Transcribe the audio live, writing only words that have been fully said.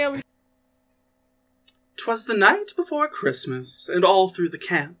'Twas the night before Christmas, and all through the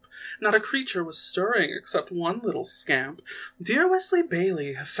camp not a creature was stirring except one little scamp. Dear Wesley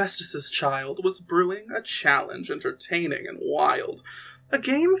Bailey, Hephaestus's child, was brewing a challenge entertaining and wild. A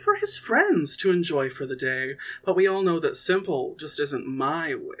game for his friends to enjoy for the day, but we all know that simple just isn't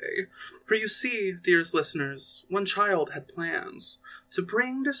my way. For you see, dearest listeners, one child had plans to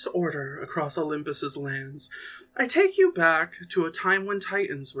bring disorder across Olympus's lands. I take you back to a time when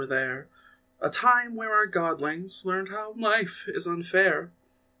titans were there, a time where our godlings learned how life is unfair.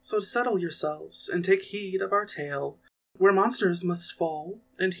 So settle yourselves and take heed of our tale, where monsters must fall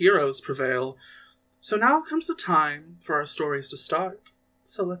and heroes prevail. So now comes the time for our stories to start.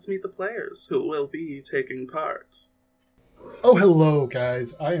 So let's meet the players who will be taking part. Oh, hello,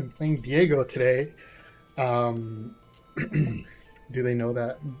 guys. I am playing Diego today. Do they know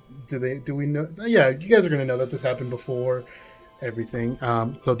that? Do we know? Yeah, you guys are going to know that this happened before everything.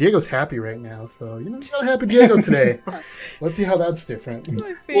 So Diego's happy right now. So, he's got a happy Diego today. Let's see how that's different.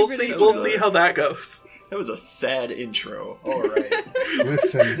 We'll see how that goes. That was a sad intro. All right.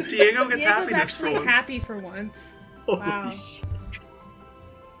 Listen. Diego gets Diego's happiness for actually once. happy for once. Wow.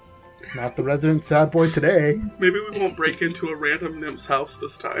 Not the resident sad boy today. Maybe we won't break into a random nymph's house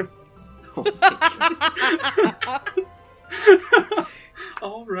this time.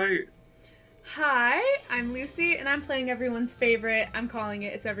 All right. Hi, I'm Lucy, and I'm playing everyone's favorite. I'm calling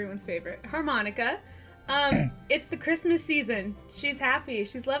it's everyone's favorite harmonica. It's the Christmas season. She's happy.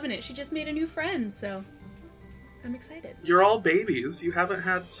 She's loving it. She just made a new friend, so I'm excited. You're all babies. You haven't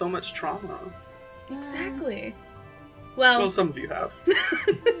had so much trauma. Exactly. Well, Some of you have.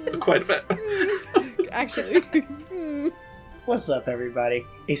 Quite a bit. actually. What's up, everybody?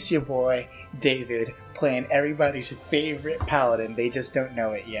 It's your boy, David, playing everybody's favorite paladin. They just don't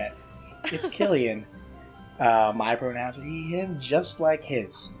know it yet. It's Killian. My pronouns are he, him, just like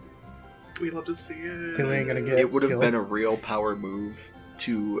his. We love to see it. Killian gonna get It would have killed. been a real power move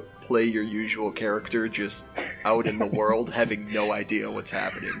to play your usual character just out in the world, having no idea what's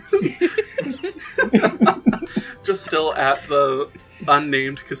happening. Just still at the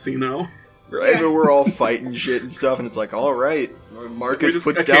unnamed casino. Right? And we're all fighting shit and stuff, and it's like, all right, We Marcus just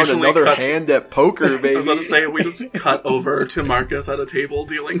puts down occasionally another cut- hand at poker, baby. I was about to say, we just cut over to Marcus at a table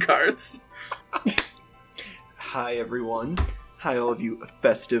dealing cards. Hi, everyone. Hi, all of you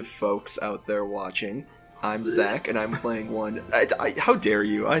festive folks out there watching. I'm Zach, and I'm playing one... how dare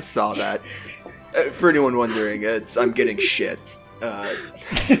you? I saw that. For anyone wondering, I'm getting shit.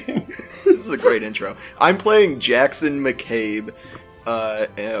 This is a great intro. I'm playing Jackson McCabe.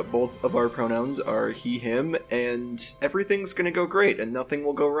 Both of our pronouns are he, him, and everything's gonna go great, and nothing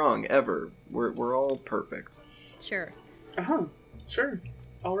will go wrong, ever. We're all perfect. Sure. Uh-huh. Sure.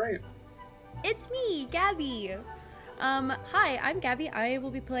 All right. It's me, Gabby. Hi, I'm Gabby. I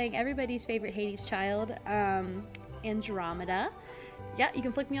will be playing everybody's favorite Hades child, Andromeda. Yeah, you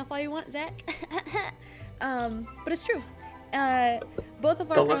can flick me off all you want, Zach. But it's true. Both of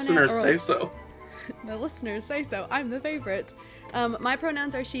our The listeners say so. The listeners say so. I'm the favorite. My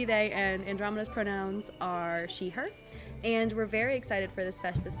pronouns are she, they, and Andromeda's pronouns are she, her. And we're very excited for this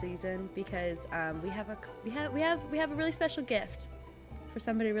festive season because we have a really special gift for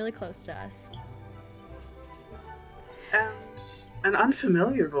somebody really close to us. And an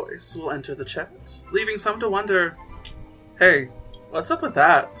unfamiliar voice will enter the chat, leaving some to wonder, hey, what's up with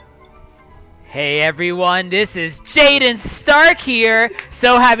that? Hey everyone, this is Jaden Stark here.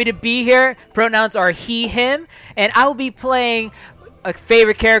 So happy to be here. Pronouns are he, him, and I will be playing a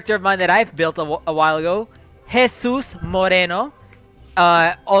favorite character of mine that I've built a while ago, Jesus Moreno.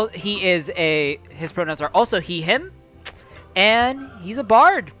 His pronouns are also he, him, and he's a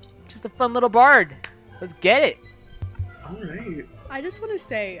bard. Just a fun little bard. Let's get it. All right. I just want to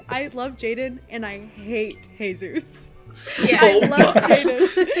say, I love Jaden and I hate Jesus. So I love much.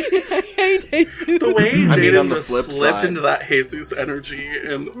 Jaden. I hate Jesus. The way I mean, on Jaden the just flip slipped side- into that Jesus energy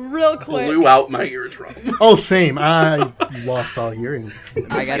and Real quick. blew out my eardrum. Oh, same. I lost all hearing.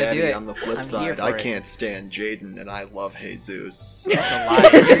 I gotta Gabby, do it. on the flip I'm side, here for I it. can't stand Jaden, and I love Jesus. That's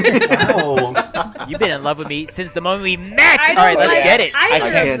a lie. Wow. You've been in love with me since the moment we met. I All right, don't let's like get it. either I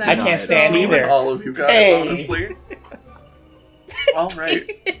of can't them. deny can't it. stand So either. with all of you guys, Hey. honestly. All right.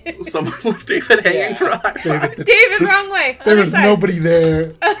 Someone left David hanging for a high five. David, wrong way. There Other was side. nobody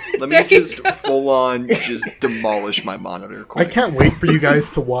there. Let me just full on just demolish my monitor I quick. can't wait for you guys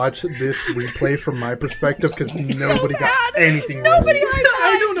to watch this replay from my perspective because nobody got anything right.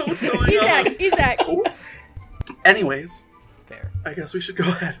 I don't know what's going on. Isaac. Anyways, Fair. I guess we should go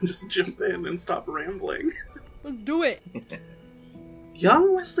ahead and just jump in and stop rambling. Let's do it.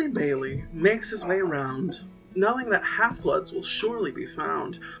 Young Wesley Bailey makes his way around Knowing that half-bloods will surely be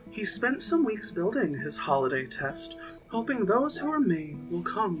found, he spent some weeks building his holiday test, hoping those who remain will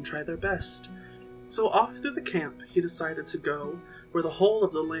come try their best. So off through the camp he decided to go, where the whole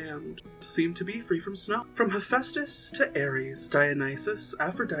of the land seemed to be free from snow. From Hephaestus to Ares, Dionysus,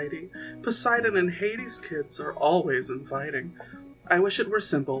 Aphrodite, Poseidon and Hades kids are always inviting. I wish it were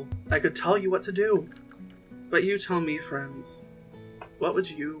simple, I could tell you what to do. But you tell me, friends, what would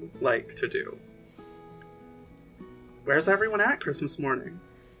you like to do? Where's everyone at Christmas morning?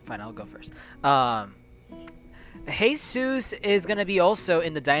 Fine, I'll go first. Jesus is gonna be also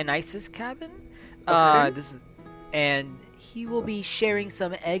in the Dionysus cabin. Okay. And he will be sharing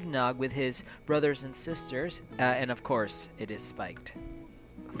some eggnog with his brothers and sisters, and of course, it is spiked.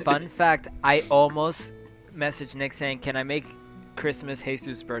 Fun fact: I almost messaged Nick saying, "Can I make Christmas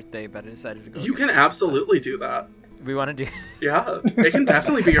Jesus' birthday?" But I decided to go. You can absolutely do that. We want to do. Yeah, it can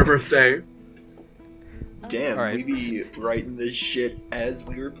definitely be your birthday. Damn, All right. we be writing this shit as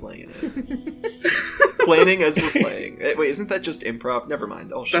we were playing it. Planning as we're playing. Wait, isn't that just improv? Never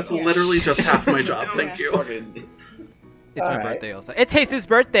mind. I'll shut That's up. literally just half my job, thank you. Fucking- It's my All right. birthday also. It's Jesus'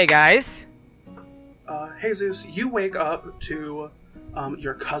 birthday, guys. Jesus, you wake up to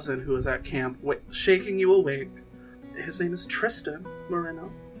your cousin who is at camp, shaking you awake. His name is Tristan Moreno.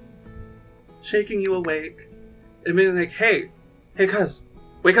 Shaking you awake and being like, hey, cuz,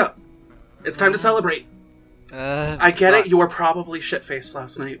 wake up. It's time to celebrate. I get it, you were probably shit-faced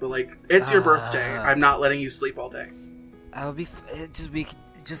last night, but, like, it's your birthday. I'm not letting you sleep all day. I'll be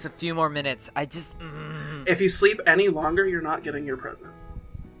just a few more minutes. I just. If you sleep any longer, you're not getting your present.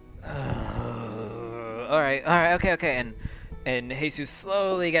 All right, okay. And Jesus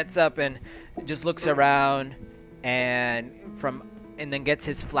slowly gets up and just looks around, and then gets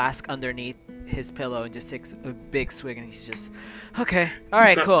his flask underneath his pillow and just takes a big swig, and he's just, okay, all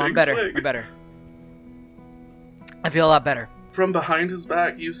right, That cool, I'm big better, swig. I'm better. I feel a lot better. From behind his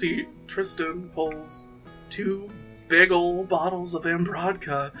back, you see Tristan pulls 2 big old bottles of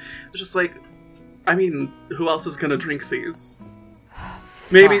Ambrodka. It's just like, I mean, who else is gonna drink these?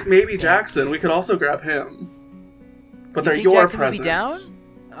 Maybe Jackson. We could also grab him. But they're You think your Jackson would be presents.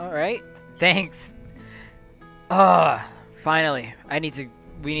 down? All right, thanks. Finally,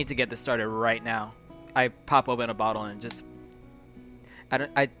 we need to get this started right now. I pop open a bottle and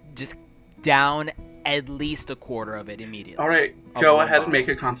I just down at least a quarter of it immediately. All right, Of go one ahead and bottle. make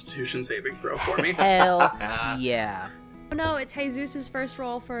a Constitution saving throw for me. Hell yeah. Oh no, it's Jesus' first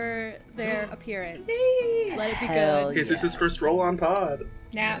roll for their appearance. Let it be Hell good. yeah. Jesus' first roll on pod.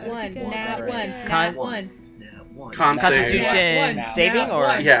 Nat 1, Good. nat 1, Con- nat 1. One. Con save. Constitution Nat one. saving Nat or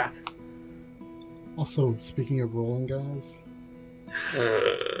one. Yeah. Also, speaking of rolling, guys,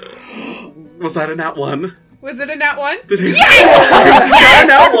 Was that a nat 1? Was it a nat 1? Did he got a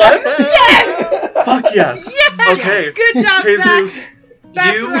nat 1? Yes! Fuck yes! Yes! Okay. Good job, Jesus,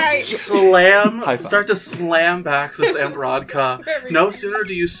 That's you right. High five. start to slam back this Ambrodka. Very No good. sooner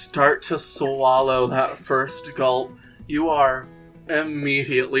do you start to swallow that first gulp, you are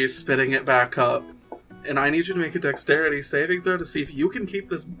immediately spitting it back up. And I need you to make a dexterity saving throw to see if you can keep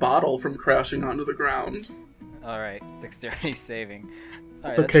this bottle from crashing onto the ground. All right, dexterity saving. All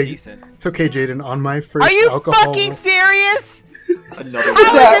right, It's okay. that's decent. it's okay, Jaden. On my first Are you alcohol, fucking serious? Another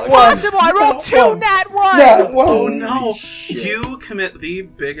How is one. it possible? Impossible! I rolled 2 one. nat 1s! Nat one. Oh no! shit. You commit the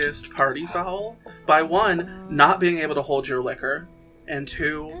biggest party foul by 1, not being able to hold your liquor, and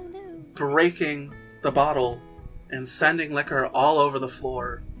 2, Oh no. breaking the bottle and sending liquor all over the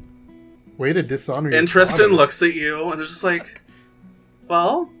floor. way to dishonor your And Tristan father. looks at you and is just like,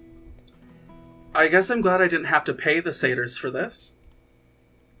 well, I guess I'm glad I didn't have to pay the satyrs for this.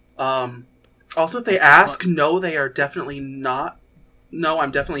 Also, if they ask, no, they are definitely not. No,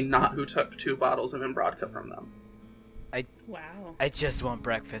 I'm definitely not who took 2 bottles of Ambrodka from them. Wow. I just want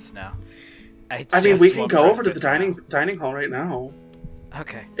breakfast now. I mean, we just can want go over to the breakfast dining hall right now. now.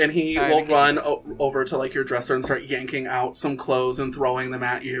 Okay. And he All right, will okay. run over to, like, your dresser and start yanking out some clothes and throwing them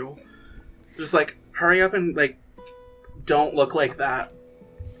at you. Just, like, hurry up and, like, don't look like that.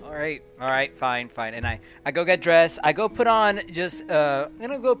 All right, fine. And I go get dressed. I go put on just I'm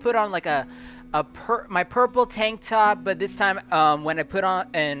gonna go put on like my purple tank top, but this time when I put on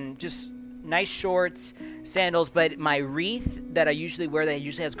and just nice shorts, sandals, but my wreath that I usually wear that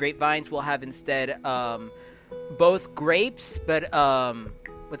usually has grapevines will have instead both grapes, but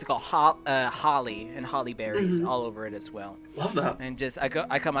what's it called, holly and holly berries all over it as well. Love that. And just I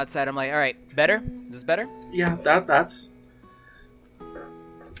come outside. I'm like, all right, better? Is this better? Yeah, that's...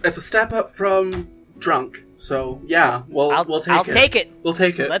 It's a step up from drunk. So, yeah, we'll take it. I'll take it. We'll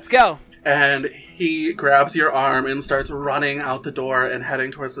take it. Let's go. And he grabs your arm and starts running out the door and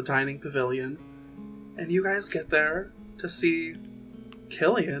heading towards the dining pavilion. And you guys get there to see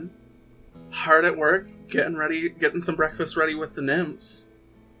Killian hard at work, getting some breakfast ready with the nymphs.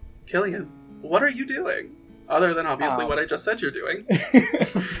 Killian, what are you doing? Other than obviously what I just said you're doing.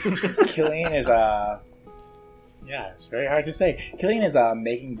 Killian is it's very hard to say. Killian is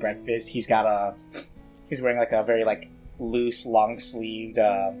making breakfast. He's wearing like a very like loose, long sleeved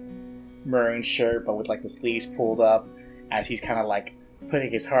maroon shirt, but with like the sleeves pulled up, as he's kind of like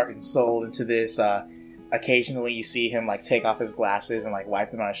putting his heart and soul into this. Occasionally, you see him like take off his glasses and like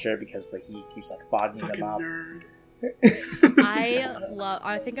wipe them on his shirt because the heat keeps like fogging them up. Nerd.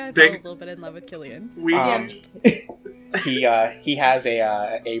 I think I fell a little bit in love with Killian. He has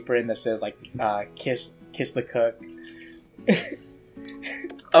a apron that says like kiss the cook.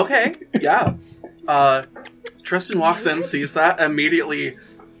 Okay, yeah. Tristan walks in, sees that, immediately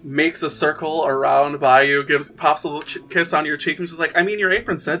makes a circle around by you, pops a little kiss on your cheek, and she's like, I mean, your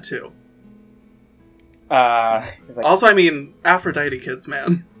apron said to. Like, also, I mean, Aphrodite kids,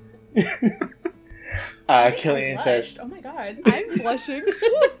 man. Killian says, "Oh my god, I'm blushing."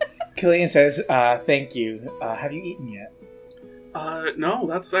 Killian says, "Thank you. Have you eaten yet?" No,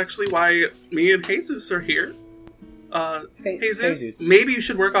 that's actually why me and Jesus are here. Jesus, Jesus, maybe you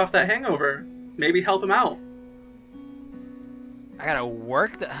should work off that hangover. Maybe help him out. I gotta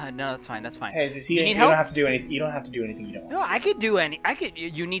work. No, that's fine. That's fine. Jesus, you need you help? don't have to do anything. You don't have to do anything you don't want. No, I could do any. I could.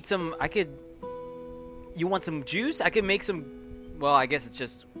 You need some. I could. You want some juice? I could make some. Well, I guess it's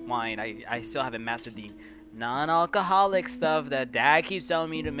just wine. I still haven't mastered the non-alcoholic stuff that Dad keeps telling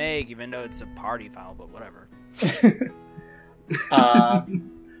me to make, even though it's a party foul. But whatever.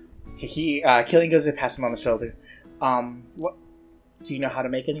 Killian goes to pass him on the shoulder. What? Do you know how to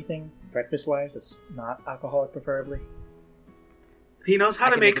make anything breakfast-wise that's not alcoholic, preferably? He knows how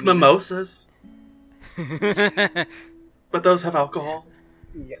to make mimosas. But those have alcohol.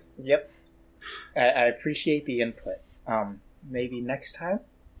 Yep. I appreciate the input. Maybe next time.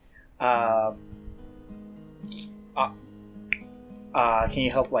 Can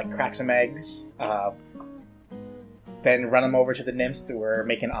you help like crack some eggs? Then run them over to the nymphs that were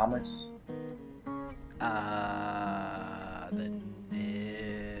making omelets. The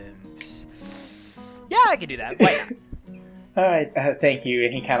nymphs. Yeah, I can do that. Why not? All right, thank you.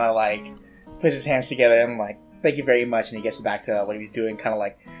 And he kind of like puts his hands together and like, thank you very much. And he gets back to what he was doing, kind of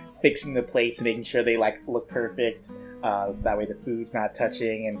like fixing the plates and making sure they like look perfect. That way the food's not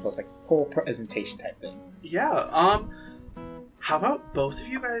touching, and just like whole presentation type thing. Yeah. How about both of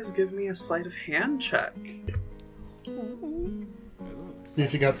you guys give me a sleight of hand check? See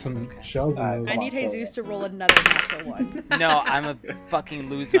if you got some shells in those. I need Jesus to roll another natural one. No, I'm a fucking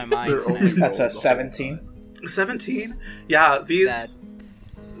lose my mind They're tonight. only That's a rolled 17. 17. Yeah, the That's...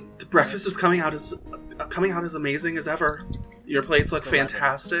 breakfast is coming out as amazing as ever. Your plates look 11.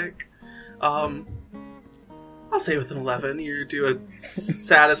 fantastic. I'll say with an 11, you do a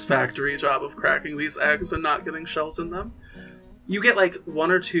satisfactory job of cracking these eggs and not getting shells in them. You get like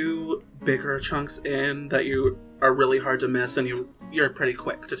one or two bigger chunks in that you are really hard to miss, and you're pretty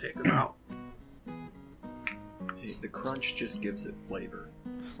quick to take them out. The crunch just gives it flavor.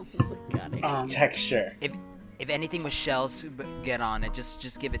 Got it. Texture. If anything with shells get on it,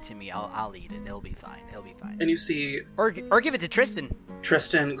 just give it to me. I'll eat it. It'll be fine. It'll be fine. And you see Or give it to Tristan.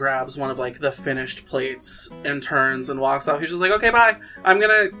 Tristan grabs one of like the finished plates and turns and walks off. He's just like, okay, bye.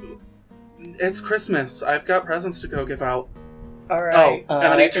 It's Christmas. I've got presents to go give out. All right.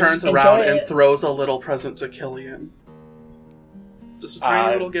 And then he turns around enjoy and it. throws a little present to Killian. Just a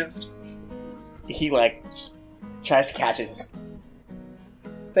tiny little gift. He like tries to catch it.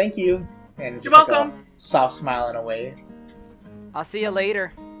 Thank you. And just You're like welcome. a soft smile and a wave. I'll see you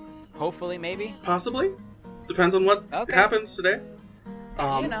later. Hopefully, maybe. Possibly. Depends on what Okay. happens today.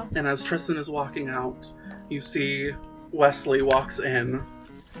 You know. And as Tristan is walking out, you see Wesley walks in.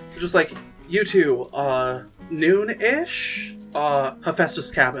 Just like, you two, noon-ish? Hephaestus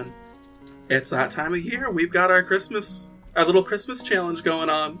cabin. It's that time of year. We've got our little Christmas challenge going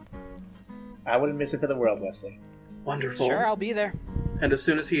on. I wouldn't miss it for the world, Wesley. Wonderful. Sure, I'll be there. And as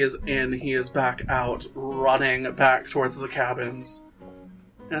soon as he is in, he is back out, running back towards the cabins.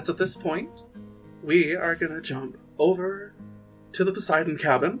 And it's at this point, we are going to jump over to the Poseidon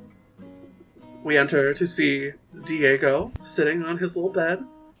cabin. We enter to see Diego sitting on his little bed.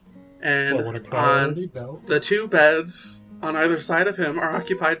 And What a priority, on no. the two beds on either side of him are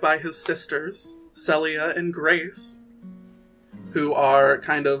occupied by his sisters, Celia and Grace, who are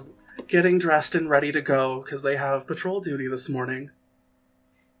kind of getting dressed and ready to go because they have patrol duty this morning.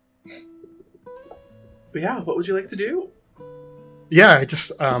 But yeah, what would you like to do? Yeah, I just,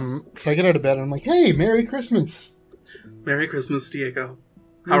 so I get out of bed and I'm like, hey, Merry Christmas. Merry Christmas, Diego.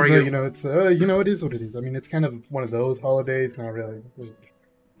 How are Even though, you? It's it is what it is. I mean, it's kind of one of those holidays, not really. Like,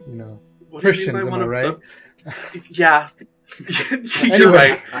 What do you mean Christians, by am one I of right? Yeah. You're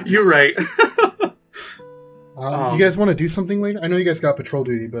Anyway. right. You're right. You guys want to do something later? I know you guys got patrol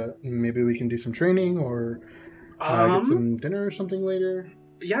duty, but maybe we can do some training or get some dinner or something later.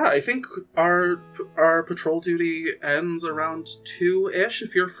 Yeah, I think our patrol duty ends around 2-ish.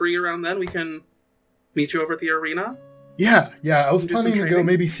 If you're free around then, we can meet you over at the arena. Yeah. I was Do some planning to go training?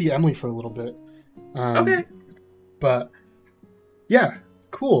 maybe see Emily for a little bit. Okay. But yeah,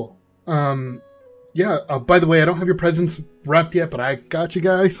 cool. Yeah. By the way, I don't have your presents wrapped yet, but I got you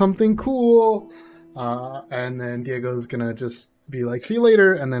guys something cool. And then Diego's gonna just be like, "See you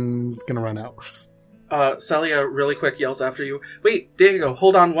later," and then gonna run out. Celia really quick yells after you, "Wait, Diego,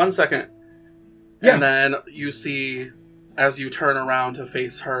 hold on 1 second." Yeah. And then you see, as you turn around to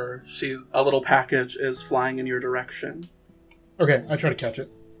face her, a little package is flying in your direction. Okay, I try to catch it.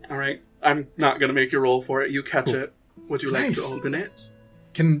 All right. I'm not going to make you roll for it. You catch Cool. it. Would you like Nice. to open it?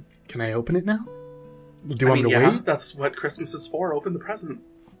 Can I open it now? Do you want me to wait? That's what Christmas is for. Open the present.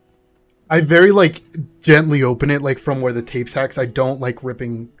 I very gently open it from where the tape's hacks. I don't like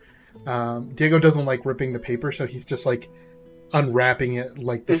ripping. Diego doesn't like ripping the paper, so he's just unwrapping it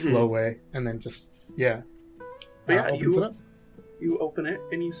the slow way, and then just But yeah, opens it up. you open it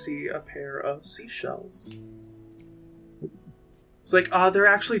and you see a pair of seashells. It's they're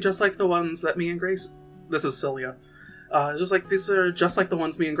actually just like the ones that me and Grace. This is Celia. These are just like the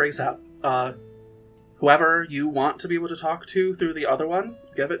ones me and Grace have. Whoever you want to be able to talk to through the other one,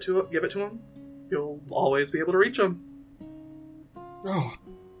 give it to them. You'll always be able to reach them. Oh,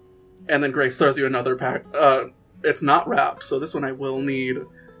 And then Grace throws you another pack. It's not wrapped, so this one I will need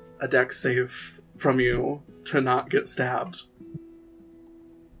a dex save from you to not get stabbed.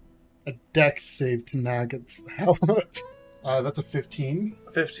 a dex save to nuggets. How much? That's a 15.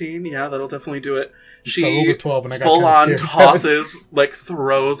 15, yeah, that'll definitely do it. I rolled She a 12 and I got full on kinda scared. tosses,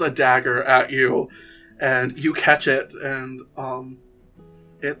 throws a dagger at you, and you catch it, and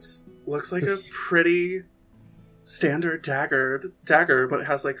looks like This- a pretty standard dagger, but it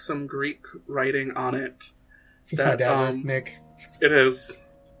has some Greek writing on it. Is this my that, dagger, Nick? It is.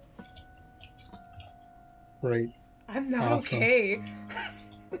 Great. I'm not Awesome. okay.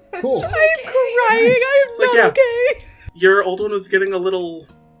 Cool. I'm crying. Nice. I'm It's like, not yeah. okay. Your old one was getting a little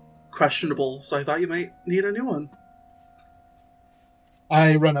questionable, so I thought you might need a new one.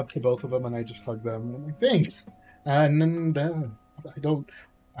 I run up to both of them and I just hug them. And I'm like, thanks. And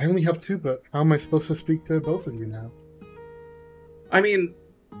I only have 2, but how am I supposed to speak to both of you now? I mean,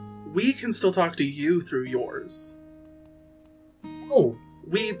 we can still talk to you through yours. Oh,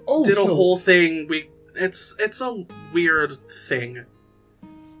 We Oh, did a so- whole thing. It's a weird thing.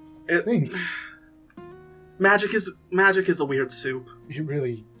 thanks. Magic is a weird soup. It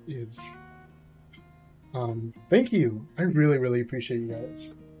really is. Thank you. I really, really appreciate you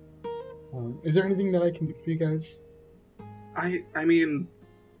guys. Is there anything that I can do for you guys? I mean,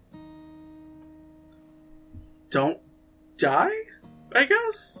 don't die, I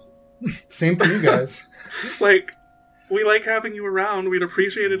guess. Same to you guys. We like having you around. We'd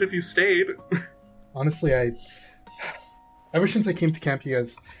appreciate it if you stayed. Honestly, ever since I came to camp, you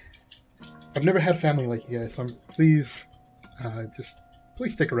guys, I've never had family like you guys. So please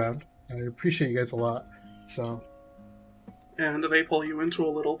stick around. I appreciate you guys a lot. So, And they pull you into a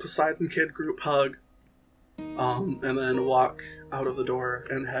little Poseidon Kid group hug. And then walk out of the door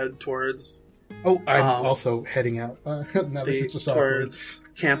and head towards I'm also heading out. Now this is just awkward. towards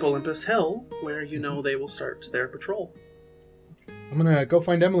Camp Olympus Hill, where they will start their patrol. I'm gonna go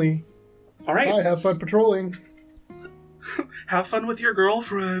find Emily. All right, Bye, have fun patrolling. have fun with your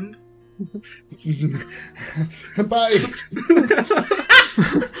girlfriend. Bye.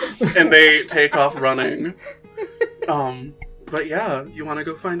 And they take off running. But yeah, you want to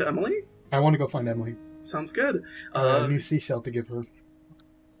go find Emily? I want to go find Emily. Sounds good. A new seashell to give her.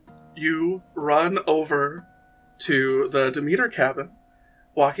 You run over to the Demeter cabin,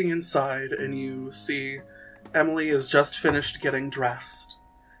 walking inside, and you see Emily is just finished getting dressed.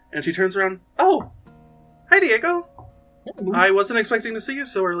 And she turns around. Oh! Hi, Diego! I wasn't expecting to see you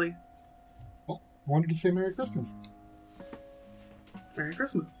so early. Well, I wanted to say Merry Christmas. Merry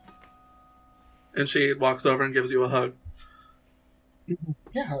Christmas. And she walks over and gives you a hug.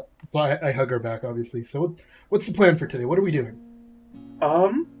 Yeah. So I hug her back, obviously. So what's the plan for today? What are we doing?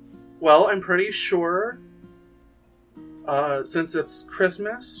 Well, I'm pretty sure, since it's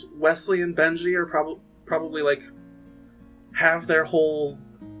Christmas, Wesley and Benji are probably have their whole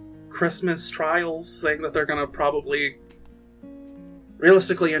Christmas trials thing that they're gonna probably,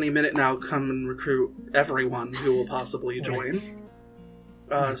 realistically, any minute now come and recruit everyone who will possibly join.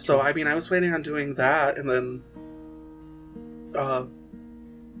 So, I mean, I was planning on doing that, and then, not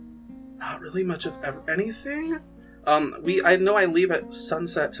really much of anything. I know I leave at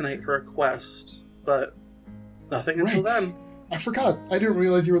sunset tonight for a quest, but nothing until Right. then. I forgot. I didn't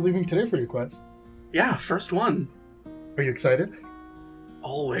realize you were leaving today for your quest. Yeah, first one. Are you excited?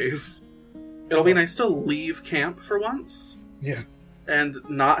 Always. It'll be nice to leave camp for once, Yeah. and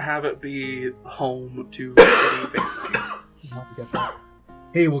not have it be home to city family. I'll get back.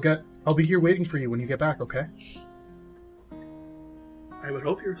 Hey, I'll be here waiting for you when you get back, okay? I would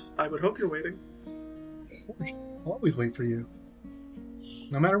hope you're waiting. Of course. I'll always wait for you.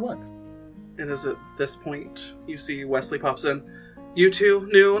 No matter what. And as at this point, you see Wesley pops in. You two,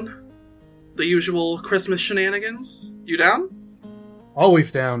 noon. The usual Christmas shenanigans. You down?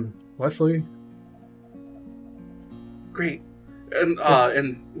 Always down. Wesley? Great.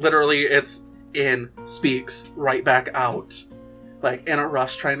 And literally it's in, speaks, right back out. Like, in a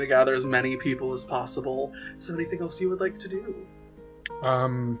rush, trying to gather as many people as possible. Is there anything else you would like to do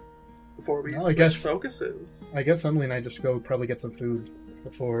before we well, switch focuses? I guess Emily and I just go probably get some food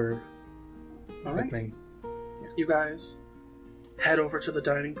before All the right. thing. You guys head over to the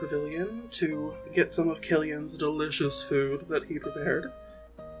dining pavilion to get some of Killian's delicious food that he prepared.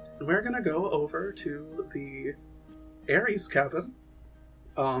 And we're gonna go over to the Aries cabin.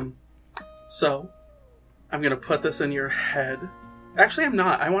 So I'm gonna put this in your head. Actually, I'm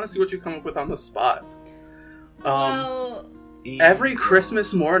not. I want to see what you come up with on the spot. Well, Every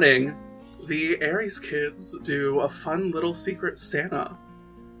Christmas morning, the Aries kids do a fun little secret Santa.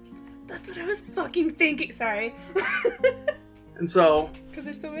 that's what I was fucking thinking. Sorry. And so Because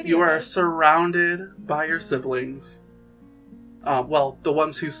there's so many. you of are us. surrounded by your siblings. Well, the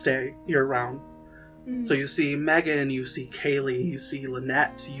ones who stay year-round. Mm. So you see Megan, you see Kaylee, you see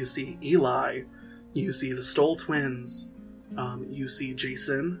Lynette, you see Eli, you see the Stoll twins, you see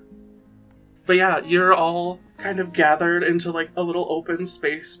Jason. But yeah, you're all kind of gathered into like a little open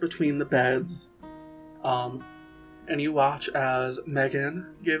space between the beds. And you watch as Megan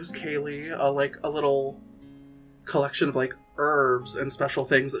gives Kaylee a little collection of like herbs and special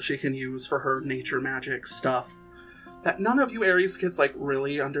things that she can use for her nature magic stuff that none of you Aries kids like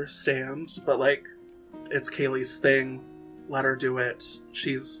really understand, but like it's Kaylee's thing. Let her do it.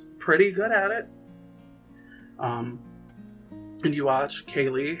 She's pretty good at it. And you watch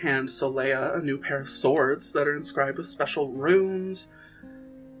Kaylee hand Soleil a new pair of swords that are inscribed with special runes.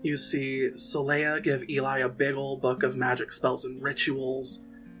 You see Soleil give Eli a big old book of magic spells and rituals.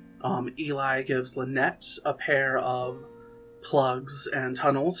 Eli gives Lynette a pair of plugs and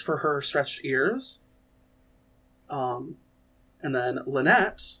tunnels for her stretched ears. And then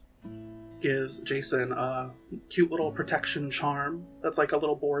Lynette gives Jason a cute little protection charm that's like a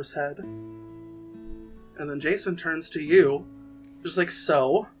little boar's head. And then Jason turns to you, just like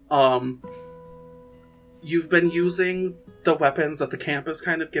so. You've been using the weapons that the camp is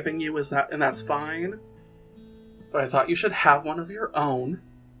kind of giving you, and that's fine. But I thought you should have one of your own.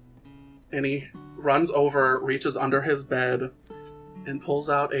 And he runs over, reaches under his bed, and pulls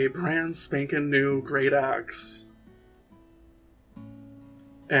out a brand spanking new great axe.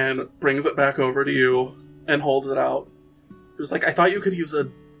 And brings it back over to you and holds it out. Just like, I thought you could use a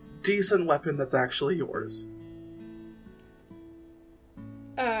decent weapon that's actually yours.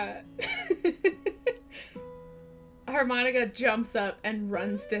 Harmonica jumps up and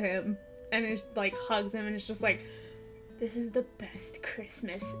runs to him and is like hugs him and it's just like, this is the best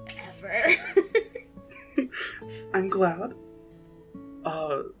Christmas ever. I'm glad.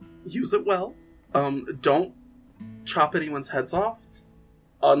 Use it well. Don't chop anyone's heads off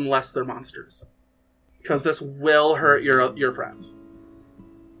unless they're monsters. Because this will hurt your friends.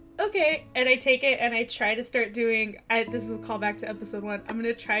 Okay, and I take it and I try to start doing, this is a callback to episode 1, I'm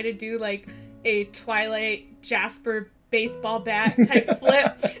gonna try to do like a Twilight Jasper baseball bat type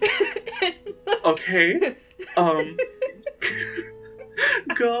flip. Okay.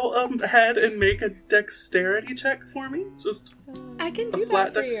 Go ahead and make a dexterity check for me. Just I can a do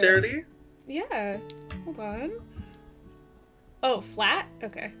flat that for dexterity. you. Yeah, hold on. Oh, flat?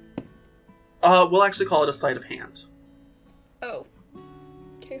 Okay. We'll actually call it a sleight of hand. Oh.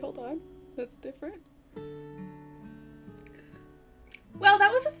 Okay, hold on. That's different. Well,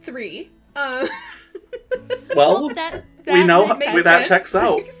 that was a 3. Well, that we know makes that sense. checks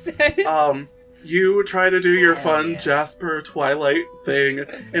out. Makes sense. You try to do your fun yeah. Jasper Twilight thing,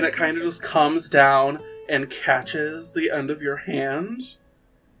 and it kind of just comes down and catches the end of your hand.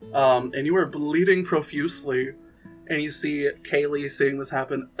 And you are bleeding profusely. And you see Kaylee, seeing this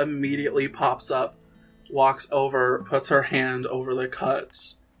happen, immediately pops up, walks over, puts her hand over the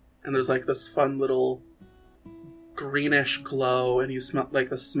cut, and there's like this fun little greenish glow, and you smell like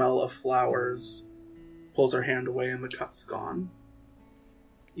the smell of flowers. Pulls her hand away, and the cut's gone.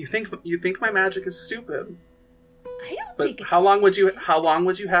 You think my magic is stupid? I don't But think it's how long would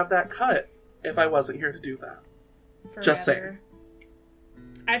you have that cut if I wasn't here to do that? forever. Just saying.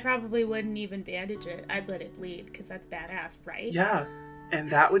 I probably wouldn't even bandage it. I'd let it bleed, because that's badass, right? Yeah, and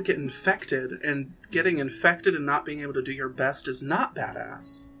that would get infected, and getting infected and not being able to do your best is not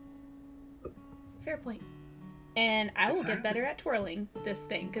badass. Fair point. And I will Exactly. get better at twirling this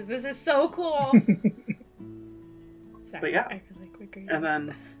thing, because this is so cool. Sorry, But yeah. I feel like we're great. And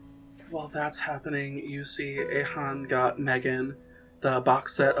then, while that's happening, you see Ahan got Megan the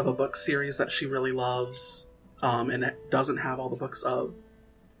box set of a book series that she really loves, and it doesn't have all the books of.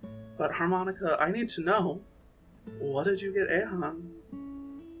 But Harmonica, I need to know, what did you get Ahan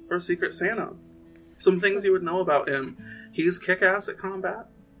for Secret Santa? Some things you would know about him. He's kick-ass at combat.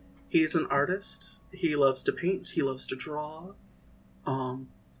 He's an artist. He loves to paint. He loves to draw.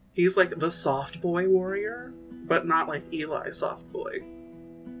 He's like the soft boy warrior, but not like Eli soft boy.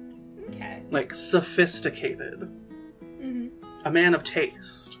 Okay. Like sophisticated. Mm-hmm. A man of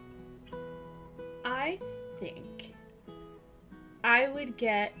taste. I think I would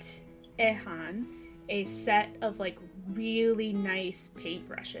get Ehan a set of like really nice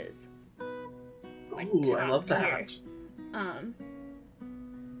paintbrushes. Like Ooh, I top love tier. that.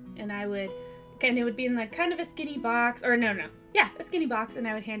 And I would, and it would be in like kind of a skinny box, or no, yeah, a skinny box, and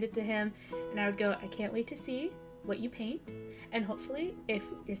I would hand it to him, and I would go, I can't wait to see what you paint, and hopefully, if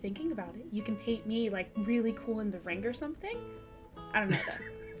you're thinking about it, you can paint me like really cool in the ring or something. I don't know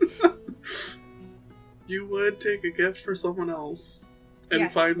that. You would take a gift for someone else and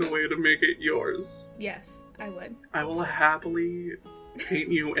Yes. find a way to make it yours. Yes, I would. I will happily paint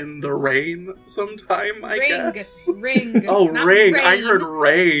you in the rain sometime, I Ring, guess. ring. Oh, not ring. I rain. heard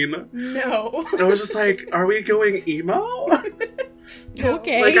rain. No. I was just like, are we going emo?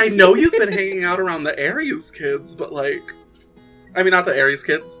 Okay. Like, I know you've been hanging out around the Aries kids, but like... I mean, not the Aries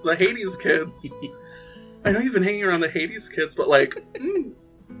kids, the Hades kids. I know you've been hanging around the Hades kids, but like...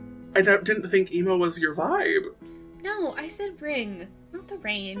 I didn't think emo was your vibe. No, I said ring, not the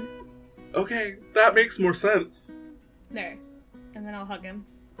rain. Okay, that makes more sense. There. And then I'll hug him.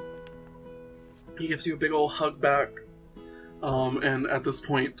 He gives you a big old hug back. And at this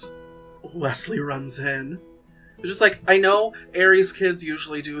point, Wesley runs in. It's just like, I know Aries kids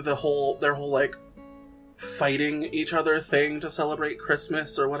usually do their whole like fighting each other thing to celebrate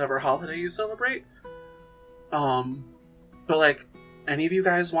Christmas or whatever holiday you celebrate. But like, any of you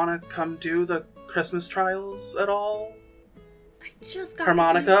guys want to come do the Christmas trials at all? I just got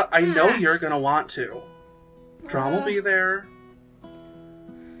Harmonica, I know hats. you're gonna want to. Drum will be there.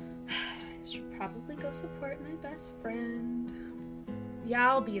 I should probably go support my best friend. Yeah,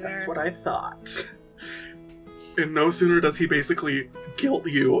 I'll be there. That's what I thought. And no sooner does he basically guilt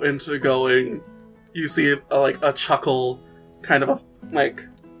you into going, you see a chuckle, kind of a like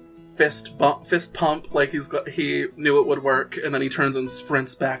fist pump, like he knew it would work, and then he turns and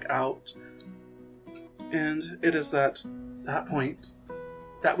sprints back out. And it is at that point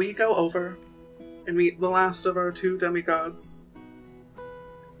that we go over and meet the last of our two demigods,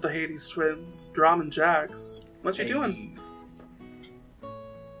 the Hades twins, Drum and Jax. What you doing?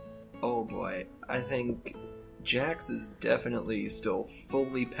 Oh boy, I think Jax is definitely still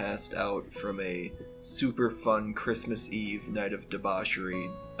fully passed out from a super fun Christmas Eve night of debauchery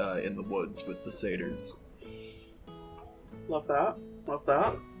in the woods with the satyrs. Love that. Love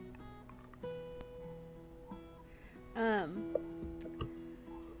that.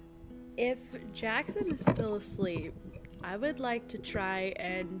 If Jackson is still asleep, I would like to try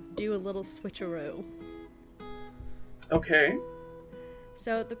and do a little switcheroo. Okay.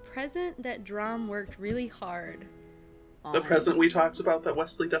 So the present that Drum worked really hard on, The present we talked about that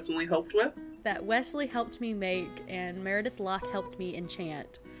Wesley definitely helped with? that Wesley helped me make and Meredith Locke helped me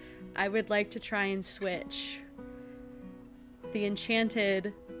enchant, I would like to try and switch the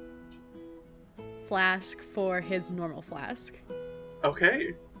enchanted flask for his normal flask.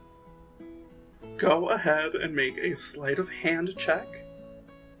 Okay. Go ahead and make a sleight of hand check.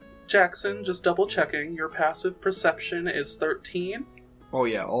 Jackson, just double checking, your passive perception is 13. Oh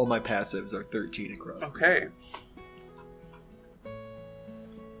yeah, all my passives are 13 across. Okay.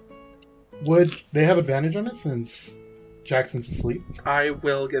 Would they have advantage on it since Jackson's asleep? I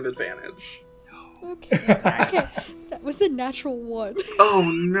will give advantage. Okay. Okay. That was a natural 1.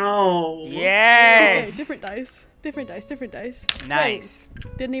 Oh no! Yay! Okay, different dice. Different dice, different dice. Nice.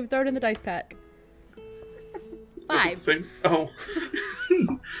 Didn't even throw it in the dice pack. Is it 5. the same? Oh.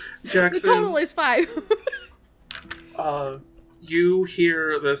 The Jackson, total is 5. you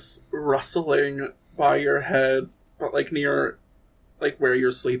hear this rustling by your head, but like near like where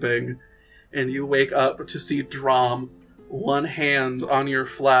you're sleeping, and you wake up to see Drom, one hand on your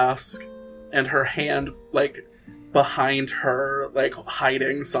flask, and her hand like behind her, like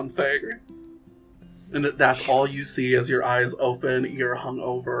hiding something. And that's all you see as your eyes open, you're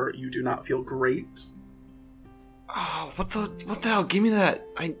hungover, you do not feel great. Oh, what the hell? Give me that.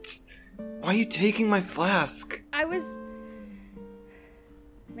 Why are you taking my flask?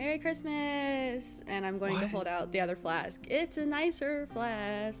 Merry Christmas! And I'm going to hold out the other flask. It's a nicer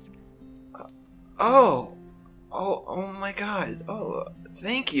flask. Oh my god. Oh,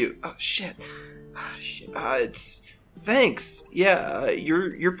 thank you. Oh, shit. Thanks. Yeah,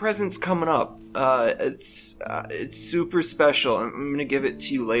 your present's coming up. It's super special. I'm gonna give it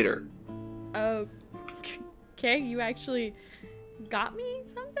to you later. Okay, you actually got me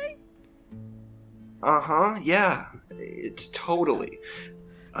something? Yeah. It's totally.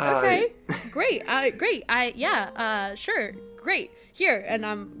 Okay, great. Sure, great. Here, and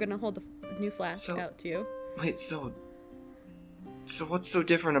I'm gonna hold the new flask out to you. Wait, so what's so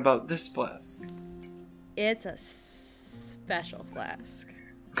different about this flask? It's a special flask.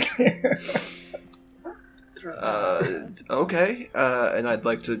 Okay. And I'd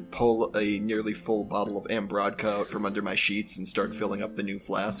like to pull a nearly full bottle of Ambrodka out from under my sheets and start filling up the new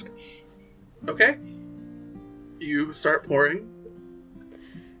flask. Okay. You start pouring.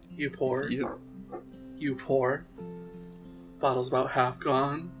 You pour. You pour. Bottle's about half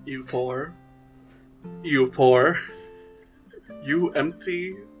gone. You pour. You pour. You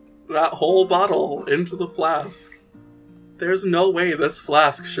empty that whole bottle into the flask. There's no way this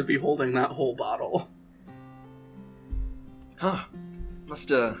flask should be holding that whole bottle. Huh. Must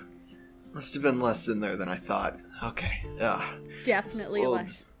have been less in there than I thought. Okay. Definitely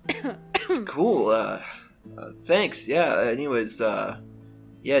less. Cool. Thanks. Yeah. Anyways,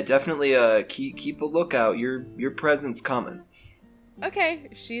 definitely keep a lookout. Your present's coming. Okay.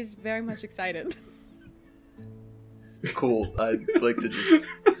 She's very much excited. Cool. I'd like to just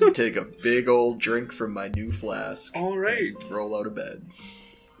take a big old drink from my new flask. All right. And roll out of bed.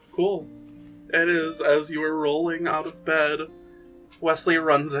 Cool. It is, as you are rolling out of bed, Wesley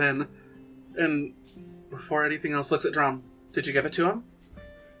runs in, and before anything else looks at Drum. Did you give it to him?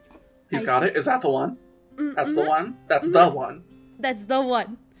 He's got it? Is that the one? That's the one? That's the one. That's the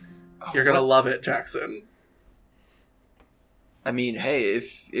one. You're gonna love it, Jackson. I mean, hey,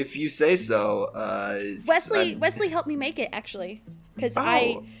 if you say so. Wesley helped me make it, actually, because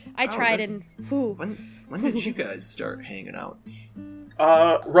I tried and whew. When did you guys start hanging out?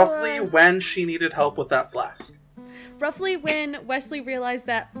 Roughly when she needed help with that flask. Roughly when Wesley realized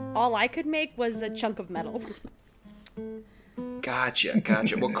that all I could make was a chunk of metal. Gotcha.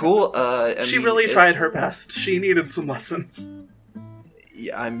 Well, cool. She really tried her best. She needed some lessons.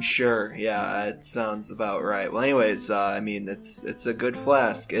 Yeah, I'm sure. Yeah, it sounds about right. Well, anyways, it's a good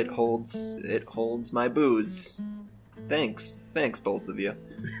flask. It holds my booze. Thanks, both of you.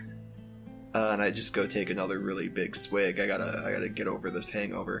 And I just go take another really big swig. I gotta get over this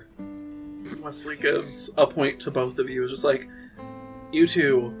hangover. Wesley gives a point to both of you. It's just like, you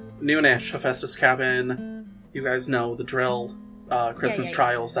two, noonish, Hephaestus cabin. You guys know the drill. Christmas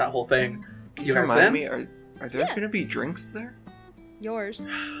trials, that whole thing. You guys remind in? me, are there gonna be drinks there? Yours.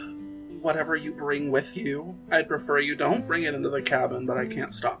 Whatever you bring with you. I'd prefer you don't bring it into the cabin, but I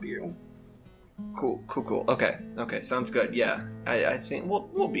can't stop you. Cool. Okay, sounds good. Yeah, I think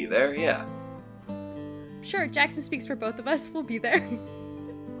we'll be there. Yeah. Sure, Jackson speaks for both of us. We'll be there.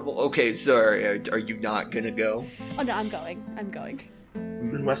 Well, okay. Sorry. Are you not gonna go? Oh no, I'm going.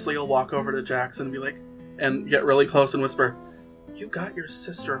 And Wesley will walk over to Jackson and be like, and get really close and whisper, "You got your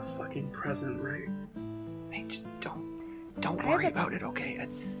sister a fucking present, right?" Hey, just don't worry about it, okay?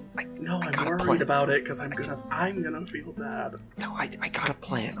 I'm worried about it because I'm gonna feel bad. No, I got a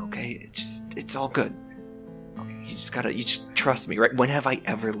plan, okay? It's all good. Okay, you just trust me, right? When have I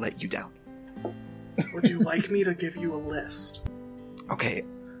ever let you down? Would you like me to give you a list? Okay,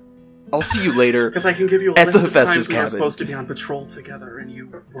 I'll see you later. Because I can give you a list of times we were supposed to be on patrol together and you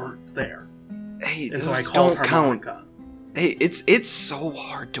weren't there. Hey, and so I those called don't Harmonica. count. Hey, it's so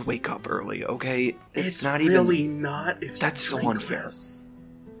hard to wake up early, okay? It's not even really not. If you that's so unfair. This.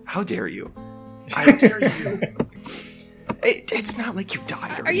 How dare you? How dare you? It's not like you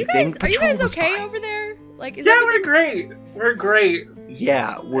died or Are you anything. guys okay fine. over there? Like, we're great. We're great.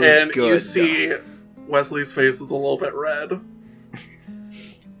 Yeah, we're and good. And you see Wesley's face is a little bit red.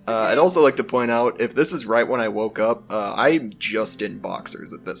 I'd also like to point out, if this is right when I woke up, I'm just in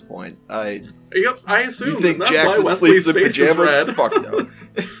boxers at this point. Yep, I assume. You think that's Jackson why Wesley's sleeps in face is pajamas? red. Fuck no.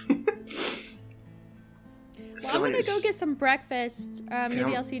 Well, I'm gonna go Someone's- get some breakfast. Maybe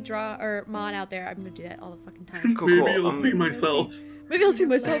I'm- I'll see Draw or Mon out there. I'm gonna do that all the fucking time. Cool, Maybe cool. you'll see myself. Maybe I'll see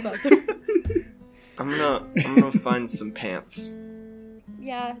myself out there. I'm gonna find some pants.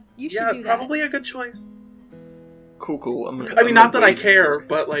 Yeah, you should Yeah, do that. probably a good choice. Cool. I'm gonna. I mean, I'm not gonna that I wait care, for-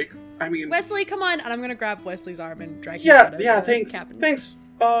 but like, I mean, Wesley, come on, and I'm gonna grab Wesley's arm and drag him out yeah, of the thanks, cabin. thanks.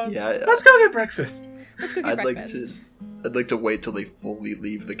 Yeah, Let's go get breakfast. Let's go get I'd breakfast. like to wait till they fully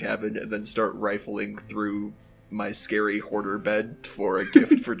leave the cabin and then start rifling through my scary hoarder bed for a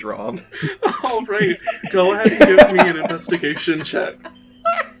gift for Drom. All right, go ahead and give me an investigation check.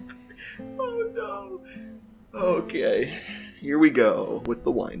 Oh no. Okay, here we go with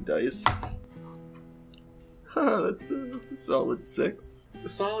the wine dice. That's a solid 6. A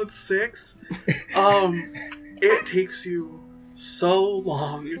solid 6. It takes you so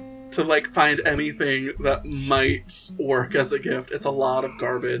long to like find anything that might work as a gift. It's a lot of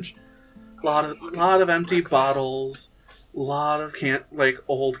garbage, lot of empty breakfast. bottles, lot of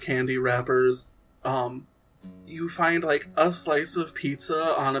old candy wrappers. You find like a slice of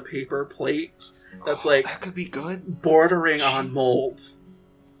pizza on a paper plate that's like that could be good. bordering on mold.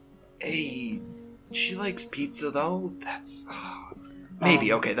 Hey, she likes pizza though. That's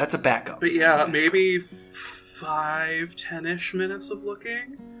maybe okay. That's a backup. But That's a yeah, backup. maybe 5-10ish minutes of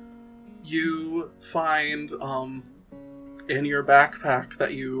looking, you find in your backpack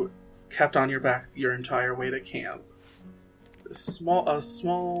that you kept on your back your entire way to camp a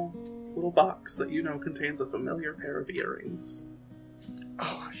small little box that you know contains a familiar pair of earrings.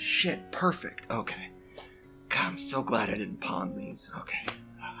 Oh shit! Perfect. Okay. God, I'm so glad I didn't pawn these. Okay.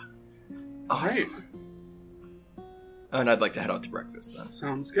 Awesome. Right. And I'd like to head out to breakfast then.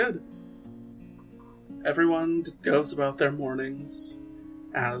 Sounds good. Everyone goes about their mornings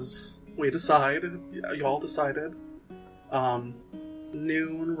as we decide, you all decided.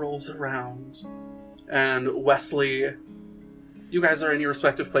 Noon rolls around, and Wesley, you guys are in your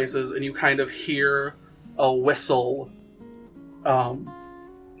respective places, and you kind of hear a whistle,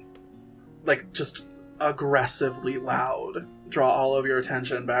 like just aggressively loud, draw all of your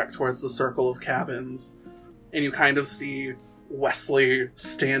attention back towards the circle of cabins, and you kind of see Wesley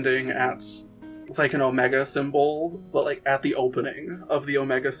standing at, it's like an Omega symbol, but like at the opening of the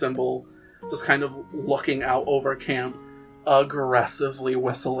Omega symbol, just kind of looking out over camp, aggressively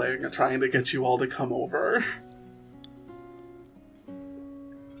whistling, trying to get you all to come over.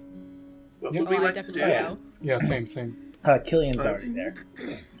 What would we I like to definitely do? go. Yeah, same. Killian's already there.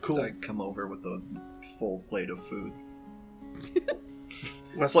 Cool. I come over with a full plate of food. It's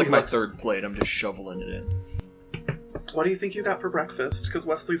Wesley like my looks- third plate. I'm just shoveling it in. What do you think you got for breakfast? Because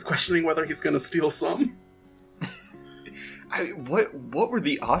Wesley's questioning whether he's going to steal some. What were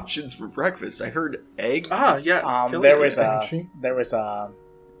the options for breakfast? I heard eggs. Ah, yes. There Killian. was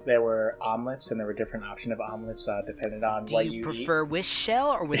there were omelets, and there were different options of omelets depending on Do what you you eat. prefer with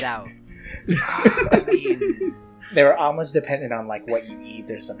shell or without? I mean, There were omelets depending on like what you eat.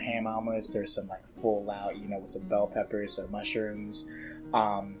 There's some ham omelets. There's some like full out, with some bell peppers, some mushrooms.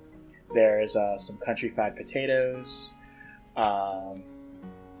 There's some country fried potatoes.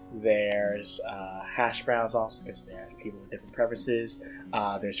 There's hash browns also because there are people with different preferences.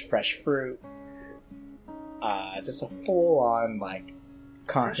 There's fresh fruit. Just a full on like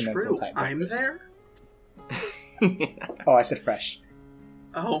Fresh continental fruit. type I'm breakfast. there? Oh, I said fresh.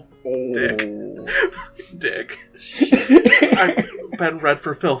 Oh, oh. dick. I've been read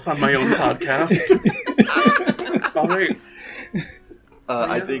for filth on my own podcast. All right.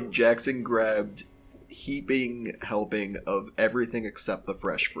 I Yeah. think Jackson grabbed heaping helping of everything except the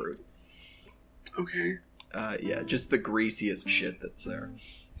fresh fruit. Okay. Yeah, just the greasiest shit that's there.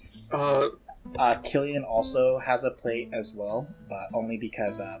 Killian also has a plate as well, but only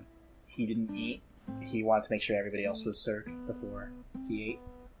because he didn't eat. He wanted to make sure everybody else was served before he ate.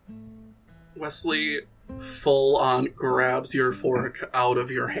 Wesley full on grabs your fork out of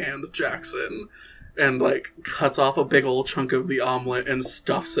your hand, Jackson, and like cuts off a big old chunk of the omelet and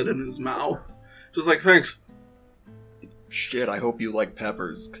stuffs it in his mouth. Just like, thanks. Shit, I hope you like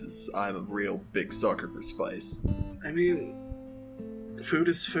peppers, because I'm a real big sucker for spice. I mean, food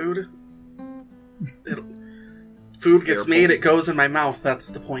is food. Food gets Fair made, point. it goes in my mouth. That's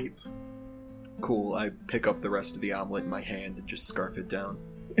the point. Cool, I pick up the rest of the omelet in my hand and just scarf it down.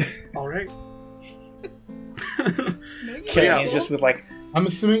 All right. Killian's just with like I'm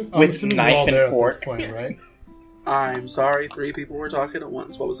assuming With we're knife all and there fork. at this point, right? I'm sorry, 3 people were talking at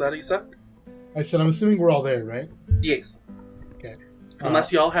once. What was that he said? I said I'm assuming we're all there, right? Yes. Okay.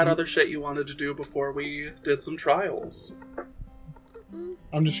 Unless y'all had other shit you wanted to do before we did some trials.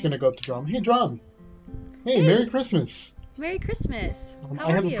 I'm just gonna go up to Drum. Hey, Drum. Hey, Merry Christmas. Merry Christmas. How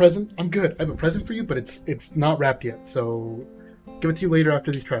I are have you? a present. I'm good. I have a present for you, but it's not wrapped yet. So give it to you later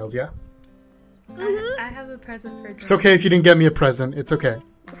after these trials. Yeah. I have a present for It's okay if you didn't get me a present. It's okay.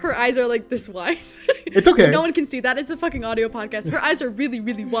 Her eyes are like this wide. It's okay. No one can see that. It's a fucking audio podcast. Her eyes are really,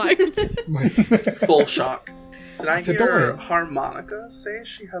 really wide. Full shock. Did I So don't hear worry. Harmonica say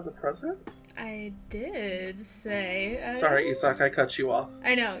she has a present? I did say. Sorry, Isak, I cut you off.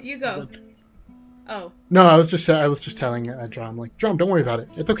 I know. You go. Oh. No, I was just telling Drum, like, Drum, don't worry about it.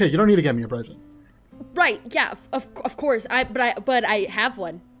 It's okay. You don't need to get me a present. Right? Yeah. Of course. But I have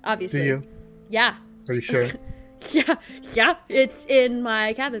one. Obviously. Do you? Yeah. Are you sure? Yeah. It's in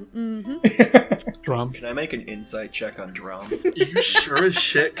my cabin. Mm-hmm. Drum. Can I make an insight check on Drum? You sure as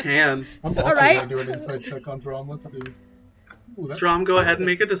shit can. I'm also right. gonna do an inside check on Drum. Let's do. Ooh, that's Drum, go ahead and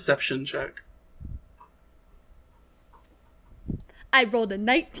make a deception check. I rolled a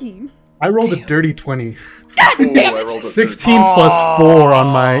 19. I rolled a dirty 20. Oh, I rolled a 16 plus 4 on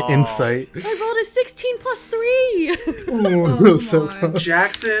my insight. I rolled a 16 plus 3. Ooh, so my. close.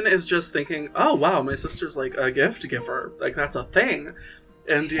 Jackson is just thinking, oh wow, my sister's like a gift giver. Like, that's a thing.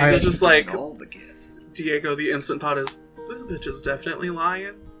 And Diego's just like, all the gifts. Diego, the instant thought is, this bitch is definitely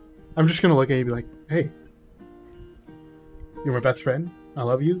lying. I'm just gonna look at you and be like, hey, you're my best friend. I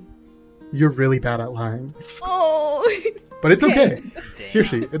love you. You're really bad at lying. Oh. But it's okay. Damn.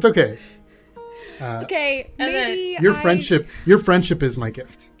 Seriously, it's okay. Okay. And then- Maybe Your friendship is my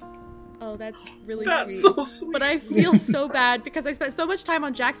gift. Oh, that's really That's sweet. so sweet. But I feel so bad because I spent so much time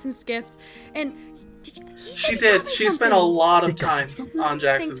on Jackson's gift, and She did. She spent a lot of time on Thanks,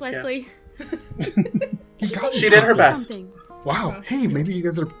 Jackson's gift. Wesley. She did her best. Something. Wow. Hey, maybe you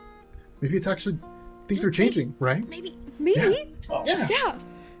guys are. Maybe it's actually things are changing, right? Maybe. Oh. Yeah. Yeah.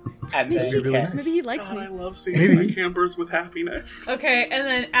 And then Maybe you really can, nice. Maybe he likes God, I me. love seeing Maybe. my campers with happiness. Okay, and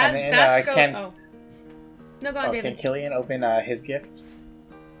then as then, that's Ken- oh. No, go on, can David. Killian open his gift?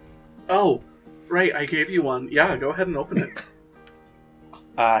 Oh, right, I gave you one. Yeah, go ahead and open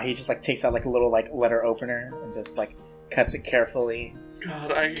it. He just like takes out like a little like letter opener and just like cuts it carefully.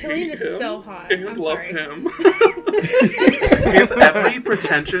 God, I Killian hate is him so hot. and I'm love sorry. him. He's every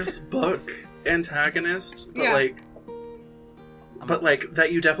pretentious book antagonist, but Yeah. like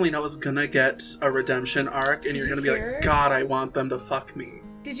that you definitely know is gonna get a redemption arc, and Did you're you gonna be hear? like, God, I want them to fuck me.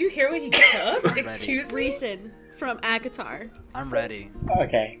 Did you hear what he cooked? ready. Excuse me? Reason from Akatar. I'm ready.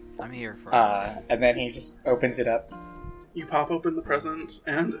 Okay. I'm here for And then he just opens it up. You pop open the present,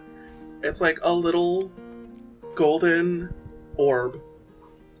 and it's like a little golden orb.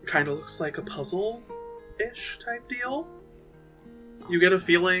 Kind of looks like a puzzle-ish type deal. You get a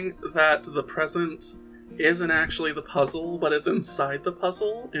feeling that the present isn't actually the puzzle, but is inside the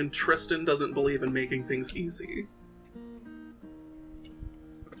puzzle, and Tristan doesn't believe in making things easy.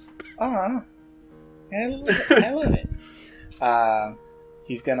 I love it.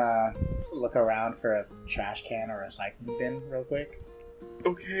 He's gonna look around for a trash can or a recycling bin real quick.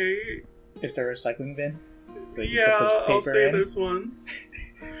 Okay, Is there a recycling bin? So you yeah, can put I'll paper say in? there's one.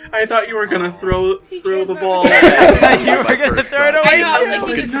 I thought you were gonna throw cares the about ball. recycling. You were gonna throw it away. I know, I was like,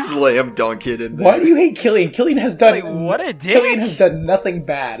 Fucking he just- slam dunk it in there. Why do you hate Killian? Killian has done Like, what a dick. Killian has done nothing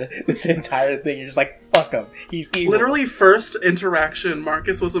bad this entire thing. You're just like, fuck him. He's evil. Literally, first interaction,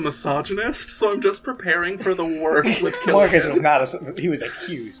 Marcus was a misogynist, so I'm just preparing for the worst with killing Marcus him. was not. He was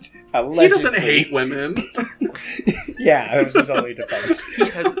accused. He doesn't Allegedly. hate women. Yeah, that was his only defense. He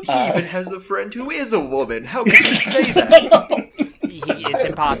even has a friend who is a woman. How can you say that? It's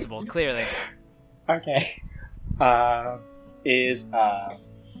impossible, clearly. Okay. Is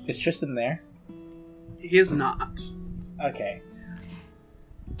Tristan there? He is not. Okay.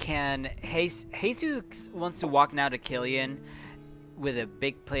 Can Jesus wants to walk now to Killian with a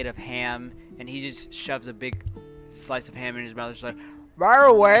big plate of ham, and he just shoves a big slice of ham in his mouth. He's like, "By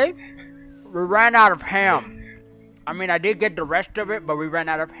the way, we ran out of ham. I mean, I did get the rest of it, but we ran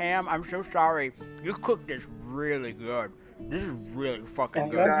out of ham. I'm so sorry. You cooked this really good. This is really fucking I'm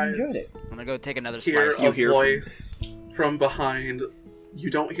good. glad you enjoyed Guys, it. I'm gonna go take another hear slice." a hear- voice from behind. You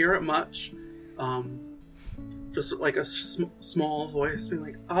don't hear it much. Just like a small voice being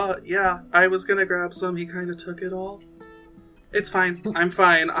like, yeah, I was gonna grab some. He kind of took it all. It's fine. I'm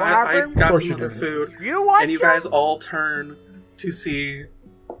fine. I happened? got Of course some you other did. food. You want And you guys all turn to see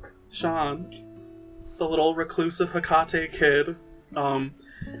Sean, the little reclusive Hecate kid.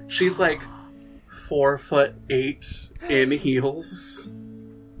 She's like 4'8" in heels.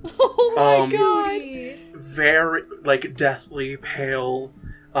 Oh my god. Beauty. Very like deathly pale.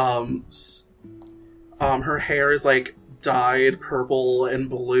 Her hair is like dyed purple and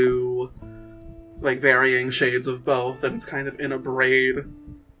blue, like varying shades of both, and it's kind of in a braid.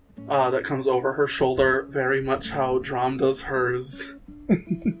 that comes over her shoulder, very much how Drom does hers.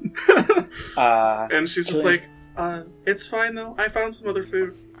 And she's just like, it's fine though. I found some other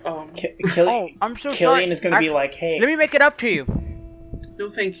food. I'm so sorry. Killian is going to be like, hey. Let me make it up to you. No,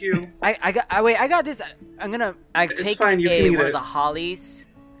 thank you. I got this. I take fine, you can eat one of it. the hollies.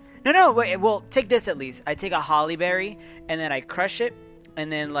 No, wait, well, take this at least. I take a holly berry, and then I crush it,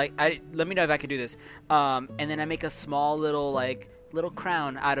 and then, like, let me know if I can do this. And then I make a small little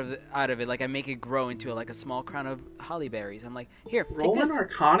crown out of it. Like, I make it grow into, like, a small crown of holly berries. I'm like, here, Roll take an this.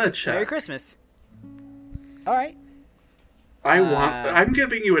 Arcana check. Merry Christmas. All right. I'm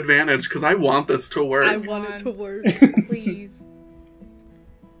giving you advantage because I want this to work. I want it to work. Please.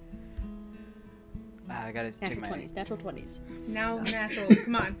 I gotta check my... Natural 20s. Now naturals.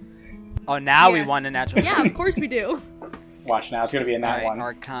 Come on. Oh, now we Yes. won a natural... Yeah, of course we do. Watch now, it's going to be a nat Alright, one.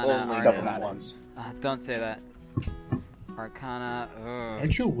 Arcana. Only double nat nat ones. Don't say that. Arcana.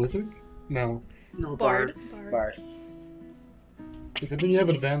 Aren't you a wizard? No. No, Bard. Bard. Good thing you have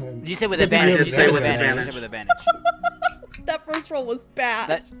advantage. You said with Good thing advantage. you have You said with advantage. advantage. You said with advantage. That first roll was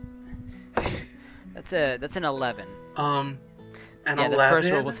bad. That's an 11. An Yeah, 11. the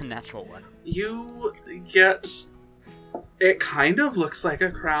first roll was a natural one. You get... It kind of looks like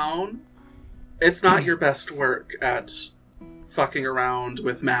a crown. It's not your best work at fucking around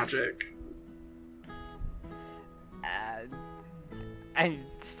with magic. I'm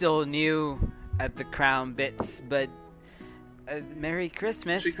still new at the crown bits, but Merry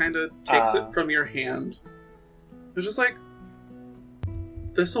Christmas. She kind of takes it from your hand. It's just like,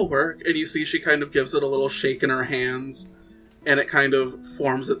 this'll work. And you see she kind of gives it a little shake in her hands, and it kind of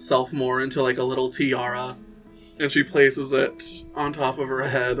forms itself more into like a little tiara. And she places it on top of her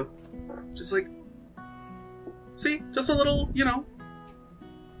head. Just like, see? Just a little,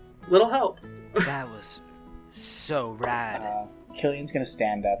 little help. That was so rad. Killian's going to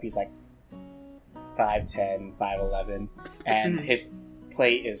stand up. He's like 5'10", 5'11", and his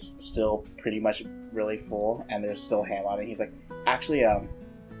plate is still pretty much really full, and there's still ham on it. He's like, actually, I'm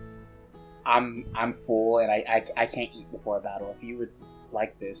full, and I can't eat before a battle. If you would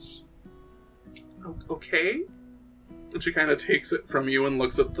like this. Okay. And she kind of takes it from you and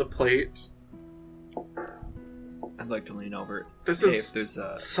looks at the plate. I'd like to lean over. This Hey, is if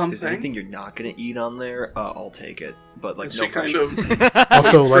there's something. anything you're not gonna eat on there, I'll take it. But like, And no she kind pressure. of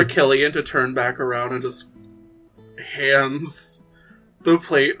Also, waits for like, Killian to turn back around and just hands the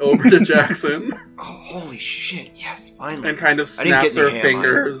plate over to Jackson Oh, holy shit! Yes, finally. and kind of I didn't snaps get her any ham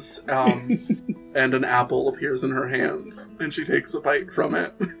fingers, and an apple appears in her hand, and she takes a bite from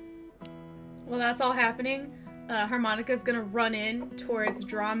it. While that's all happening, Harmonica's gonna run in towards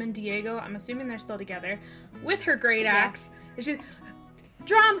Drom and Diego. I'm assuming they're still together, with her great axe. And she's,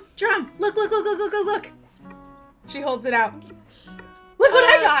 Drom, look. She holds it out. Look what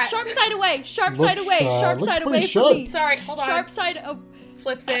I got. Sharp side away. Sharp Looks, side away. Sharp looks side pretty away sharp. from me. Sorry, hold on. Sharp side.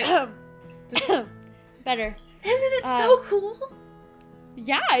 Flips it. Isn't Better. it so cool?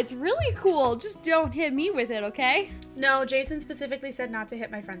 Yeah, it's really cool. Just don't hit me with it, okay? No, Jason specifically said not to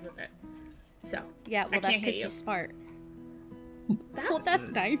hit my friends with it. So, Yeah, I well, that's can't hit because you. he's smart. That's, Well,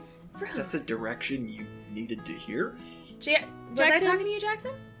 that's nice. That's a direction you needed to hear. Was I Jackson? talking to you,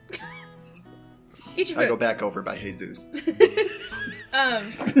 Jackson? Eat your I go food. back over by Jesus. Wait,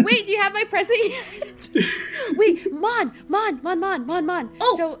 do you have my present yet? Wait, Mon.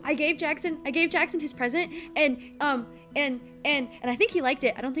 Oh. So I gave Jackson his present, and I think he liked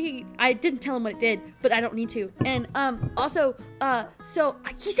it. I didn't tell him what it did, but I don't need to. And also, so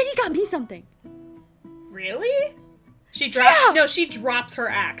he said he got me something. Really? She drops. Yeah. No, she drops her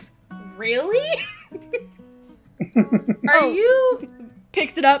axe. Really? Are you?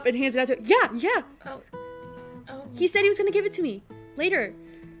 Picks it up and hands it out to him. Yeah. Oh, He said he was gonna give it to me later.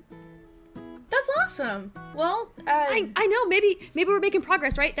 that's awesome. Well, I know. Maybe we're making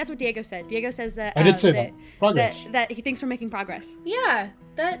progress, right? That's what Diego said. Diego says that I did say that. Progress. That he thinks we're making progress. yeah,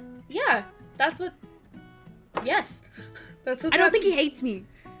 that's what. Yes, that's what. I don't that think he means. hates me.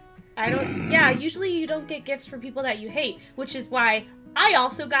 I don't. Yeah, usually you don't get gifts from people that you hate, which is why I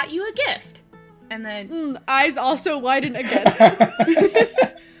also got you a gift. And then, Eyes also widen again.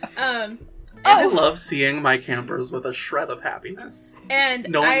 I love seeing my campers with a shred of happiness, and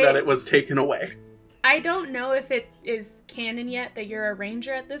knowing that it was taken away. I don't know if it is canon yet that you're a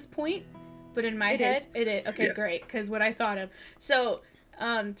ranger at this point, but in my head, is. it is. Okay, Yes. great, because what I thought of. So,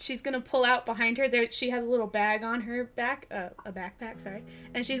 she's gonna pull out behind her. There, she has a little bag on her back, a backpack, sorry,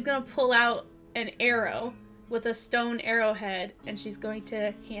 and she's gonna pull out an arrow with a stone arrowhead, and she's going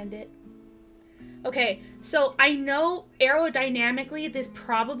to hand it Okay, so I know aerodynamically this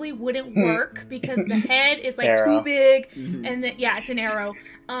probably wouldn't work because the head is like Arrow. too big, and it's an arrow.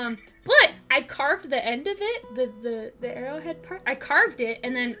 But I carved the end of it, the arrowhead part. I carved it,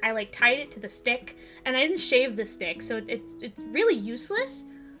 and then I like tied it to the stick, and I didn't shave the stick, so it's really useless.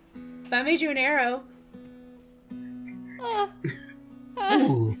 But I made you an arrow.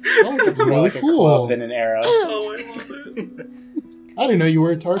 Ooh, that's More really like a cool. club than an arrow. Oh, I love it. I didn't know you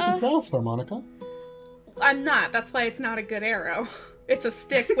were into arts and crafts, Harmonica. I'm not. That's why it's not a good arrow. It's a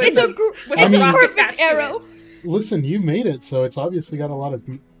stick with It's a I mean- rock perfect attached to arrow. it. Listen, you made it, so it's obviously got a lot of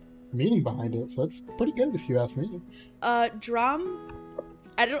meaning behind it. So it's pretty good if you ask me. Drum,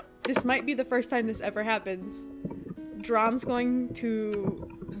 this might be the first time this ever happens. Drum's going to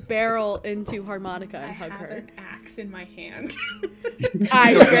barrel into Harmonica I and hug have her. an axe in my hand.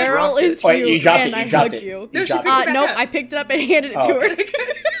 I No, you barrel dropped it. into Wait, you, you dropped and it, I you dropped hug it. you. No, You she dropped picked it. it back Nope, up. I picked it up and handed it Oh, to her.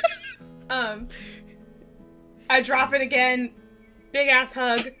 okay. I drop it again. Big ass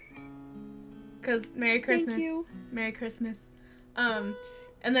hug. Cause Merry Christmas. Thank you. Merry Christmas. And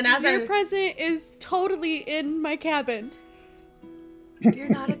then as Your I present is totally in my cabin. you're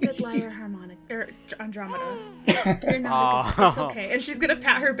not a good liar, Harmonic or Andromeda. You're not. A good, it's okay. And she's gonna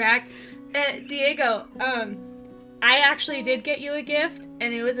pat her back. Diego, I actually did get you a gift,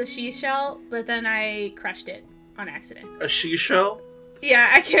 and it was a she shell, but then I crushed it on accident. A she shell? Yeah,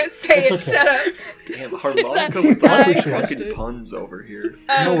 I can't say It's it. okay. Shut up. Damn, harmonica with the I appreciate fucking it. puns over here.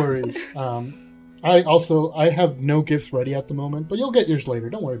 No worries. I have no gifts ready at the moment, but you'll get yours later.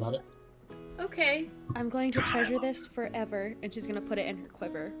 Don't worry about it. Okay. I'm going to treasure this forever, and she's going to put it in her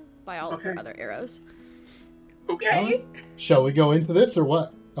quiver by all of her Okay. other arrows. Okay. Shall we go into this or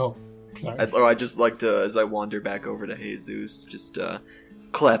what? Oh, sorry. I just like to, as I wander back over to Jesus, just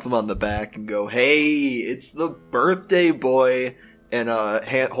clap him on the back and go, "Hey, it's the birthday boy," and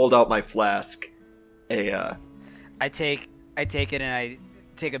hold out my flask. I take it and I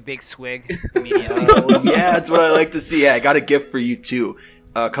take a big swig immediately. Oh, yeah, that's what I like to see. Yeah, I got a gift for you too.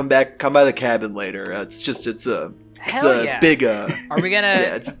 Come by the cabin later. It's a Hell a yeah. big Are we gonna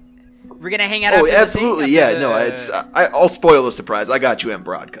yeah, it's we're gonna hang out? oh, after absolutely, the yeah. thing? No, it's I'll spoil the surprise. I got you,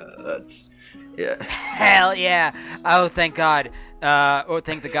 Brodka. That's yeah. Hell yeah! Oh, thank God.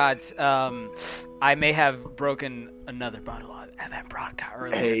 Thank the gods. I may have broken another bottle of Vodka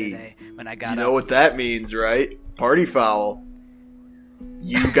earlier today when I got You up. know what that means, right? Party foul.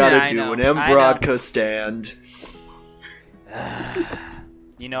 You gotta Yeah, I do know, an I know. Brodka stand.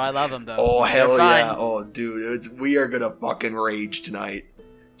 You know I love them though. Oh, They're hell fun. yeah. Oh, dude, we are gonna fucking rage tonight.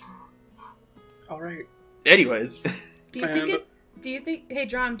 All right. Anyways. Hey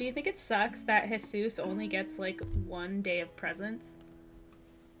Drum, do you think it sucks that Jesus only gets like one day of presents?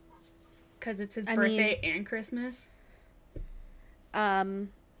 Because it's his birthday and Christmas?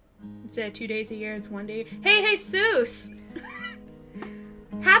 Instead of 2 days a year, it's 1 day. Hey, Jesus!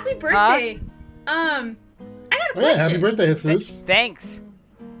 Happy birthday! I got a Oh, yeah, question. happy birthday, Jesus. Thanks.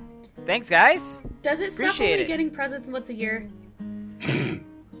 Thanks, guys. Does it suck Appreciate only it. getting presents once a year?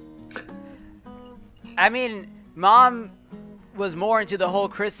 I mean, Mom was more into the whole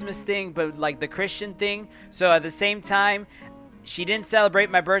Christmas thing, but like the Christian thing. So at the same time, she didn't celebrate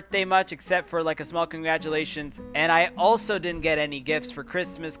my birthday much except for like a small congratulations. And I also didn't get any gifts for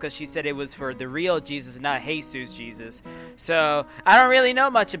Christmas because she said it was for the real Jesus, not Jesus Jesus. So I don't really know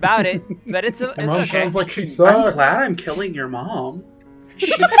much about it, but it's Your mom okay. sounds like she I'm sucks. glad I'm killing your mom.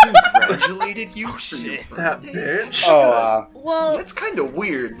 She congratulated you for your shit. That birthday? bitch. Oh, Well, That's kind of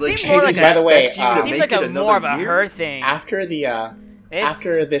weird. Like, Seemed she more didn't like a- by the way, expect you to Seems make like it a another more of a year? her thing. after the It's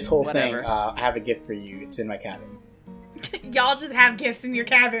after this whole whatever. thing, I have a gift for you. It's in my cabin. y'all just have gifts in your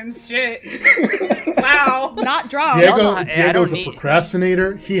cabins. Shit. Wow. Not Drum. Diego's don't a need-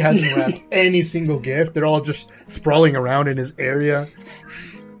 procrastinator. He hasn't wrapped any single gift. They're all just sprawling around in his area.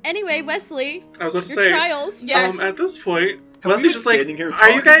 Anyway, Wesley, I was about to your say. trials. Yes. At this point, Have we Leslie's been just like, standing here are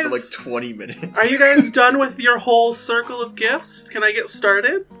talking you guys for like 20 minutes? Are you guys done with your whole circle of gifts? Can I get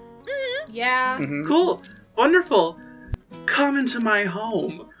started? Yeah. Mhm. Cool. Wonderful. Come into my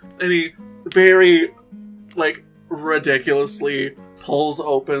home. And he very, like, ridiculously pulls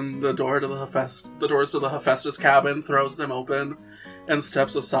open the door to the doors to the Hephaestus cabin, throws them open, and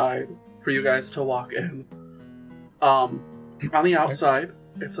steps aside for you guys to walk in. On the outside,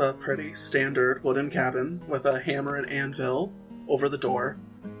 it's a pretty standard wooden cabin with a hammer and anvil over the door.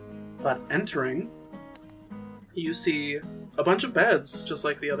 But entering, you see a bunch of beds, just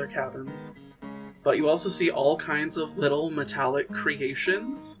like the other cabins. But you also see all kinds of little metallic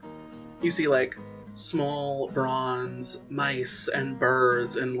creations. You see, like, small bronze mice and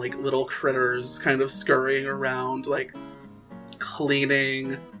birds and, like, little critters kind of scurrying around, like,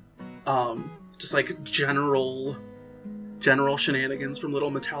 cleaning just like general shenanigans from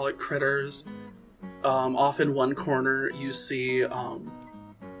little metallic critters. Off in one corner, you see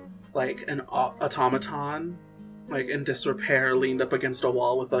like an automaton, like in disrepair, leaned up against a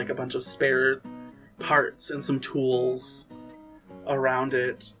wall with like a bunch of spare parts and some tools around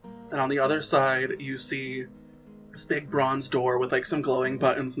it. And on the other side, you see this big bronze door with like some glowing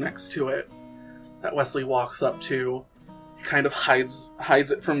buttons next to it that Wesley walks up to. He kind of hides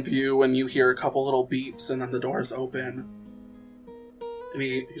it from view, and you hear a couple little beeps, and then the doors open. And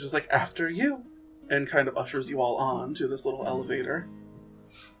he's just like, after you, and kind of ushers you all on to this little elevator.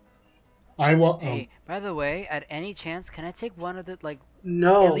 Hey, by the way, at any chance, can I take one of the, like,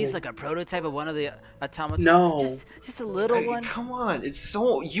 no, at least like a prototype of one of the automatons? No. Just a little one? Come on, it's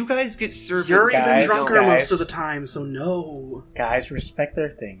so... You guys get served... You're Guys, even drunker guys. most of the time, so no. Guys, respect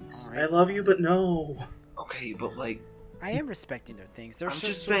their things. I love you, but no. Okay, but like... I am respecting their things. They're I'm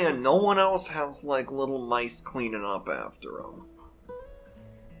just saying, no one else has like little mice cleaning up after them.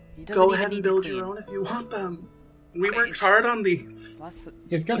 Go ahead and build your own if you want them. We worked hard on these.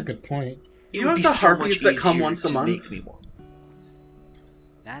 He's got a good point. You have the harpies that come once a month.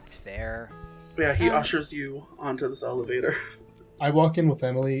 That's fair. Yeah, he ushers you onto this elevator. I walk in with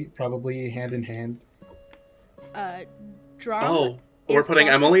Emily, probably hand in hand. Drum. We're putting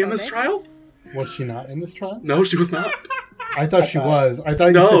Emily in this claustrophobic. trial? Was she not in this trial? No, she was not. I thought she was. I thought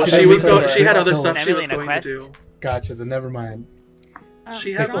you No, said she was. going. She had other stuff she Emily was in a going to quest? do. Gotcha. Then never mind.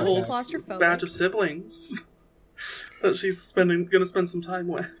 She has a Drum's whole claustrophobic. batch of siblings that she's gonna spend some time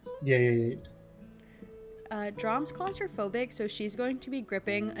with. Yeah. Drom's claustrophobic, so she's going to be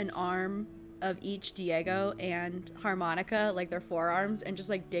gripping an arm of each Diego and Harmonica, like their forearms, and just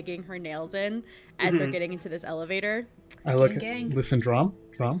like digging her nails in as they're getting into this elevator. I look. Gang. Listen, Drum.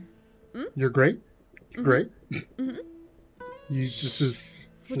 You're great. You're great. You. This is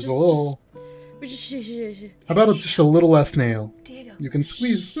a little. How about just a little less nail? Diego. You can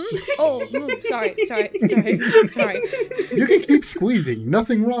squeeze. Oh, sorry. You can keep squeezing.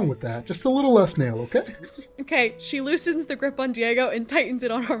 Nothing wrong with that. Just a little less nail, okay? Okay, she loosens the grip on Diego and tightens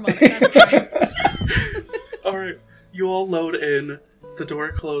it on Harmonica. Alright, you all load in. The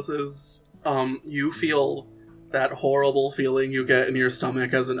door closes. You feel that horrible feeling you get in your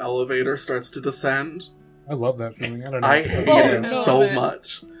stomach as an elevator starts to descend. I love that feeling. I don't know. I if hate that's- it so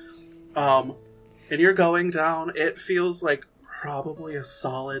much. And you're going down. It feels like probably a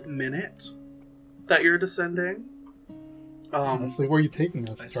solid minute that you're descending. Honestly, where are you taking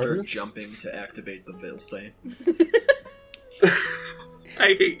us? I start Tartarus? jumping to activate the failsafe.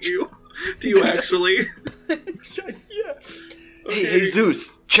 I hate you. Do you actually? Yeah. Hey,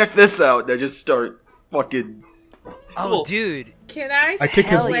 Zeus, check this out. I just start fucking... Oh, Cool. dude. Can I kick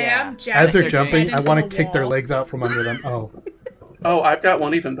his- slam yeah. Jack's As they're head jumping, I into want the to kick their wall? legs out from under them. Oh. Oh, I've got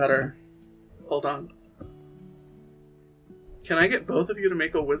one even better. Hold on. Can I get both of you to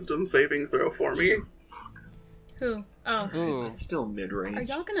make a wisdom saving throw for me? Who? Oh. Ooh. It's still mid-range. Are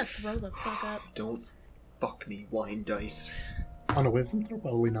y'all gonna throw the fuck up? Don't fuck me, wine dice. On a wisdom throw?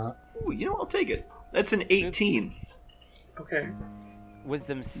 Probably not. Ooh, you know, I'll take it. That's an 18. Okay.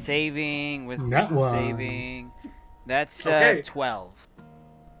 Wisdom saving. That one. Saving. That's Okay. 12.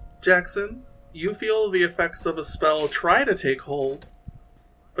 Jackson, you feel the effects of a spell try to take hold,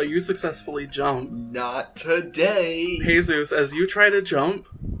 but you successfully jump. Not today. Jesus, as you try to jump,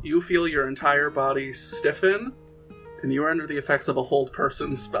 you feel your entire body stiffen, and you are under the effects of a hold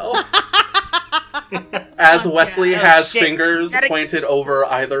person spell. As Wesley has shit. fingers pointed over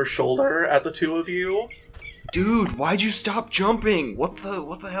either shoulder at the two of you. Dude, why'd you stop jumping? What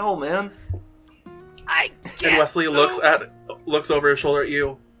the hell, man? And Wesley looks over his shoulder at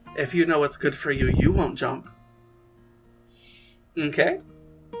you. If you know what's good for you, you won't jump. Okay?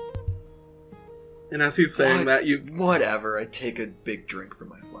 And as he's saying that, you, Whatever, I take a big drink from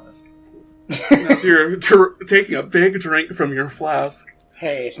my flask. as you're taking a big drink from your flask,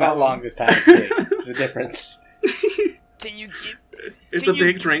 Hey, it's not long this time. It's big. There's a difference. Can you give... it's can a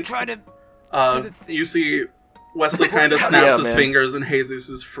big you drink. Try to... You see Wesley kind of Yeah, snaps his man. fingers and Jesus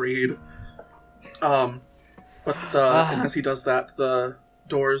is freed. And as he does that, the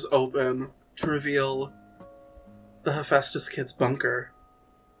doors open to reveal the Hephaestus kid's bunker.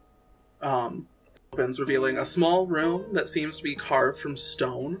 Opens, revealing a small room that seems to be carved from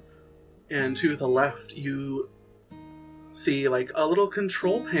stone. And to the left, you see like a little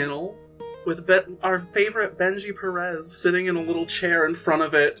control panel with our favorite Benji Perez sitting in a little chair in front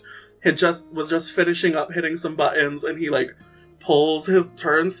of it. Was just finishing up hitting some buttons, and he like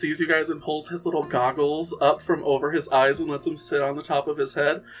turns, sees you guys, and pulls his little goggles up from over his eyes and lets him sit on the top of his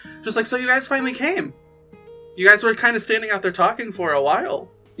head. Just like, so you guys finally came. You guys were kind of standing out there talking for a while.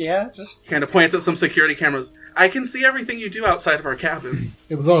 Yeah, just... He kind of points at some security cameras. I can see everything you do outside of our cabin.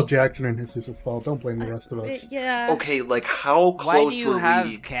 It was all Jackson and Jesus' fault. Don't blame the rest of us. Yeah. Okay, like how Why close do you were have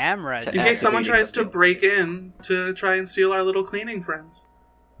we? cameras? to In case someone activating tries the to break failsafe? in to try and steal our little cleaning friends.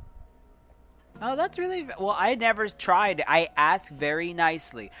 Oh, that's really... Well, I never tried. I asked very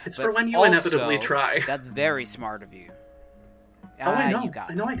nicely. It's But for when you also, inevitably try. That's very smart of you. Oh, I know. You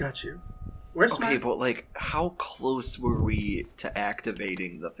got I know I got you. Where's Okay, my... but like, how close were we to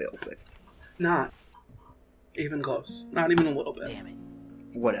activating the failsafe? Not even close. Not even a little bit. Damn it.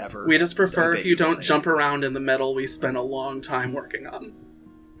 Whatever. We just prefer I if you don't beg. jump around in the metal we spent a long time working on.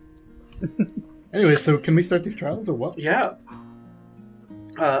 Anyway, so can we start these trials or what? Yeah.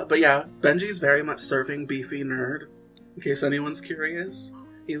 But yeah, Benji's very much serving beefy nerd. In case anyone's curious,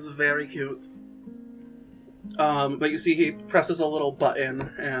 he's very cute. But you see, he presses a little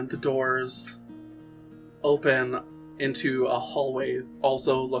button, and the doors open into a hallway.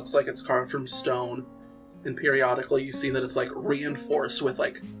 Also, looks like it's carved from stone, and periodically you see that it's like reinforced with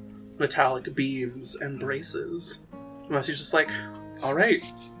like metallic beams and braces. And he's just like, "All right,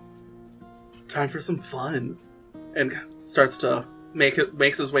 time for some fun," and starts to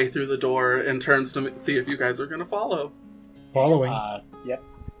makes his way through the door and turns to see if you guys are going to follow. Following. Yep.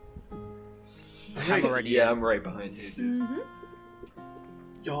 I'm already Yeah, in. I'm right behind Jesus.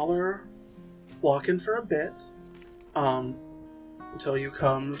 Y'all are walking for a bit, until you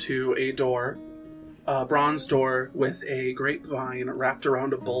come to a door, a bronze door with a grapevine wrapped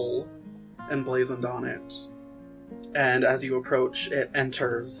around a bowl and blazoned on it. And as you approach, it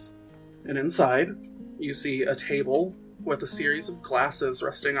enters, and inside you see a table with a series of glasses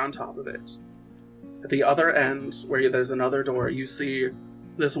resting on top of it. At the other end, where there's another door, you see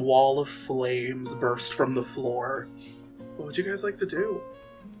this wall of flames burst from the floor. What would you guys like to do?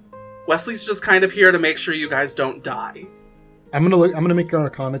 Wesley's just kind of here to make sure you guys don't die. I'm gonna make an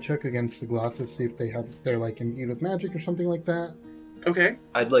Arcana check against the glasses, see if they're like imbued with magic or something like that. Okay.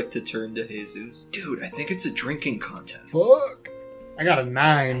 I'd like to turn to Jesus. Dude, I think it's a drinking contest. Fuck! I got a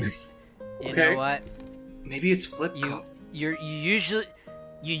 9. You Okay. know what? Maybe it's flip cup. You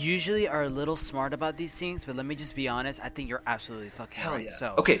usually are a little smart about these things, but let me just be honest. I think you're absolutely fucking Hell right. yeah.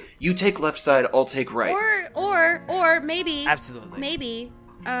 So Okay, you take left side, I'll take right. Or maybe absolutely.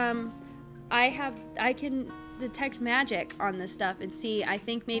 I can detect magic on this stuff and see. I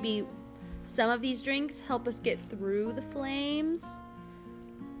think maybe some of these drinks help us get through the flames.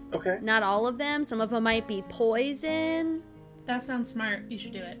 Okay. Not all of them. Some of them might be poison. That sounds smart. You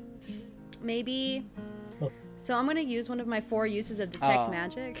should do it. Maybe. Oh. So I'm gonna use one of my 4 uses of detect Oh.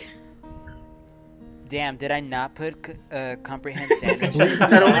 magic. Damn, did I not put comprehend sandwich?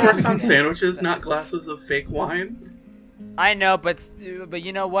 That only works on sandwiches, not glasses of fake wine. I know, but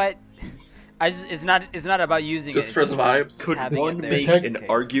you know what? It's not about using Just it. for it's the vibes. Could having one it there make just an in case.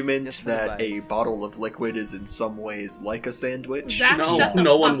 argument Just for the that a vibes. bottle of liquid is in some ways like a sandwich? Zach, No, shut the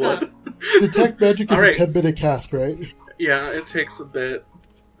no one fuck would. up. Detect magic is Alright. a 10-minute cast, right? Yeah, it takes a bit,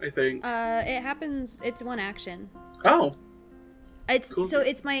 I think. It happens. It's one action. Oh. It's Cool. so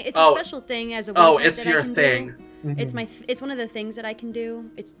it's a Oh. special thing as a Oh, wizard it's that I your can thing. do. It's one of the things that I can do.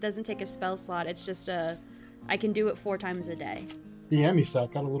 It doesn't take a spell slot. It's just I can do it 4 times a day. The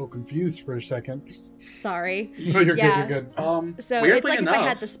Amisak got a little confused for a second. Sorry. No, you're Yeah. good, you're good. So weirdly it's like enough, if I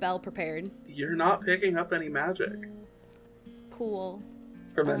had the spell prepared. you're not picking up any magic Cool.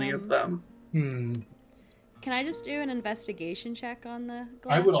 from any of them. Can I just do an investigation check on the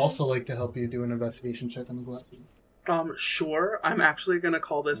glasses? I would also like to help you do an investigation check on the glasses. Sure. I'm actually gonna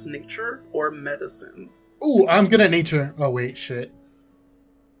call this nature or medicine. Ooh, I'm good at nature. Oh, wait, shit.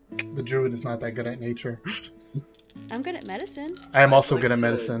 The druid is not that good at nature. I'm good at medicine. I am also like good at to-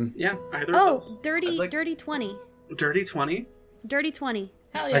 medicine. Yeah, either Oh, of those. dirty, I'd like- dirty 20. Dirty 20? Dirty 20.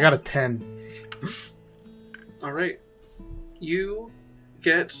 Hell yeah. I got a 10. Alright. You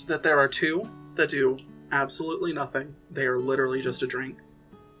get that there are 2 that do absolutely nothing. They are literally just a drink.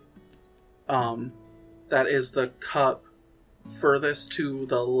 That is the cup furthest to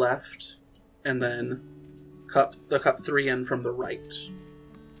the left, and then the cup 3 in from the right.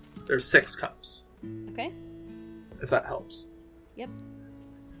 There's 6 cups, Okay. if that helps. Yep.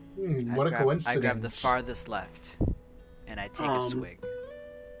 What a coincidence. I grab the farthest left, and I take a swig.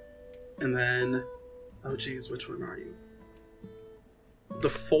 And then, oh geez, which one are you? The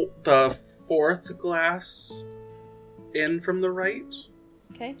fourth glass in from the right.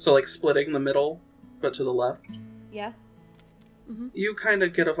 Okay. So like splitting the middle, but to the left. Yeah. You kind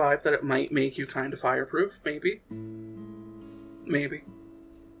of get a vibe that it might make you kind of fireproof, maybe. Maybe.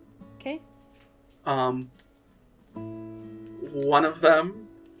 Okay. One of them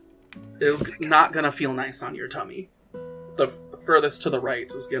is not gonna feel nice on your tummy. The furthest to the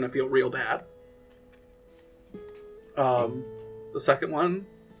right is gonna feel real bad. The second one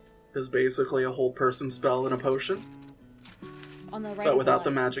is basically a hold person spell and a potion, On the right. but or without the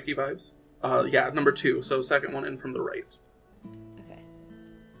left? magic-y vibes. Yeah, number 2, so second one in from the right. Okay.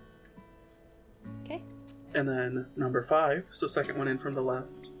 Okay. And then number 5, so second one in from the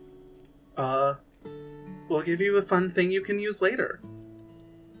left. We'll give you a fun thing you can use later.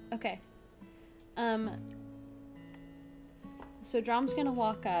 Okay. So Drom's gonna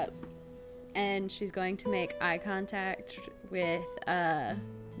walk up, and she's going to make eye contact with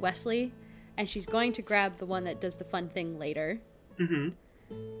Wesley, and she's going to grab the one that does the fun thing later. Mm-hmm.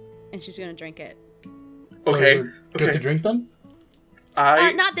 And she's gonna drink it. Okay. Good to drink them?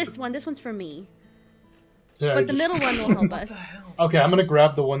 Not this one. This one's for me. Yeah, But the middle one will help us. Okay, I'm gonna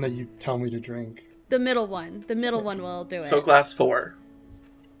grab the one that you tell me to drink. The middle one. The middle one will do it. So glass 4.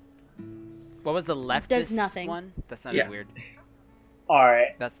 What was the leftist Does nothing. one? That sounded Yeah. weird. All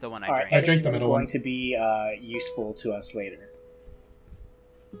right. That's the one I All right. drank. I drank the It's middle going one. to be useful to us later.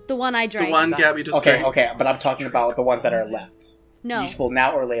 The one I The drank. one Gabby just Okay, drank. okay, but I'm talking about the ones that are left. No. Useful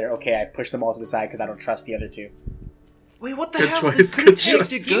now or later. Okay, I push them all to the side because I don't trust the other two. Wait, what the Good hell? choice, This good could choice.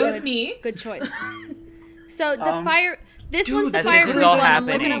 tasted Excuse good. me. Good choice. So the fire. This Dude, one's the as this is fireproof all one. I'm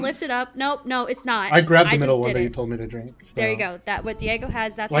gonna happening. lift it up. Nope, no, it's not. I grabbed the middle just one did that you it. told me to drink. So. There you go. That what Diego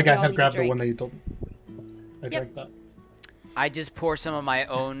has. That's Like what we I all had need grabbed to the drink. one that you told me. I Yep. drank that. I just pour some of my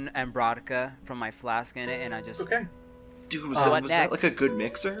own Ambrotica from my flask in it, and I just... Okay. Dude, What was that next? like a good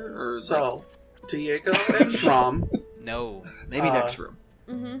mixer? Or So, Diego and Drom. No. like, maybe next room.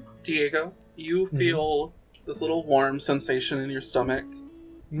 Mm-hmm. Diego, you feel this little warm sensation in your stomach,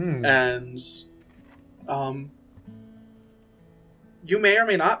 Mm. and you may or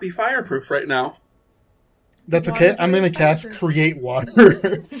may not be fireproof right now. That's okay. I'm gonna cast Create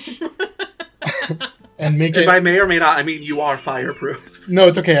Water. And make And it. by may or may not, I mean you are fireproof. No,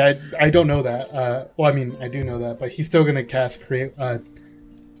 it's okay. I don't know that. Well, I mean, I do know that, but he's still gonna cast Create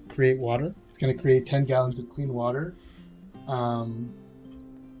Water. It's gonna create 10 gallons of clean water.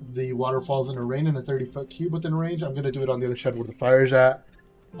 The water falls in a rain in a 30-foot cube within range. I'm gonna do it on the other side where the fire's at,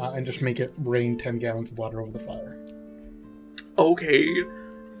 and just make it rain 10 gallons of water over the fire. Okay.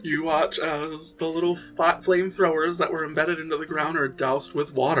 You watch as the little flamethrowers that were embedded into the ground are doused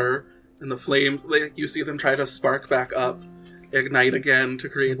with water, and the flames, you see them try to spark back up, ignite again to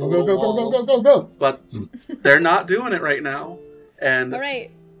create a Go, little go, go, wall. go, go, go, go! But they're not doing it right now. And, All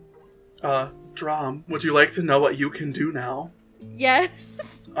right. Drom, would you like to know what you can do now?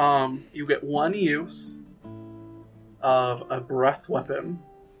 Yes. You get one use of a breath weapon.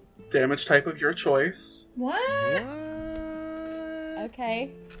 Damage type of your choice. What?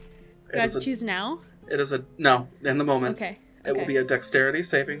 Okay. It Do I have is to a- choose now? It is a... No, in the moment. Okay. It will be a dexterity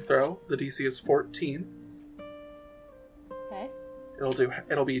saving throw. The DC is 14. Okay.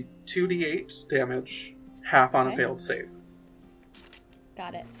 It'll be 2d8 damage, half on a Okay. failed save.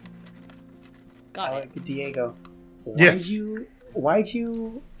 Got it. I Got it. like Diego. Yes. Why'd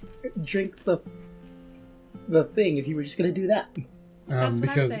you drink the thing if you were just gonna do that? That's what I'm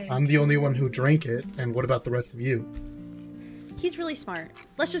Because saying. I'm the only one who drank it, and what about the rest of you? He's really smart.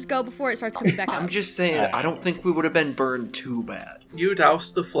 Let's just go before it starts coming back I'm up. just saying, I don't think we would have been burned too bad. You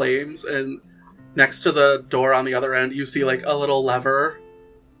douse the flames, and next to the door on the other end, you see like a little lever.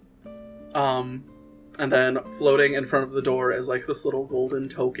 And then floating in front of the door is like this little golden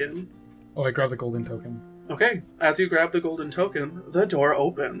token. Oh, I grabbed the golden token. Okay, as you grab the golden token, the door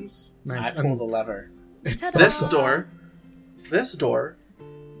opens. Nice. I pull the lever. It's Ta-da. This door,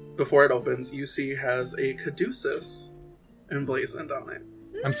 before it opens, you see has a caduceus emblazoned on it.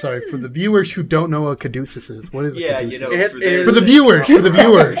 I'm sorry, for the viewers who don't know what caduceus is, what is a Yeah, caduceus? you know, It for their- is- For the viewers, for the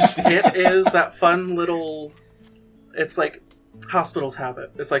viewers. It is that fun little... It's like hospitals have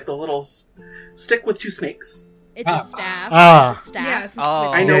it. It's like the little stick with 2 snakes. It's a staff. Ah. It's a staff. Yeah, it's a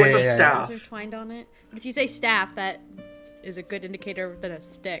Oh. I know Yeah, it's yeah, a yeah. staff. Intertwined on it. But if you say staff, that is a good indicator than a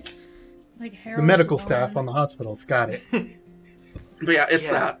stick. Like The Harold's medical wand. staff on the hospitals. Got it. But yeah, it's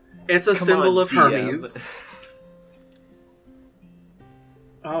Yeah. that. It's a Come symbol on, of DM. Hermes.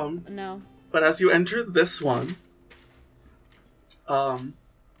 No. But as you enter this one,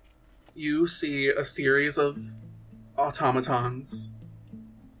 you see a series of automatons,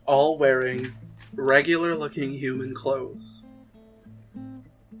 all wearing regular-looking human clothes.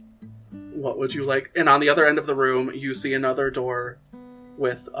 What would you like? And on the other end of the room, you see another door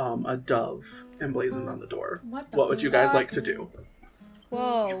with a dove emblazoned on the door. What the What would you guys fuck? like to do?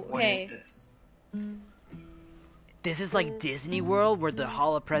 Whoa. What Okay. is this? this is like Disney World, where the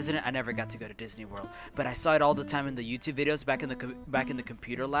Hall of President. I never got to go to Disney World, but I saw it all the time in the YouTube videos back in the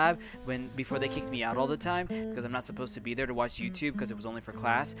computer lab before they kicked me out all the time because I'm not supposed to be there to watch YouTube because it was only for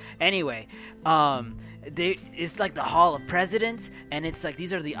class. Anyway, it's like the Hall of Presidents, and it's like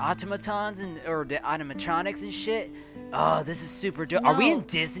these are the automatons or the animatronics and shit. Oh, this is super dope. Are we in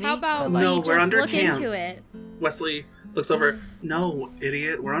Disney? How about No, we we're just under look camp. into it? Wesley looks over. No,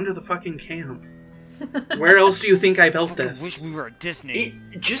 idiot. We're under the fucking camp. Where else do you think I built I this? wish we were at Disney.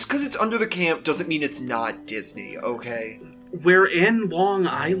 Just because it's under the camp doesn't mean it's not Disney, okay? We're in Long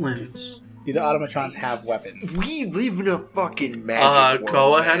Island. Do the automatrons have weapons? We live in a fucking magic world.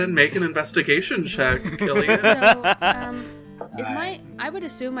 Go ahead man. and make an investigation check, Killian. So, I would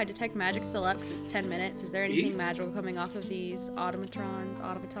assume my detect magic's still up because it's 10 minutes. Is there anything Yes. magical coming off of these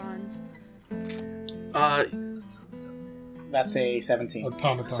automatons? That's a 17.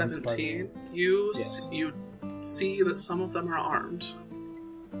 Automatons, by the way. 17. You Yes. you see that some of them are armed.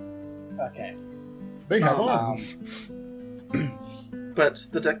 Okay. They have Um, arms. But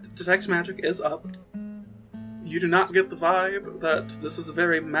the detect magic is up. You do not get the vibe that this is a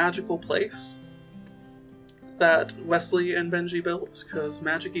very magical place that Wesley and Benji built, because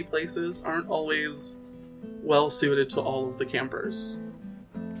magic-y places aren't always well suited to all of the campers.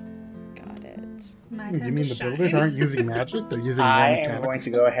 Got it. My You time mean to the builders shine. aren't using magic? They're using I am mechanical going to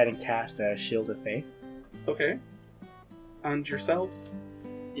stuff? go ahead and cast a Shield of Faith. Okay. And yourself?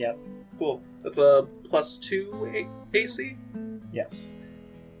 Yep. Cool. That's a +2 AC? Yes.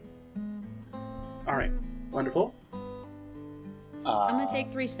 Alright. Wonderful. I'm gonna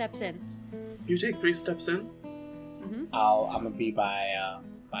take 3 steps in. You take 3 steps in. I'm gonna be by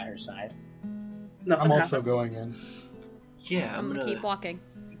her side. Nothing I'm also happens. going in. Yeah, I'm gonna keep walking.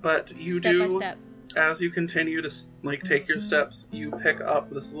 But you Step do, by step. as you continue to take your steps, you pick up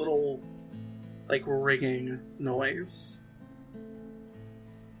this little ringing noise.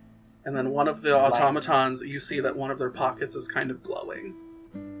 And then one of the automatons, you see that one of their pockets is kind of glowing.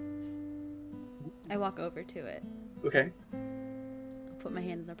 I walk over to it. Okay. Put my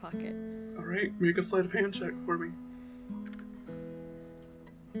hand in their pocket. Alright, make a sleight of hand check for me.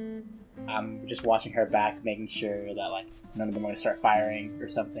 I'm just watching her back, making sure that none of them want to start firing or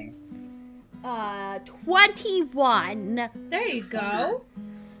something. 21. There you go.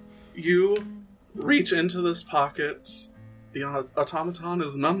 You reach into this pocket. The automaton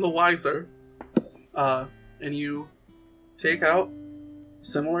is none the wiser. And you take out a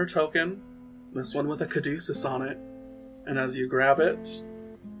similar token, this one with a caduceus on it. And as you grab it,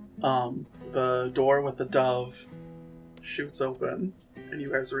 the door with the dove shoots open, and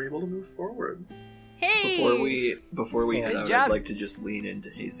you guys are able to move forward. Hey! Before we head Good out, job. I'd like to just lean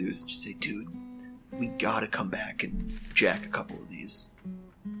into Jesus and just say, dude, we gotta come back and jack a couple of these.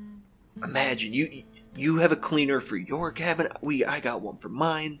 Imagine you have a cleaner for your cabin. I got one for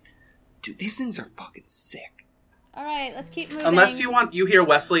mine. Dude, these things are fucking sick. All right, let's keep moving. You hear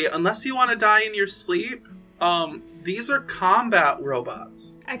Wesley, unless you want to die in your sleep, these are combat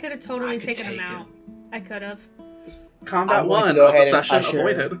robots. I could have totally I could taken him take out. I could have. Combat I'm going to 1 go of the ahead and session usher-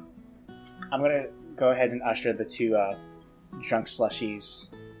 avoided. I'm gonna go ahead and usher the 2 drunk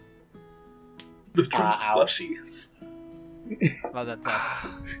slushies. The drunk out. slushies. Oh, that's us.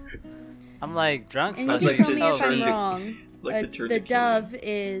 I'm like drunk And slush. you Like can tell to me if turn I'm to- wrong. like to turn The to Killian. dove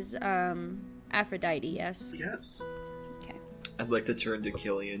is Aphrodite, yes? Yes. Okay. I'd like to turn to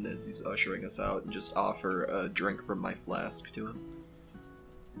Killian as he's ushering us out and just offer a drink from my flask to him.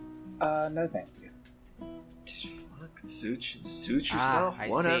 No thank you. Fuck, suit yourself, I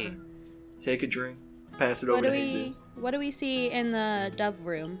whatever. see. Take a drink, pass it over to Jesus. What do we see in the dove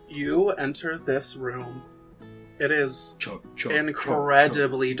room? You enter this room. It is Chug, chug,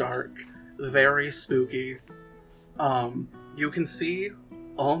 incredibly dark, very spooky. You can see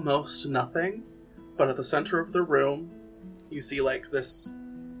almost nothing, but at the center of the room, you see this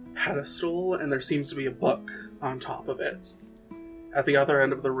pedestal, and there seems to be a book on top of it. At the other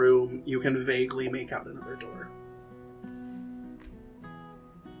end of the room, you can vaguely make out another door.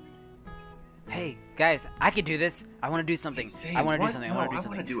 Hey guys, I can do this. I want to do something. Hey, Zane, I want to do what? something. No, I want to do I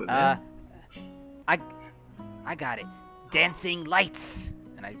something. wanna do it, man. I got it. Dancing lights,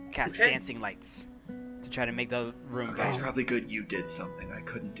 and I cast Okay. dancing lights to try to make the room Okay, it's go. probably good you did something. I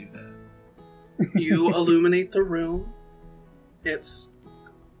couldn't do that. You illuminate the room. It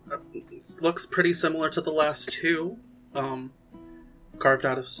looks pretty similar to the last two. Carved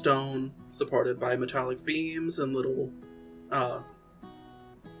out of stone, supported by metallic beams and little,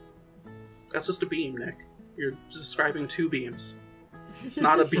 that's just a beam, Nick. You're describing 2 beams. It's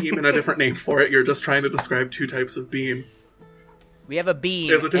not a beam and a different name for it. You're just trying to describe 2 types of beam. We have a beam.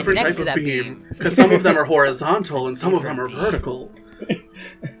 There's a different and next type to of that beam. Because some of them are horizontal and some of them are Different beam. vertical.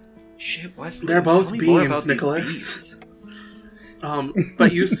 Shit, Wesley. They're both tell me more beams, about these Nicholas. beams.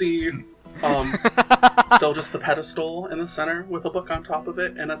 But you see still just the pedestal in the center with a book on top of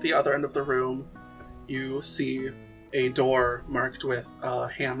it, and at the other end of the room you see a door marked with a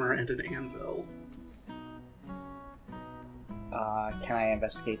hammer and an anvil. Can I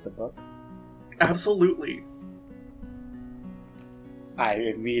investigate the book? Absolutely. I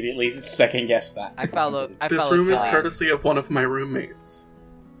immediately second guess that. I follow. This room is Killian. courtesy of one of my roommates.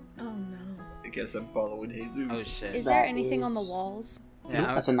 Oh no. I guess I'm following Jesus. Oh shit. Is there That anything on the is- walls? Yeah,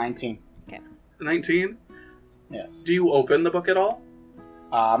 Nope, that's a 19. 19? Yes. Do you open the book at all?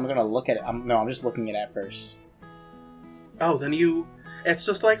 I'm gonna look at it. I'm just looking at it first. Oh, then you... It's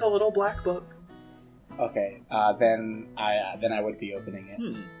just like a little black book. Okay. Then I would be opening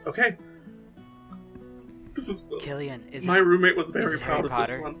it. Okay. This is... Killian, is My it? roommate was is very it proud Harry of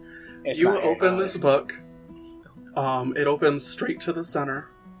this Potter? one. It's You not Harry open Potter. this book. It opens straight to the center.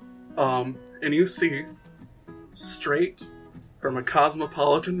 And you see, straight from a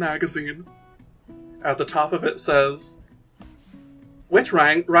Cosmopolitan magazine, at the top of it says, "Which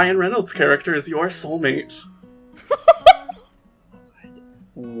Ryan Reynolds character is your soulmate?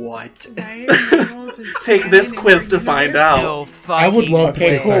 What? Take this quiz to find out." No I would fucking love to Okay,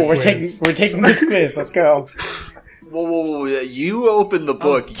 take cool. that We're quiz. taking this quiz. Let's go. Whoa. You open the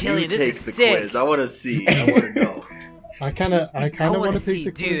book. Killian, you this take is the sick. quiz. I want to see. I want to know. I kind of wanna want to see,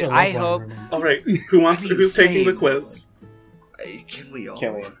 take the quiz. dude, love I Ryan hope- Reynolds. All right, I mean, who's taking the same. quiz? Can we all?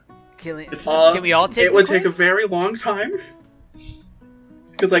 Killian. Killian. It's- Can we all take? It would the take a quiz? very long time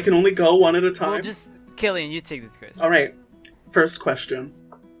because I can only go one at a time. Well, just Killian, you take this quiz. All right. First question.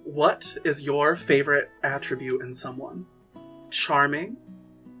 What is your favorite attribute in someone? Charming,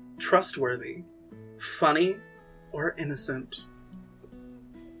 trustworthy, funny, or innocent?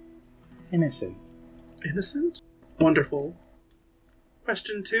 Innocent. Innocent? Wonderful.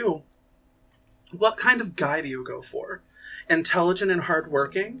 Question 2. What kind of guy do you go for? Intelligent and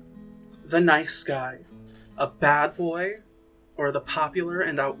hardworking? The nice guy? A bad boy? Or the popular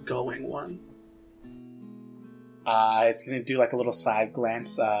and outgoing one? It's gonna do like a little side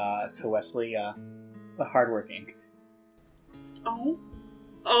glance to Wesley. The hardworking. Oh?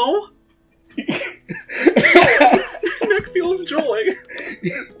 Oh? Nick feels joy.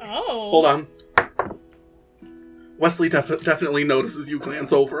 Oh. Hold on. Wesley definitely notices you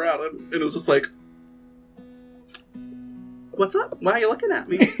glance over at him and is just like, "What's up? Why are you looking at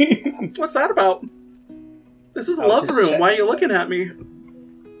me? What's that about? This is a I was love just room. checking. Why are you looking at me?"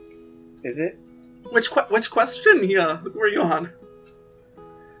 Is it? Which question were you on?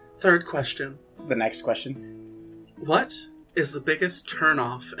 Third question. The next question. What is the biggest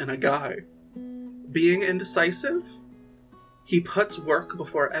turnoff in a guy? Being indecisive? He puts work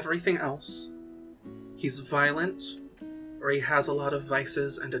before everything else. He's violent, or he has a lot of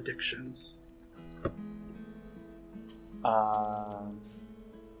vices and addictions.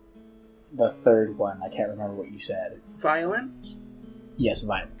 The third one. I can't remember what you said. Violent? Yes,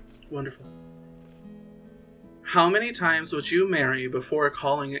 violence. Wonderful. How many times would you marry before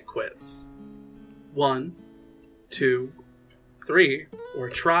calling it quits? 1, 2, 3, or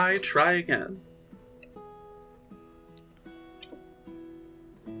try again?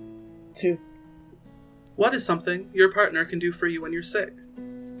 2. What is something your partner can do for you when you're sick?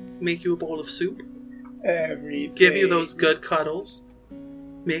 Make you a bowl of soup? Every day. Give you those good cuddles?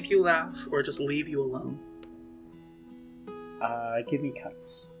 Make you laugh, or just leave you alone? Give me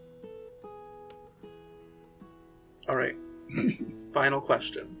cups. Alright. Final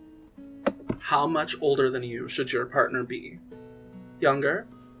question. How much older than you should your partner be? Younger?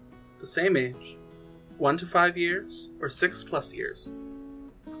 The same age? 1 to 5 years? Or 6+ years?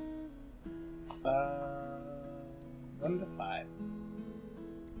 1 to 5.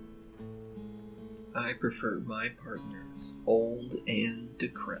 I prefer my partners old and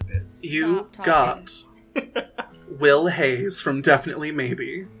decrepit. You Stop got Will Hayes from Definitely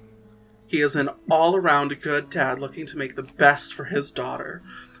Maybe. He is an all-around good dad looking to make the best for his daughter.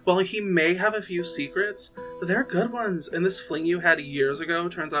 While he may have a few secrets, they're good ones, and this fling you had years ago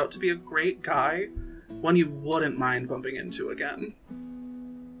turns out to be a great guy, one you wouldn't mind bumping into again.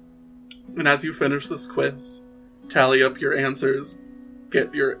 And as you finish this quiz, tally up your answers,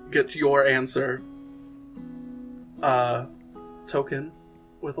 get your answer. Token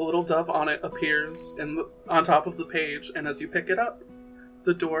with a little dove on it appears on top of the page, and as you pick it up,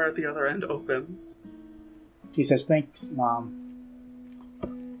 the door at the other end opens. He says, "Thanks, Mom."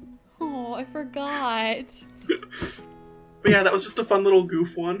 Oh, I forgot. But yeah, that was just a fun little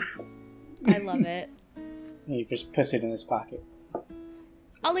goof one. I love it. He just puts it in his pocket.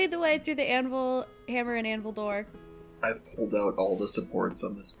 I'll lead the way through the hammer and anvil door. I've pulled out all the supports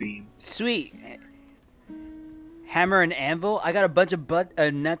on this beam. Sweet. Hammer and anvil? I got a bunch of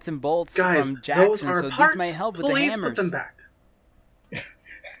nuts and bolts Guys, from Jackson, those are so parts. these might help with the Please hammers. put them back.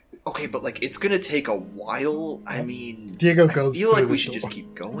 Okay, but like it's gonna take a while. I mean, Diego goes I feel like through we the should door. just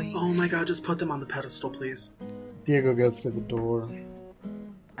keep going. Oh my god, just put them on the pedestal, please. Diego goes through the door.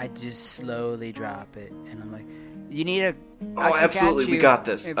 I just slowly drop it, and I'm like, you need a... I Oh, can absolutely, catch we you got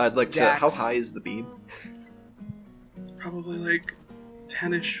this. if I'd like to. Jax- How high is the beam? Probably like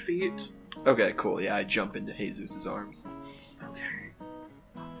 10-ish feet. Okay, cool. Yeah, I jump into Jesus' arms.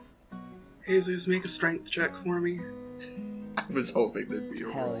 Okay. Jesus, make a strength check for me. I was hoping there'd be a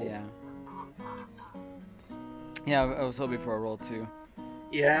Hell roll. yeah. Yeah, I was hoping for a roll too.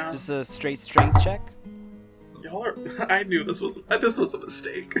 Yeah. Just a straight strength check. Y'all are. I knew this was a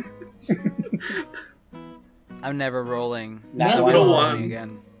mistake. I'm never rolling. Not Natural one. Rolling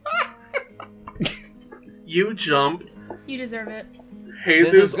again. You jump. You deserve it.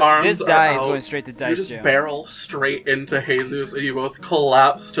 Jesus' arms This are die is out. going straight to You dice just jail. barrel straight into Jesus, and you both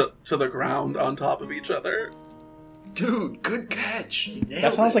collapse to the ground on top of each other. Dude, good catch. You nailed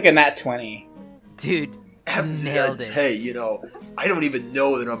That sounds it. like a nat 20. Dude, Nailed nailed it. Hey, you know, I don't even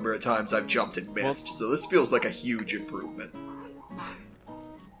know the number of times I've jumped and missed, so this feels like a huge improvement.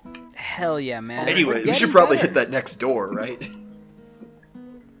 hell yeah, man. Anyway, We're we getting should probably better. hit that next door, right?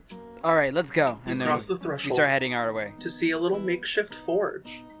 All right, let's go. You And then cross the we threshold start heading our way. to see a little makeshift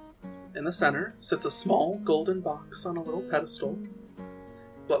forge. In the center sits a small golden box on a little pedestal.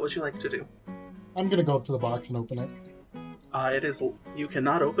 What would you like to do? I'm gonna go up to the box and open it. It is. You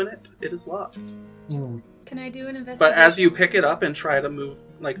cannot open it. It is locked. Can I do an investigation? But as you pick it up and try to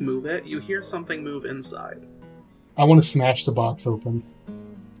move it, you hear something move inside. I want to smash the box open.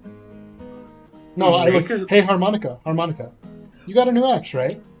 No, I look. Make a- Hey, harmonica. You got a new axe,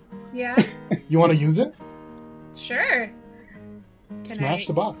 right? Yeah, You want to use it? sure. Can Smash I,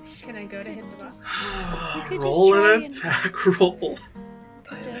 the box. Can I go to hit the box? You could just Roll try an and- attack roll.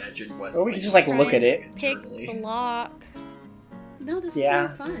 I Just- imagine Wesley. Or we could just like Try look at and it. Pick internally. the lock. No, this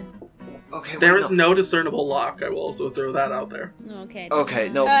Yeah. is really fun. Okay, There wait, is no discernible lock. I will also throw that out there. Okay. Okay,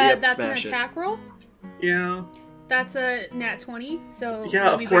 no, Uh, yep, that's smash an it. attack roll. Yeah, That's a nat 20. So Yeah,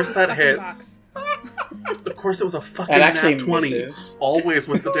 let of me course break that this fucking hits. box. of course it was a fucking That actually nat 20. misses. Always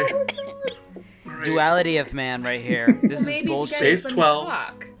with the day. Alright. Duality of man right here. This Maybe is if you bullshit. guys Base let me 12.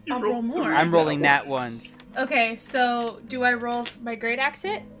 talk, You I'll rolled roll more. three. I'm rolling nat ones. Okay, so do I roll my great axe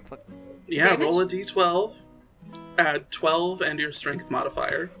hit? Yeah, Damage? roll a d12. Add 12 and your strength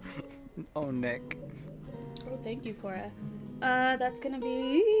modifier. Oh, Nick. Oh, thank you, Cora. That's gonna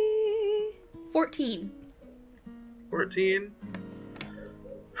be 14. 14.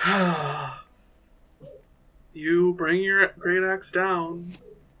 You bring your great axe down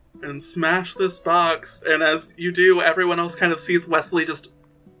and smash this box, and as you do, everyone else kind of sees Wesley just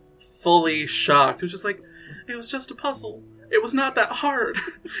fully shocked. It was just like, it was just a puzzle. It was not that hard.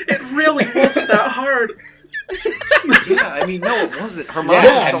 It really wasn't that hard. Yeah, I mean, no, it wasn't. Harmonica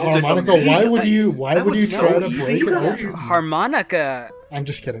Yeah, solved it harmonica. Why would immediately. you? Why That would you was try so to easy. break it You open? Harmonica. I'm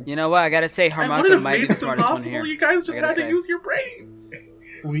just kidding. You know what? I gotta say, I harmonica wouldn't have might be made the this smartest one impossible. here. You guys just I gotta had to say. use your brains.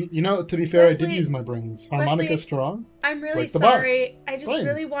 To be fair, I did Wesley- use my brains. Harmonica Wesley- strong. I'm really Break the box. sorry. I just Fine.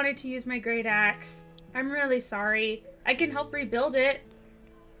 really wanted to use my great axe. I'm really sorry. I can help rebuild it.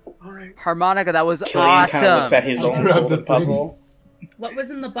 Alright. Harmonica, that was Killian kind of looks at awesome. his I own grabbed golden the puzzle. What was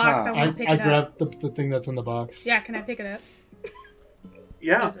in the box? Huh. I want to pick I it up. grabbed the thing that's in the box. Yeah, can I pick it up?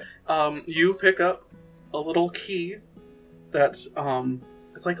 Yeah. What is it? You pick up a little key that,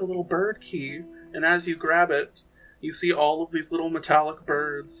 it's like a little bird key, and as you grab it, you see all of these little metallic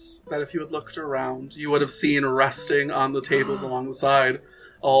birds that if you had looked around, you would have seen resting on the tables along the side,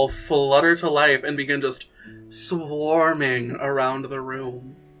 all flutter to life and begin just swarming around the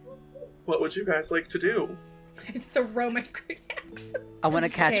room. What would you guys like to do? I throw my great axe. I want to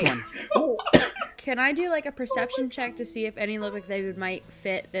catch Okay. one. Can I do like a perception check to see if any look like they might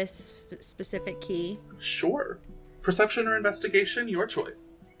fit this specific key? Sure. Perception or investigation, your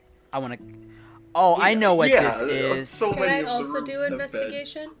choice. I want to. Oh, I know what yeah, this is. So Can many I of the also rooms do have been.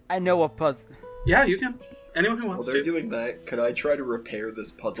 investigation? I know what puzzle. Yeah, you can. Anyone who While wants they're to. doing that, could I try to repair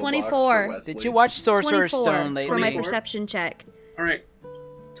this puzzle box 24. for Wesley? Did you watch Sorcerer's 24 Stone for lately? my 24? perception check. Alright.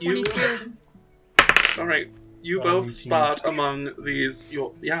 22. Alright. You Oh, both 19. spot among these.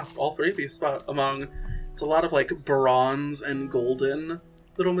 All three of you spot among. It's a lot of like bronze and golden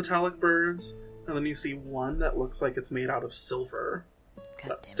little metallic birds, and then you see one that looks like it's made out of silver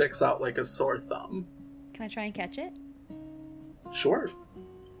that sticks out like a sore thumb. Can I try and catch it? Sure.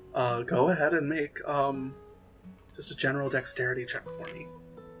 Go ahead and make just a general dexterity check for me.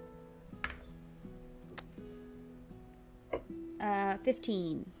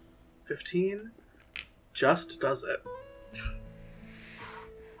 15. 15 just does it.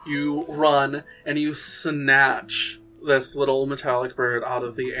 You run and you snatch this little metallic bird out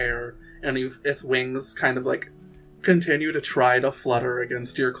of the air, and its wings kind of like continue to try to flutter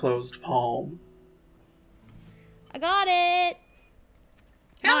against your closed palm. I got it!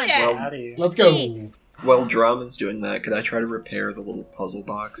 Hell yeah! Well, Howdy. Let's go. Hey. while Drama's doing that, could I try to repair the little puzzle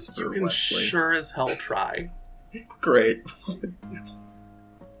box You for can Wesley? sure as hell try. Great.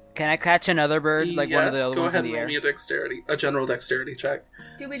 Can I catch another bird, like one of the other go ones ahead in and the roll air? me a general dexterity check.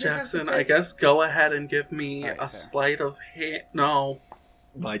 Do we just Jackson, have to I guess go ahead and give me Alright, a fair. sleight of hand. No.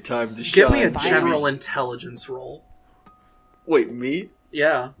 My time to shine. Give me a Fine. general intelligence roll. Wait, me?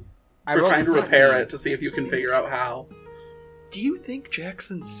 Yeah. I We're rolled trying a to repair 16. it to see if you can figure out how. Do you think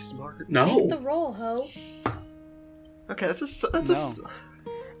Jackson's smart? Take the No. roll, ho. Okay, that's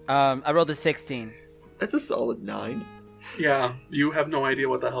I rolled a 16. a solid 9. Yeah, you have no idea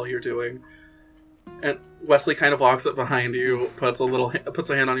what the hell you're doing. And Wesley kind of walks up behind you, puts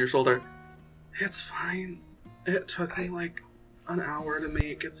a hand on your shoulder. It's fine. It took me like an hour to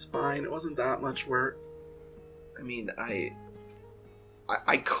make. It's fine. It wasn't that much work. I mean, I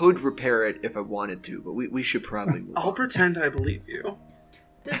could repair it if I wanted to, but we should probably move I'll on. pretend I believe you.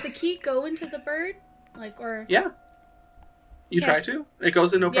 Does the key go into the bird? Yeah. You Okay. try to? It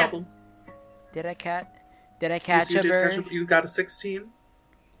goes in no Yeah. problem. Did I catch Yes, you a did bird? you got a 16?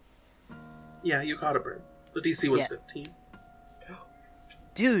 Yeah, you caught a bird. The DC was Yeah. 15.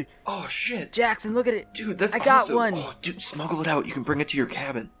 Dude, Oh shit, Jackson, look at it. dude, that's I got awesome. one. Oh, dude, smuggle it out. You can bring it to your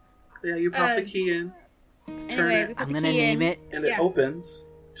cabin. Yeah, you pop the Uh, key in, turn Anyway, it, we put I'm the gonna key name in. it. and it Yeah. opens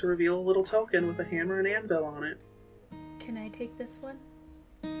to reveal a little token with a hammer and anvil on it. Can I take this one?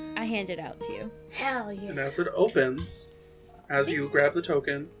 I hand it out to you. Hell And yeah. as it opens, as you grab the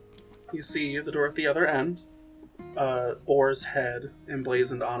token, you see the door at the other end, boar's head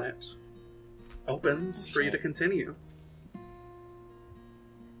emblazoned on it. Opens for you to continue.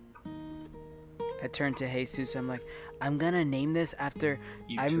 I turned to Jesus. I'm like, I'm gonna name this after.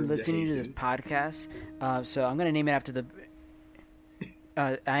 You I'm turned to listening to this Jesus. podcast, so I'm gonna name it after the.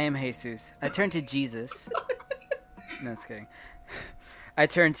 I am Jesus. I turned to Jesus. No, just kidding. I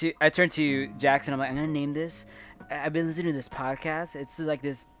turned to Jackson. I'm like, I'm gonna name this. I've been listening to this podcast. It's like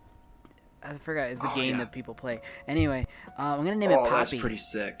this. I forgot. It's a Oh, game yeah. that people play. Anyway, I'm gonna name it Oh, Poppy. that's pretty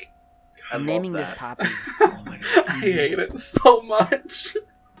sick. I I'm love naming this that. Poppy. Oh my god. I hate it so much.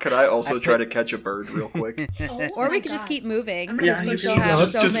 Could I also I try put- to catch a bird real quick? Oh Or my we could just God. keep moving. I'm Because gonna we use still the- have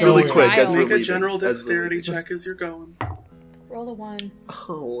let's so just many really quick, trials. that's Make really- a general That's dexterity really- check as you're going. Roll a 1.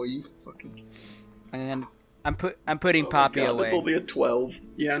 Oh, you fucking. I'm putting Oh my Poppy god, away. that's only a 12.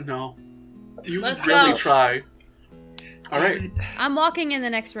 Yeah, no. You Let's really go. try. Alright. Damn it. I'm walking in the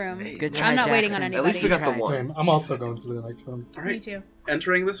next room. Hey, Good next try, I'm not time. waiting on Jackson. At least we got the Try. one. I'm also going to the next room. Me Alright. too.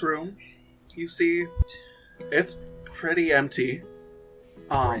 Entering this room, you see it's pretty empty.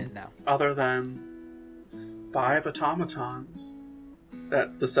 Right now. Other than 5 automatons.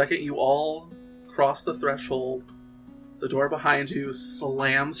 That the second you all cross the threshold, the door behind you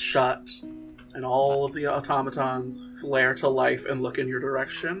slams shut, and all of the automatons flare to life and look in your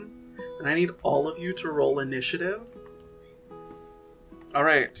direction. And I need all of you to roll initiative.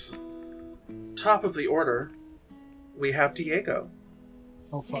 Alright. Top of the order, we have Diego.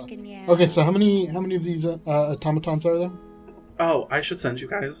 Oh fuck. Heckin' yeah. Okay, so how many of these automatons are there? Oh, I should send you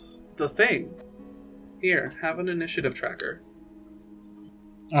guys the thing. Here, have an initiative tracker.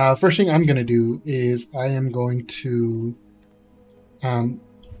 First thing I'm gonna do is I am going to,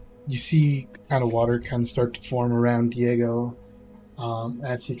 you see, kind of water kind of start to form around Diego,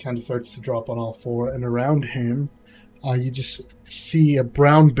 as he kind of starts to drop on all four, and around him, you just see a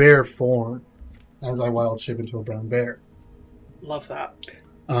brown bear form as I wild shape into a brown bear. Love that.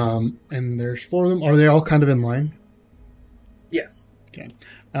 And there's 4 of them. Are they all kind of in line? Yes. Okay.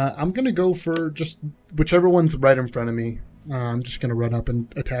 I'm gonna go for just whichever one's right in front of me. I'm just gonna run up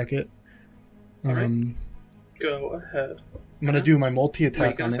and attack it. Alright. Go ahead. I'm gonna do my multi-attack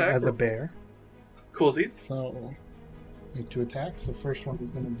Make an on it attack as a roll. bear. Coolsies. So, make 2 attacks. The first one is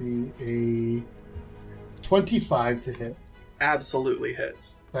gonna be a 25 to hit. Absolutely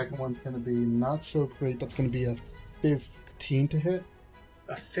hits. Second one's gonna be not so great. That's gonna be a 15 to hit.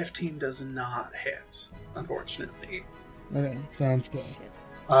 A 15 does not hit, unfortunately. Okay, sounds good.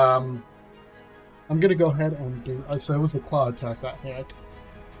 I'm gonna go ahead and do. So it was the claw attack that hit.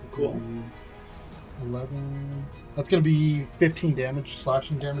 Cool. 11. That's gonna be 15 damage,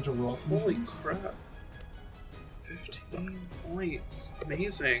 slashing damage overall. to these Holy things. crap. 15 points.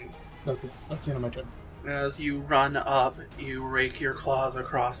 Amazing. Okay, that's the end of my turn. As you run up, you rake your claws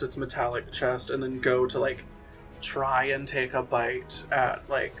across its metallic chest and then go to, like, try and take a bite at,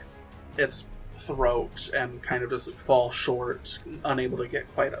 like, its throat and kind of just fall short, unable to get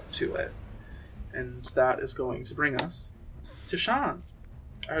quite up to it. And that is going to bring us to Sean,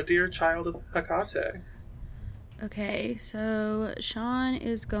 our dear child of Hecate. Okay, so Sean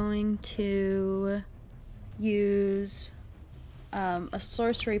is going to use a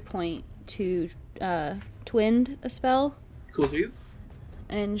sorcery point to twinned a spell. Coolsies.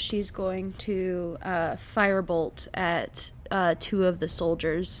 And she's going to firebolt at 2 of the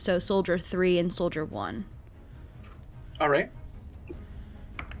soldiers. So Soldier 3 and Soldier 1. All right.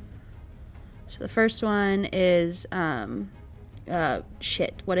 So the first one is,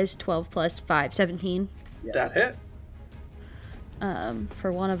 what is 12 plus 5? 17? Yes. That hits.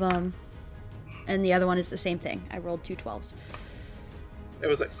 For one of them. And the other one is the same thing. I rolled 2 12s. It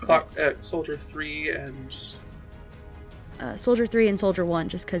was at Soldier 3 and... Soldier 3 and Soldier 1,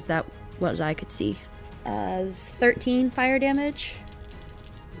 just because that was I could see. It was 13 fire damage.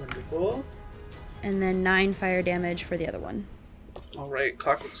 Wonderful. And then 9 fire damage for the other one. Alright,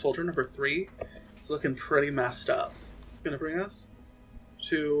 Clockwork Soldier number 3 is looking pretty messed up. Gonna bring us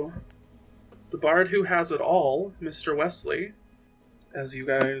to the bard who has it all, Mr. Wesley. As you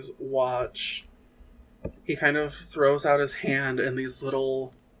guys watch, he kind of throws out his hand and these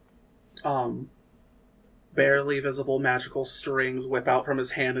little, barely visible magical strings whip out from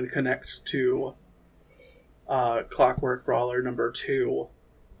his hand and connect to Clockwork Brawler number 2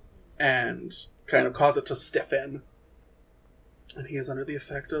 and kind of cause it to stiffen. And he is under the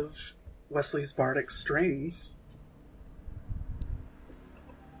effect of Wesley's bardic strings.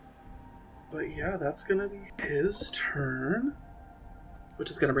 But yeah, that's gonna be his turn, which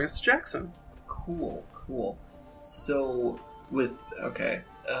is gonna bring us to Jackson. Cool. So, okay,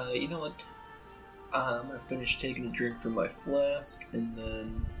 you know what? I'm gonna finish taking a drink from my flask, and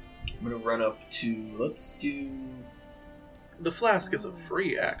then I'm gonna run up to, let's do... The flask is a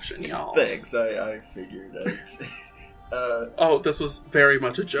free action, y'all. Thanks, I figured that. Oh, this was very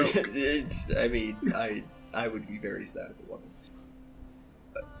much a joke. I would be very sad if it wasn't.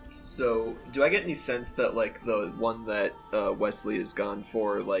 So, do I get any sense that, like, the one that Wesley has gone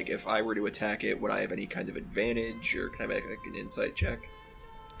for, like, if I were to attack it, would I have any kind of advantage, or can I make, like, an insight check?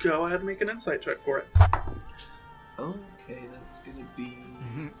 Go ahead and make an insight check for it. Okay, that's gonna be...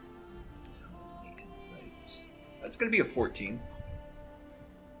 What's my insight? That's gonna be a 14.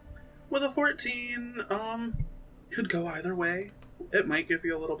 With a 14, could go either way. It might give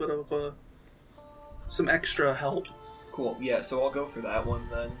you a little bit of some extra help. Cool, yeah, so I'll go for that one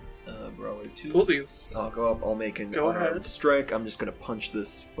then. Brawler 2. Coolsies. I'll go up, I'll make an unarmed strike. I'm just gonna punch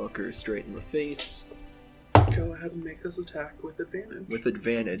this fucker straight in the face. Go ahead and make this attack with advantage. With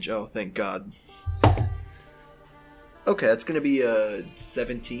advantage, oh, thank God. Okay, that's gonna be a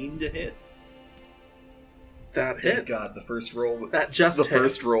 17 to hit. That hits. Thank God, the first roll... That just The hits.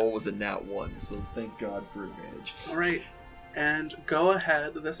 first roll was a nat 1, so thank God for advantage. Alright, and go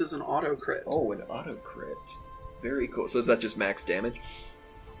ahead, this is an auto crit. Oh, an auto crit. Very cool. So is that just max damage?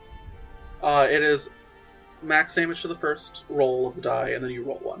 It is max damage to the first roll of the die, and then you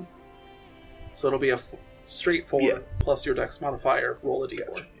roll 1. So it'll be a straight 4 plus your dex modifier, roll a d4.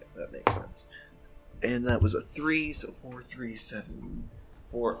 Gotcha. Yeah, that makes sense. And that was a 3, so 4, 3, 7,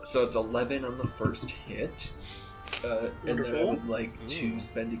 4. So it's 11 on the first hit. And then I would like to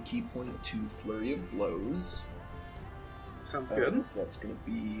spend a key point to Flurry of Blows. Sounds good. So that's going to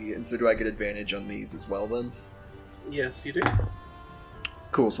be... And so do I get advantage on these as well then? Yes, you do.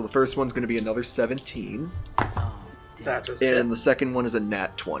 Cool, so the first one's going to be another 17. That just And hit. the second one is a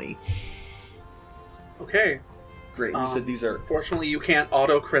nat 20. Okay. Great, you said these are... Fortunately, you can't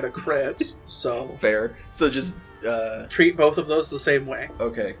auto-crit a crit, so... Fair. So just... treat both of those the same way.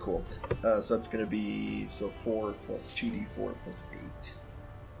 Okay, cool. So that's going to be... So 4 plus 2d4 plus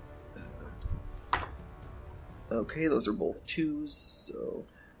 8. Okay, those are both 2s, so...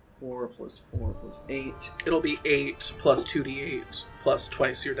 4 plus 4 plus 8. It'll be 8 plus 2d8 plus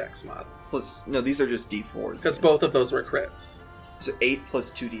twice your dex mod. Plus... No, these are just d4s. Because both of those were crits. So 8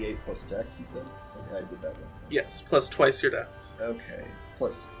 plus 2d8 plus dex, you said? Okay, I did that one. Yes, plus twice your dex. Okay,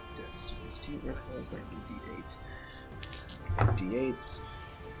 plus dex times 2. Where the hell is my d8? D8s.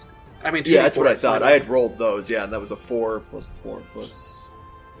 I mean, yeah, that's what I thought. I had rolled those, yeah, and that was a 4 plus 4 plus...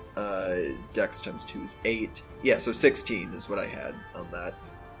 dex times 2 is 8. Yeah, so 16 is what I had on that.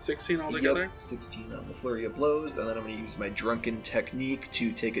 16 altogether? Yep, 16 on the Flurry of Blows, and then I'm going to use my Drunken Technique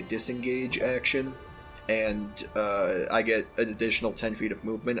to take a disengage action, and I get an additional 10 feet of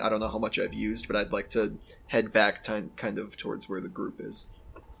movement. I don't know how much I've used, but I'd like to head back kind of towards where the group is.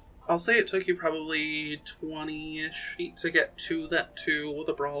 I'll say it took you probably 20-ish feet to get to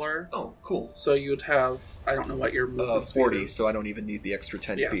the brawler. Oh, cool. So you'd have, I don't know what your movement speed 40, is. so I don't even need the extra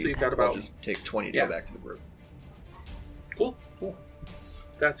 10 feet. So you've got about... I'll just take 20 to Yeah. go back to the group. Cool.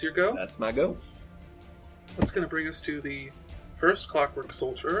 That's your go? That's my go. That's going to bring us to the first Clockwork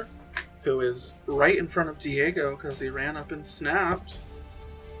Soldier, who is right in front of Diego because he ran up and snapped.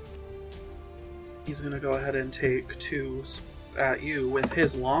 He's going to go ahead and take 2 at you with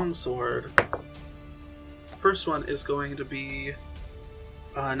his longsword. First one is going to be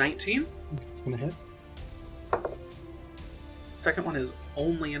 19. It's gonna hit. Second one is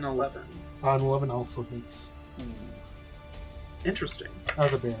only an 11. On 11 also hits. Interesting. I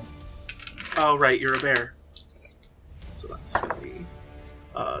was a bear. Oh, right, you're a bear. So that's going to be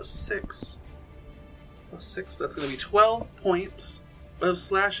 6. Plus 6, that's going to be 12 points of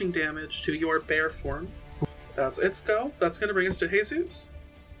slashing damage to your bear form. That's its go. That's going to bring us to Jesus.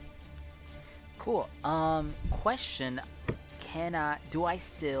 Cool. Question. Do I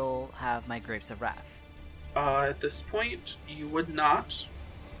still have my Grapes of Wrath? At this point, you would not.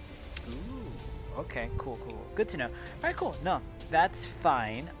 Ooh. Okay, cool. Good to know. Alright, cool. No, that's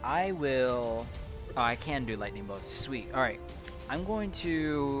fine. I will... Oh, I can do lightning bolts. Sweet. Alright. I'm going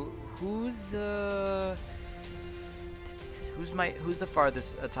to... Who's the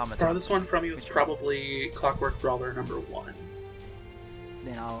farthest automaton? Farthest one from you is probably Clockwork Brawler number 1.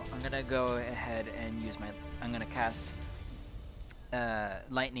 Then I'm gonna go ahead and use I'm gonna cast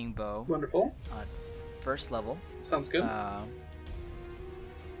lightning bow. Wonderful. On first level. Sounds good.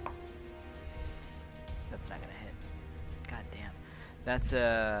 That's not gonna hit. God damn. That's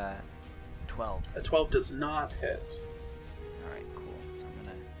a 12. A 12 does not hit. Alright, cool. So I'm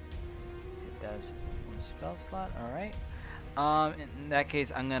gonna... It does one spell slot. Alright. In that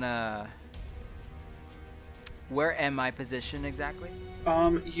case, I'm gonna... Where am I positioned exactly?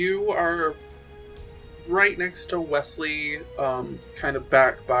 You are right next to Wesley, kind of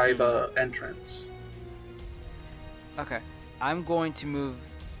back by the entrance. Okay. I'm going to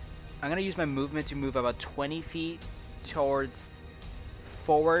use my movement to move about 20 feet towards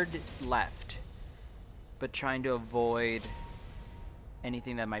forward left, but trying to avoid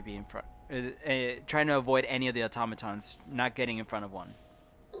anything that might be in front. Trying to avoid any of the automatons, not getting in front of one.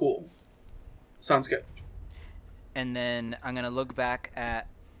 Cool. Sounds good. And then I'm going to look back at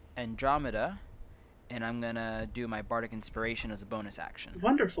Andromeda, and I'm going to do my Bardic Inspiration as a bonus action.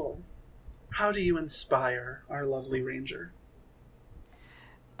 Wonderful. How do you inspire our lovely ranger?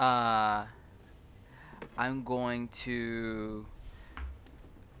 I'm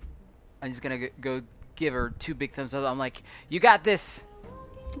just going to go give her 2 big thumbs up. I'm like, you got this.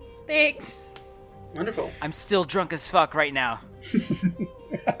 Thanks. Wonderful. I'm still drunk as fuck right now.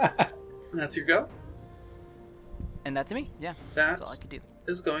 That's your go? And that's me, yeah. That's all I could do.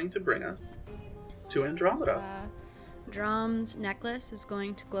 Is going to bring us to Andromeda. Drum's necklace is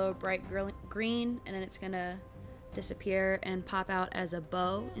going to glow bright green, and then it's going to disappear and pop out as a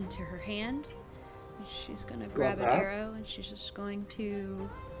bow into her hand. She's going to grab an arrow, and she's just going to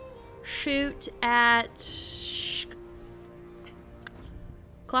shoot at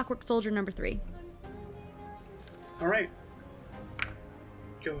Clockwork Soldier number 3. All right.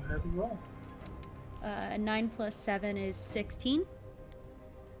 Go ahead and roll. 9 plus 7 is 16.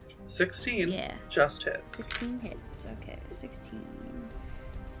 16 Yeah. just hits. 16 hits. Okay, 16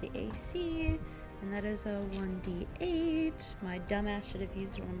 is the AC, and that is a 1d8. My dumbass should have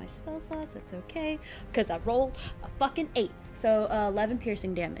used one of my spell slots. That's okay, because I rolled a fucking 8. So 11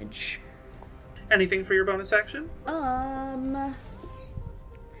 piercing damage. Anything for your bonus action?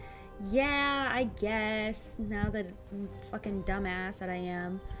 Yeah, I guess. Now that I'm fucking dumbass that I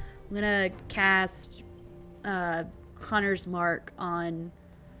am, I'm gonna cast Hunter's Mark on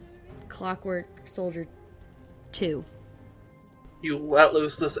Clockwork Soldier 2. You let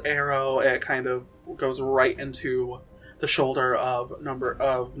loose this arrow. It kind of goes right into the shoulder of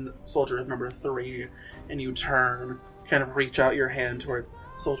soldier number 3, and you turn, kind of reach out your hand toward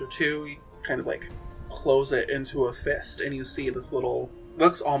soldier 2. You kind of like close it into a fist, and you see this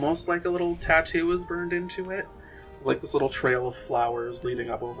looks almost like a little tattoo is burned into it, like this little trail of flowers leading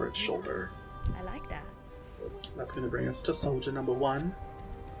up over its shoulder. I like that. That's going to bring us to soldier number 1.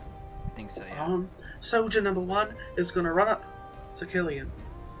 I think so, yeah. Soldier number 1 is going to run up to Killian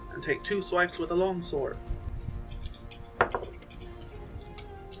and take 2 swipes with a longsword.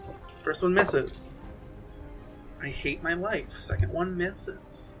 First one misses. I hate my life. Second one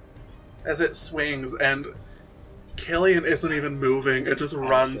misses. As it swings, and Killian isn't even moving. It just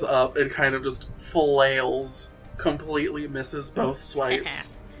runs up and kind of just flails. Completely misses both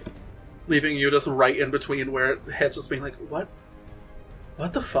swipes. Leaving you just right in between where it hits, just being like, what?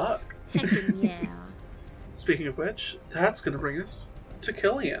 What the fuck? Heckin' yeah. Speaking of which, that's gonna bring us to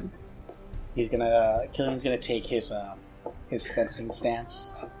Killian. Killian's gonna take his fencing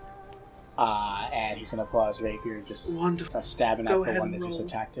stance, and he's gonna pull out his rapier, just Wonderful. start stabbing Go at the ahead one and that just roll.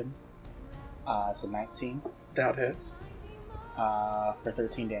 attacked him. It's a 19 That hits. for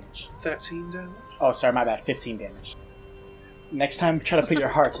 13 damage. 13 damage. Oh, sorry, my bad. 15 damage. Next time, try to put your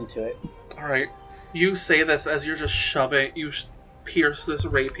hearts into it. Alright. You say this as you're just shoving, pierce this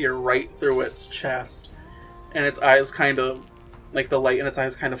rapier right through its chest, and its eyes kind of, like the light in its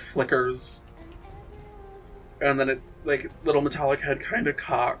eyes kind of flickers, and then it, like, little metallic head kind of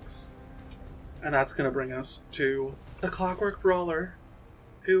cocks, and that's gonna bring us to the Clockwork Brawler,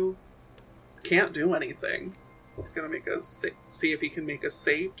 who can't do anything. He's gonna make us see if he can make a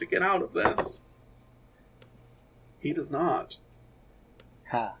save to get out of this. He does not.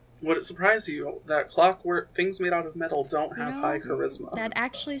 Ha. Would it surprise you that clockwork things made out of metal don't have You know, high charisma? That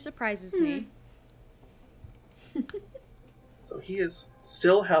actually surprises me. So he is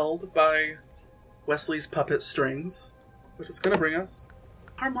still held by Wesley's puppet strings, which is going to bring us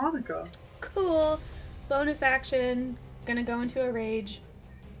Harmonica. Cool. Bonus action. Gonna go into a rage.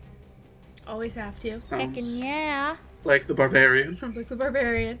 Always have to. Heckin' Sounds yeah. like the barbarian. Sounds like the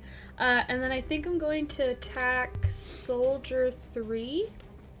barbarian. And then I think I'm going to attack Soldier 3.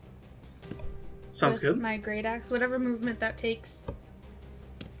 Sounds with good. my great axe, whatever movement that takes.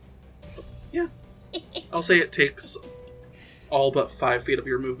 Yeah. I'll say it takes all but 5 feet of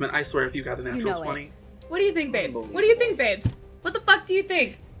your movement. I swear if you got a natural know it. 20. What do you think, babes? What do you think, babes? What the fuck do you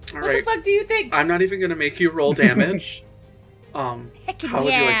think? All What right. the fuck do you think? I'm not even going to make you roll damage. Heckin' How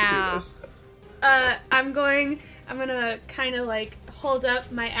would you like to do yeah. this? I'm gonna kind of like hold up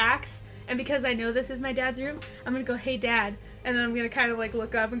my axe, and because I know this is my dad's room, I'm gonna go, hey dad, and then I'm gonna kind of like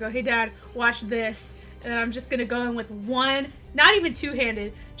look up and go, hey dad, watch this, and then I'm just gonna go in with one, not even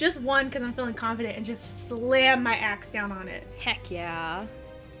two-handed, just one because I'm feeling confident, and just slam my axe down on it. Heck yeah.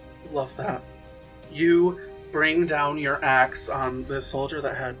 Love that. You bring down your axe on this soldier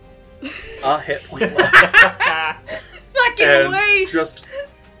that had a hit point left. Fucking and waste! just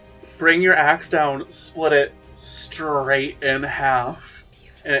bring your axe down, split it straight in half,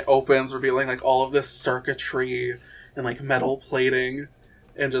 and it opens, revealing like all of this circuitry and like metal plating,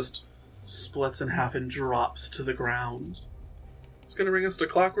 and just splits in half and drops to the ground. It's gonna bring us to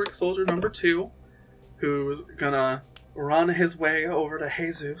Clockwork Soldier number 2, who's gonna run his way over to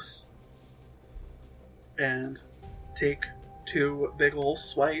Jesus and take 2 big ol'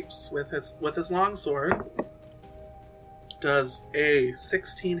 swipes with his longsword. Does a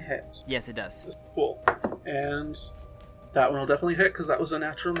 16 hit. Yes, it does. Cool. And that one will definitely hit because that was a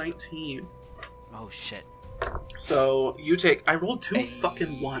natural 19. Oh, shit. So you take... I rolled 2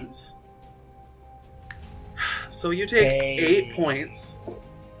 fucking ones. So you take 8 points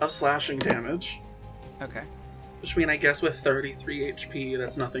of slashing damage. Okay. Which means, I guess, with 33 HP,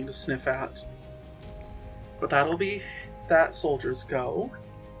 that's nothing to sniff at. But that'll be that soldier's go.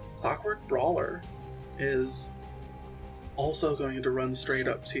 Clockwork Brawler is also going to run straight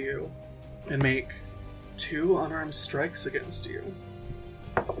up to you and make 2 unarmed strikes against you.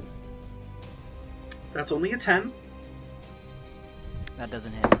 That's only a 10. That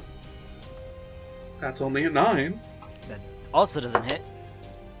doesn't hit. That's only a 9. That also doesn't hit.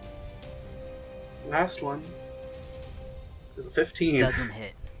 Last one is a 15. Doesn't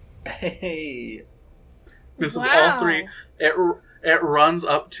hit. Hey. This is Wow. all 3. It runs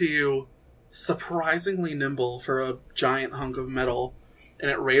up to you, surprisingly nimble for a giant hunk of metal, and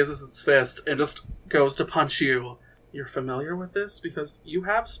it raises its fist and just goes to punch you. You're familiar with this because you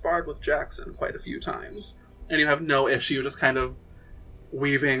have sparred with Jackson quite a few times, and you have no issue just kind of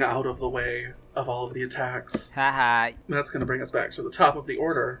weaving out of the way of all of the attacks. Haha. That's going to bring us back to the top of the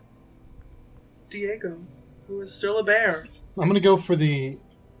order. Diego, who is still a bear. I'm gonna go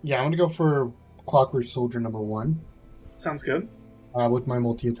for Clockwork Soldier number 1 Sounds good. with my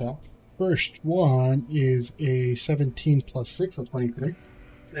multi-attack. First one is a 17 plus 6, so 23.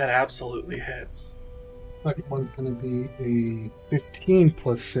 That absolutely hits. Second one's gonna be a 15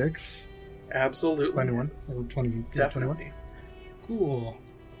 plus 6, Absolutely 21. hits. Or 20, yeah, 21. Definitely. Cool.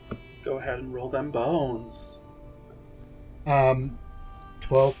 Go ahead and roll them bones.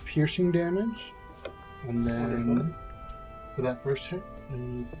 12 piercing damage, and then Wonderful. for that first hit,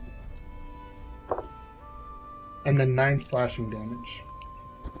 and then 9 slashing damage.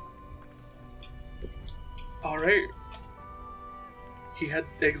 Alright. He had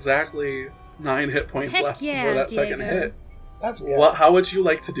exactly 9 hit points Heck left yeah, before that second Diego. hit. That's good. How would you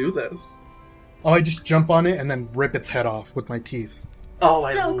like to do this? Oh, I just jump on it and then rip its head off with my teeth. Oh,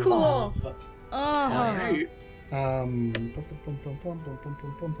 I So love. cool. Oh. Alright. Yeah,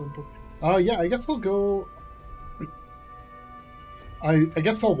 I guess I'll go. I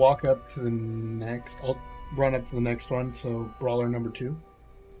guess I'll walk up to the next. I'll run up to the next one. So brawler number 2.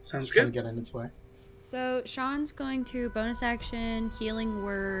 Sounds Just trying to good. get in its way. So Sean's going to bonus action healing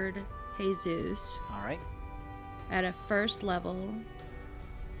word Jesus All right. at a first level.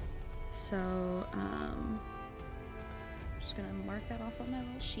 So just gonna mark that off on my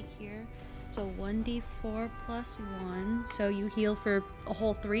little sheet here. So 1d4 plus 1. So you heal for a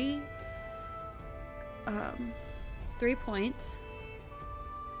whole 3 points.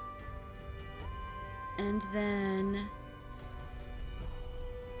 And then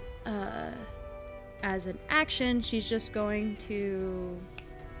as an action, she's just going to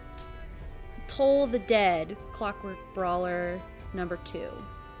toll the dead Clockwork Brawler number 2.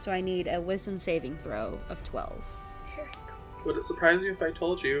 So I need a wisdom saving throw of 12. Would it surprise you if I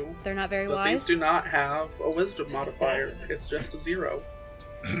told you They're not very that wise. these do not have a wisdom modifier? It's just a 0.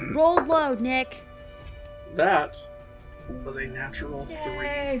 Rolled low, Nick. That was a natural 3.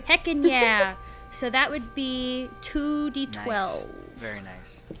 Yay. Heckin' yeah. So that would be 2d12. Nice. Very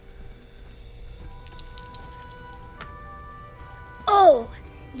nice. Oh,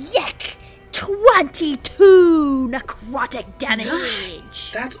 yuck! 22 necrotic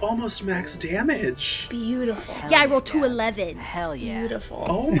damage. That's almost max damage. Beautiful. Hell Yeah, I rolled 2 Gabs. 11s. Hell yeah. Beautiful.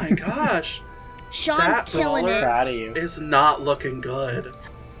 Oh my gosh. Sean's That killing brawler- it. Proud of you. Is not looking good.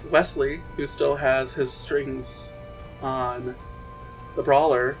 Wesley, who still has his strings on the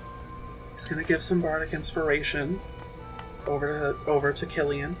brawler, is going to give some bardic inspiration over to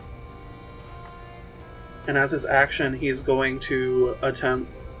Killian. And as his action, he's going to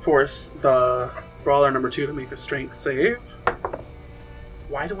force the brawler number 2 to make a strength save.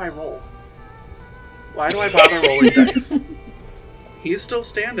 Why do I roll? Why do I bother rolling dice? He's still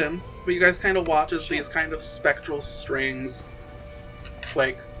standing, but you guys kind of watch as these kind of spectral strings,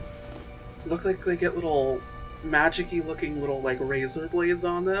 like, look like they get little magic-y looking little, like, razor blades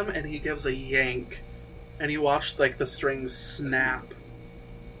on them, and he gives a yank, and you watch, like, the strings snap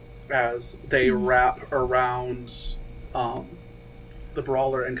as they wrap around, the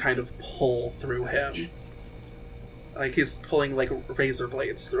brawler and kind of pull through him. Like, he's pulling, like, razor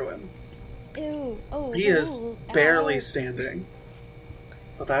blades through him. Ew. Oh. He is ooh, barely ow. standing.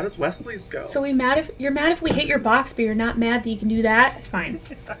 But that is Wesley's go. So you're mad if we hit your box, but you're not mad that you can do that? It's fine.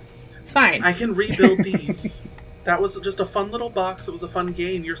 It's fine. I can rebuild these. That was just a fun little box. It was a fun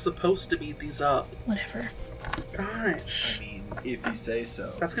game. You're supposed to beat these up. Whatever. Gosh. I mean, if you say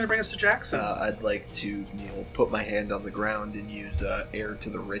so. That's going to bring us to Jackson. I'd like to, put my hand on the ground and use Heir to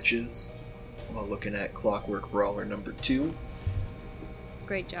the Riches while looking at Clockwork Brawler number 2.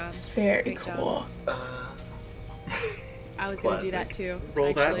 Great job. Very Great job. cool. I was going to do that Classic. too.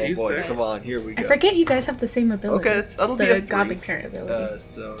 Roll that actually. Oh boy, D6. come on, here we I go. forget you guys have the same ability. Okay, that'll be the a 3. godly parent ability.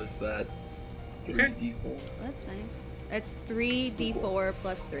 So is that Okay. 3d4? That's nice. That's 3d4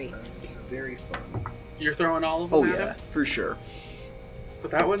 plus 3. Very fun. You're throwing all of them Oh at yeah, him? for sure.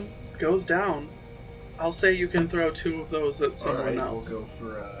 But that one goes down. I'll say you can throw 2 of those at someone Alright, else. we'll go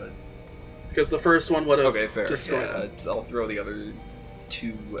for Because the first one would have okay, fair. destroyed Yeah, them. I'll throw the other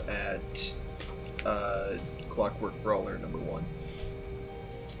 2 at Clockwork Brawler number 1.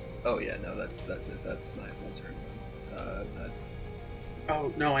 Oh yeah, no, that's it. That's my whole turn then.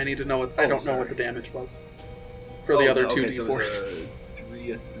 Oh, no, I need to know what... I Oh, don't know what sorry. the damage was. For the other 2 okay, so D4s. it's a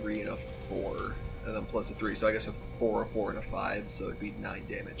 3, a 3, and a 4. And then plus a 3, so I guess a 4, a 4, and a 5, so it'd be 9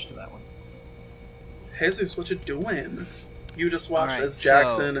 damage to that one. Jesus, what you doing? You just watched Alright, as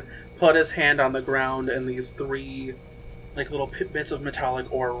Jackson put his hand on the ground and these 3 like little bits of metallic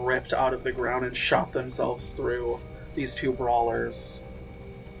ore ripped out of the ground and shot themselves through these 2 brawlers.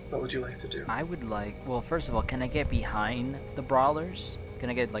 What would you like to do? I would like. Well, first of all, can I get behind the brawlers? Can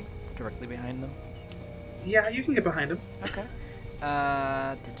I get like directly behind them? Yeah, you can get behind him. Okay.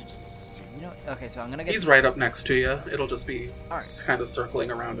 Okay, so I'm gonna get. He's right up next to you. It'll just be Alright. kind of circling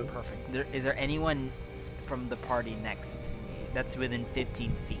around him. Perfect. Is there anyone from the party next to me that's within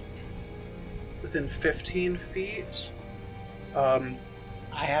 15 feet? Within 15 feet, I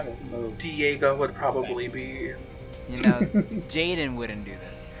haven't moved. Diego would probably be... You know, Jaden wouldn't do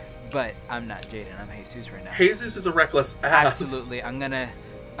this, but I'm not Jaden. I'm Jesus right now. Jesus is a reckless ass. Absolutely. I'm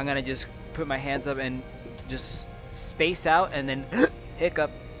gonna just put my hands up and just space out, and then hiccup,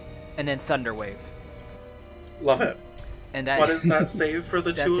 and then thunder wave. Love it. And that What is that save for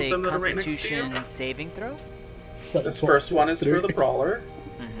the 2 that's of a them that are right next to you? Constitution saving throw. This first one is for the brawler.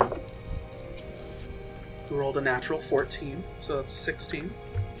 Mm-hmm. Who rolled a natural 14, so that's 16.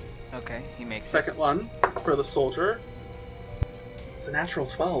 Okay, he makes Second one for the soldier. It's a natural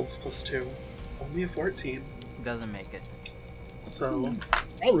 12 plus 2. Only a 14. it. Doesn't make it. So,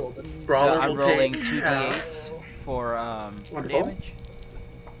 I rolled it. Brawler So I'm will rolling take 2d8s for Wonderful. damage.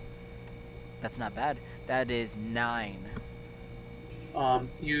 That's not bad. That is 9.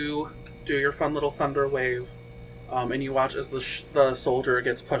 You do your fun little thunder wave, and you watch as the soldier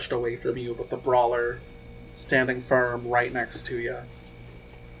gets pushed away from you, but the brawler standing firm right next to you.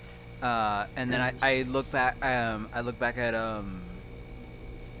 And then I look back. I look back at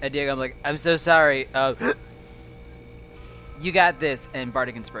Diego. I'm like, I'm so sorry. You got this, and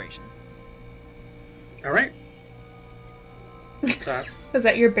Bardic Inspiration. All right. That's Was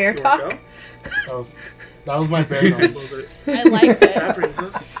that your bear your talk? go. That was my bear noise. I liked it. That brings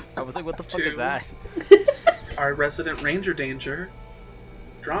us I was like, what the fuck Two. is that? our resident ranger danger,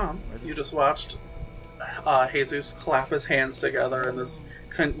 Drom. You just watched Jesus clap his hands together, and this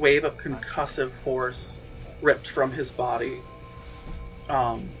wave of concussive force ripped from his body.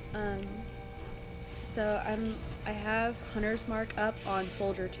 So I have Hunter's Mark up on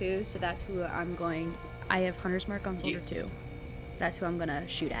Soldier 2, so that's who I'm going. I have Hunter's Mark on Soldier Yes. 2. That's who I'm gonna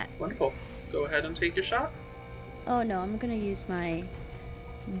shoot at. Wonderful. Go ahead and take your shot. Oh no, I'm gonna use my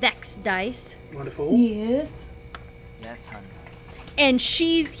Vex dice. Wonderful. Yes. Yes, hun. And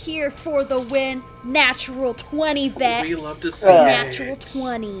she's here for the win. Natural 20 Vex. We love to see Natural it.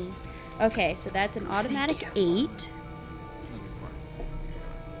 20. Okay, so that's an automatic 8.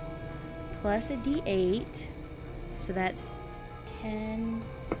 Plus a d8. So that's 10,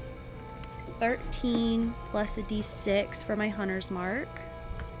 13, plus a d6 for my Hunter's Mark.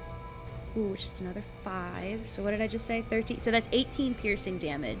 Ooh, which is another 5. So what did I just say? 13. So that's 18 piercing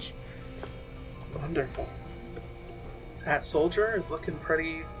damage. Wonderful. That soldier is looking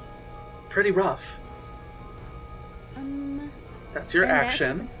pretty rough. That's your and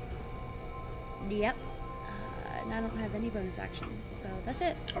that's- Yep. And I don't have any bonus actions, so that's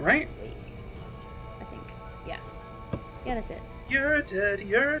it. All right. Wait. I think. Yeah. Yeah, that's it. You're dead.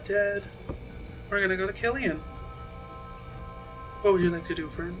 You're dead. We're gonna go to Killian. What would you like to do,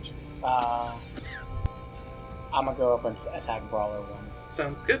 friend? I'm gonna go up and attack Brawler 1.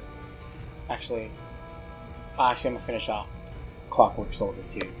 Sounds good. Actually, I'm gonna finish off Clockwork Soldier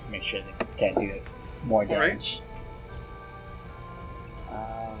 2 to make sure they can't do more All right. damage.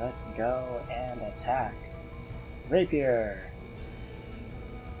 Let's go and attack. Rapier.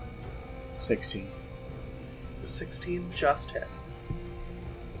 16. The 16 just hits.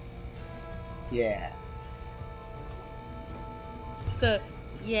 Yeah.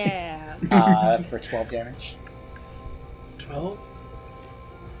 Yeah. That's for 12 damage. 12.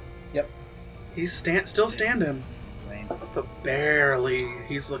 Yep. He's still standing, Lame. but barely.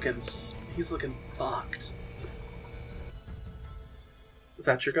 He's looking fucked. Is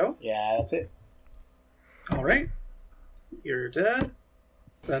that your go? Yeah, that's it. All right. You're dead.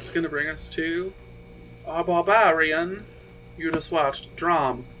 That's gonna bring us to a barbarian. You just watched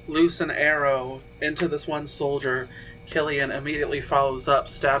Drom loose an arrow into this one soldier. Killian immediately follows up,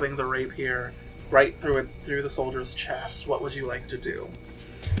 stabbing the rapier right through the soldier's chest. What would you like to do?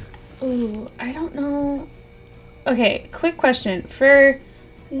 Ooh, I don't know. Okay, quick question. For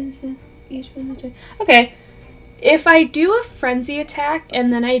is it each one? Okay, if I do a frenzy attack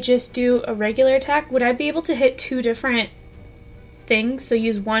and then I just do a regular attack, would I be able to hit 2 different things? So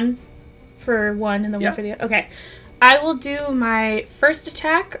use one for one and then Yeah. one for the other. Okay, I will do my first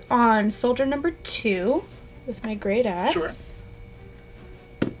attack on soldier number 2 with my great axe. Sure.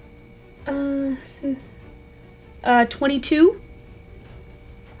 22.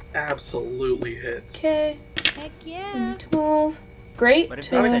 Absolutely hits. Okay. Heck yeah. 12. Great. What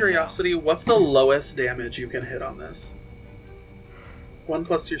if Out of Said no. curiosity, what's the lowest damage you can hit on this? 1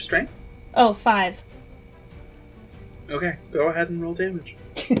 plus your strength? Oh, 5. Okay, go ahead and roll damage.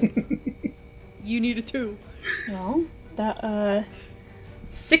 You need a 2. Well, that,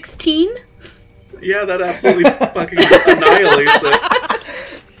 16? Yeah, that absolutely fucking annihilates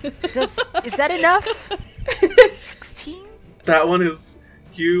it. Is that enough? 16? That one is,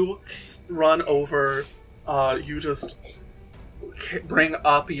 you run over, you just bring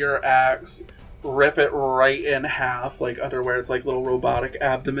up your axe, rip it right in half, like under where its like little robotic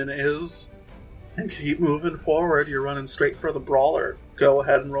abdomen is, and keep moving forward. You're running straight for the brawler. Go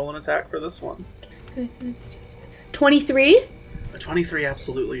ahead and roll an attack for this one. 23? A 23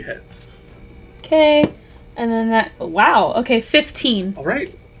 absolutely hits. Okay. And then that, wow, okay, 15.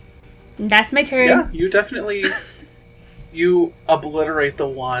 Alright. That's my turn. Yeah, you definitely... You obliterate the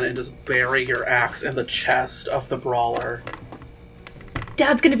one and just bury your axe in the chest of the brawler.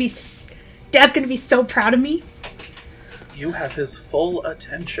 Dad's gonna be so proud of me. You have his full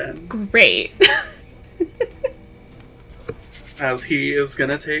attention Great. as he is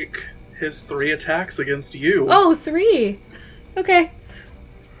gonna take his 3 attacks against you. Oh, 3. Okay.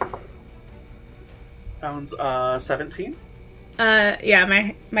 Sounds 17. Yeah,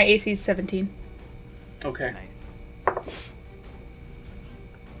 my AC is 17. Okay. Nice.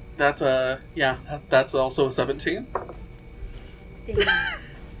 That's also a 17. Damn.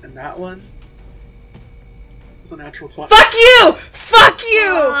 And that one is a natural 20. Fuck you! Fuck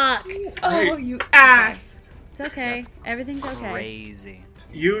you! Fuck. Oh, you ass. It's okay. Everything's okay. Crazy.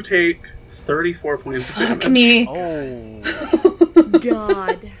 You take 34 points of damage. Fuck me. Oh.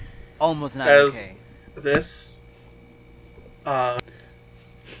 God. Almost not As okay. this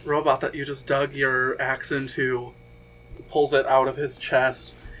robot that you just dug your axe into pulls it out of his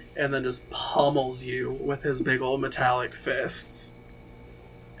chest and then just pummels you with his big old metallic fists.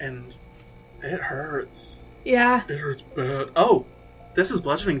 And it hurts. Yeah. It hurts bad. Oh, this is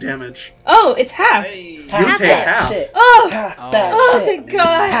bludgeoning damage. Oh, it's half. You Half take that half. shit. Oh! Half Oh. that Oh, shit. thank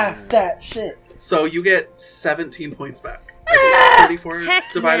God. Half that shit. So you get 17 points back. 34 Heck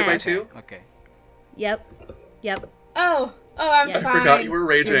divided by yes. 2. Okay. Yep. Oh, I'm Yes. I fine. forgot you were Your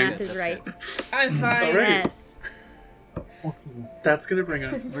raging. math is right. I'm fine. All right. Yes. That's gonna bring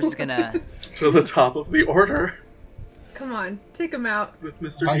us We're just gonna. to the top of the order Come on, take him out. with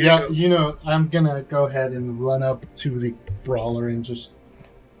Mr. Yeah, Diego. I'm gonna go ahead and run up to the brawler and just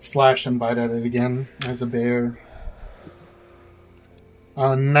slash and bite at it again as a bear.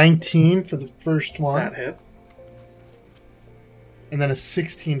 19 for the first That one, hits. and then a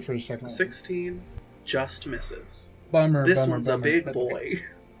 16 for the second one. 16 just misses. Bummer. This bummer, one's bummer. a big That's boy.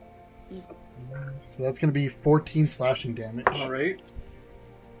 okay. So that's gonna be 14 slashing damage. Alright.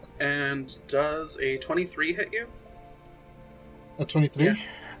 And does a 23 hit you? A 23?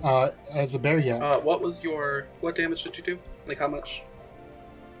 As a bear, yeah. What damage did you do? Like how much?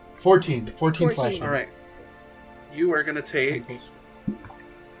 14 slashing. Alright. You are gonna take,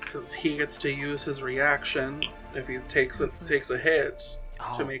 because he gets to use his reaction if he takes a hit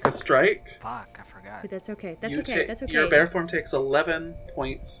to make a strike. Fuck, I forgot. But that's okay. That's You okay. That's okay. Your bear form takes 11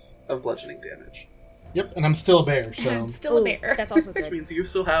 points of bludgeoning damage. Yep, and I'm still a bear, so I'm still a Ooh, bear. That's also Which good. means you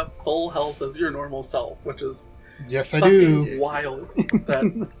still have full health as your normal self, which is yes, I fucking do. wild.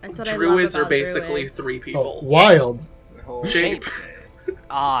 That That's what I love druids are about basically druids. 3 Oh, people. wild. Oh, Shape.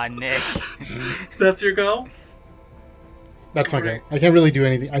 Aw, Nick. That's your go? That's my Alright. go. I can't really do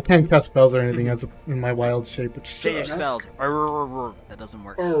anything. I can't cast spells or anything as in my wild shape, which Say your sucks. spells. That doesn't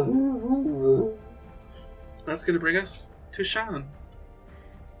work. That's gonna bring us to Sean.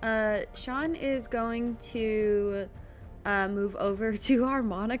 Sean is going to move over to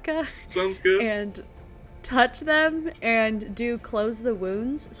harmonica Sounds good. and touch them and do close the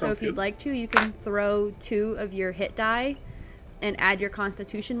wounds. So Sounds if you'd good. like to, you can throw 2 of your hit die and add your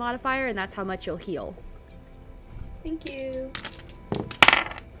constitution modifier, and that's how much you'll heal. Thank you.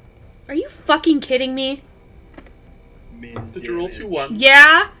 Are you fucking kidding me? Did you roll 2 1s?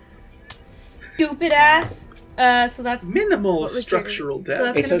 Yeah? Stupid ass. So that's Minimal What was your- structural so damage.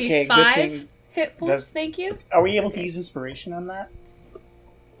 that's It's gonna okay, be good 5 thing- hit points. Does- Thank you. Are we able to use inspiration on that?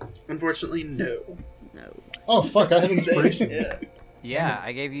 Unfortunately, no. No. Oh, fuck, I have inspiration. Yeah. Yeah,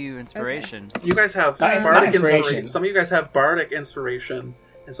 I gave you inspiration. You guys have Not bardic inspiration. inspiration. Some of you guys have bardic inspiration,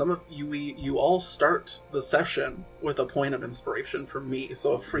 and some of you all start the session with a point of inspiration from me,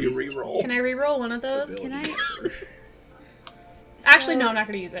 so a free reroll. Can I reroll one of those? Can I? Actually, So, no, I'm not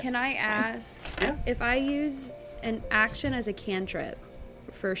gonna use it. Can I ask Yeah. if I used an action as a cantrip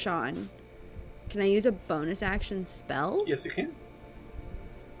for Sean? Can I use a bonus action spell? Yes, you can.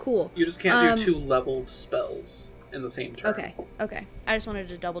 Cool. You just can't do 2 leveled spells in the same turn. Okay. I just wanted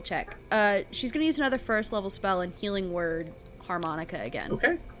to double check. She's gonna use another first level spell and healing word harmonica again.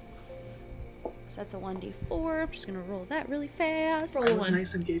 Okay. So that's a 1d4. I'm just gonna roll that really fast. Roll That a was 1.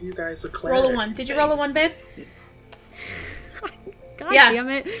 nice and gave you guys a cleric. Roll a 1. Did you roll a 1, babe? God Yeah. damn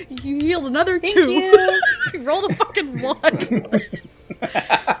it! You healed another Thank 2. you. You rolled a fucking 1.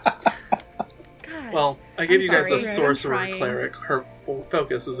 God. Well, I gave I'm you guys sorry, a I'm sorcerer trying. cleric. Her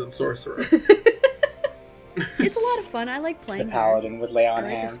focus is in sorcerer. It's a lot of fun. I like The playing her. paladin would lay I on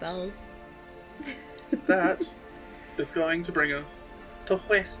like her hands. spells. That is going to bring us to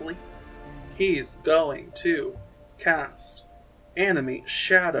Wesley. He's going to cast Animate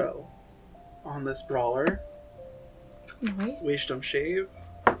Shadow on this brawler. Nice. Wisdom Shave.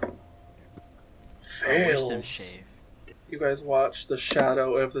 Wisdom Fails. shave. You guys watch the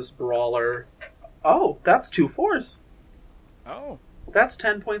shadow of this brawler. Oh, that's 2 4s. Oh. That's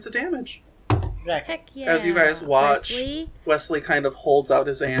 10 points of damage. Exactly. Heck yeah. As you guys watch, Wesley. Wesley kind of holds out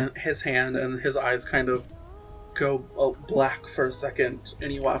his hand and his eyes kind of go black for a second,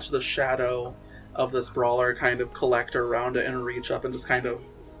 and you watch the shadow of this brawler kind of collect around it and reach up and just kind of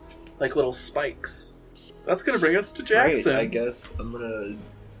like little spikes. That's gonna bring us to Great, Jackson. I guess I'm gonna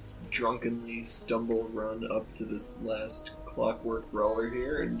drunkenly stumble run up to this last clockwork roller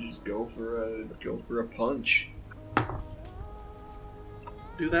here and just go for a punch.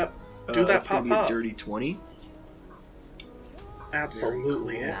 Do that. Do that that's pop gonna be pop. a dirty 20.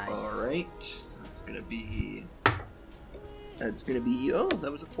 Absolutely. Very Yes. cool. All right, so that's gonna be. Oh,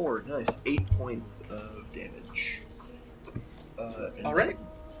 that was a 4. Nice, 8 points of damage. And All right. then-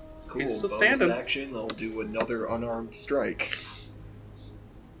 Cool. He's still Bonus standing. action. I'll do another unarmed strike.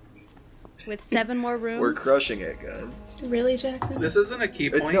 With 7 more rooms. We're crushing it, guys. Really, Jackson? This isn't a key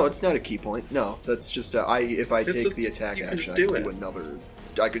point. No, it's not a key point. No, that's just if I It's take just- the attack you can action, just I do can it. do another.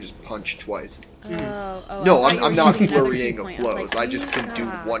 I could just punch twice. Oh, No, I thought you I'm were not using another flurrying key of point. I was blows. like, I just can do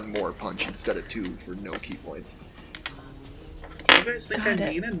God. one more punch instead of 2 for no key points. You guys think Got I'm it.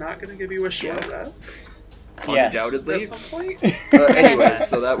 mean and not gonna give you a short Yes. rest Yes. Undoubtedly. at some point? Anyways,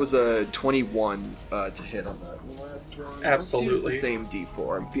 so that was a 21 to hit on that last one. Let's use Absolutely. the same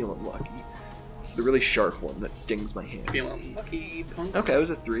D4. I'm feeling lucky. It's the really sharp one that stings my hands. Feeling lucky, punk. Okay, it was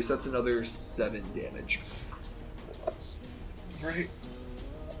a 3, so that's another 7 damage. Right.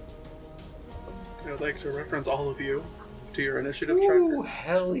 I would like to reference all of you to your initiative Ooh, tracker.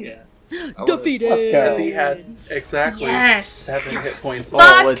 hell yeah. Defeated. Let's go. Because he had exactly Yes. 7 hit points Oh,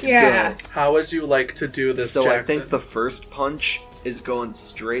 left. let's yeah. go. How would you like to do this, So Jackson? I think the first punch is going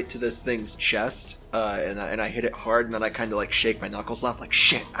straight to this thing's chest, and I hit it hard, and then I kind of like shake my knuckles off, like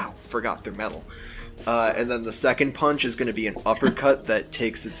shit, ow, forgot they're metal. And then the second punch is going to be an uppercut that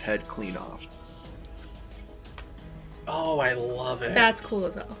takes its head clean off. Oh, I love it. That's cool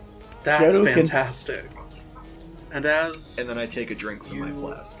as hell. That's Hadouken. fantastic. And as And then I take a drink from my you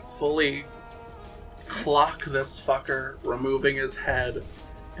flask. fully clock this fucker, removing his head,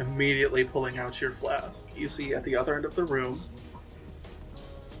 immediately pulling out your flask, you see at the other end of the room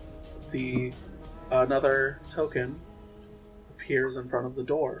another token appears in front of the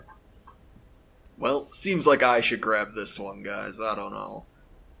door. Well, seems like I should grab this one, guys. I don't know.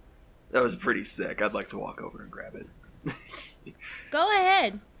 That was pretty sick. I'd like to walk over and grab it. Go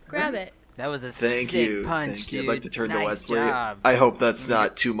ahead. Grab it. That was a Thank sick you. punch, Thank you. dude. I'd like to turn nice to Wesley. Job. I hope that's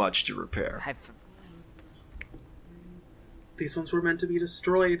not too much to repair. These ones were meant to be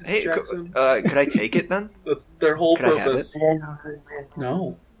destroyed, Hey, Jackson. could I take it then? That's their whole Can I have purpose.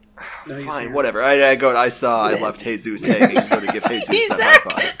 No. No, you Fine, can't. whatever. I saw I left Jesus hanging. I'm going to give Jesus that high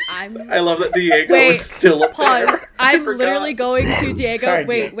five. I'm. I love that Diego Wait, is still up there. Pause. I I'm forgot. literally going to Diego. Sorry,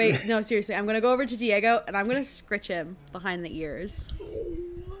 wait, Diego. wait. No, seriously. I'm going to go over to Diego and I'm going to scritch him behind the ears.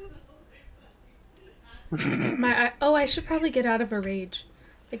 I should probably get out of a rage.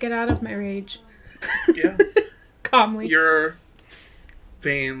 I get out of my rage. Yeah. Calmly. Your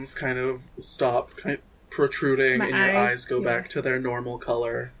veins kind of stop protruding My and your eyes, eyes go yeah. back to their normal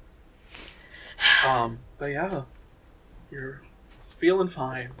color. But yeah, you're feeling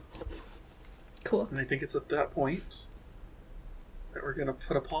fine. Cool. And I think it's at that point that we're going to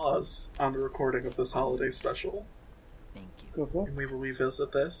put a pause on the recording of this holiday special. Thank you. Cool, cool. And we will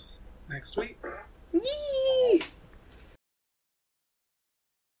revisit this next week. Yee!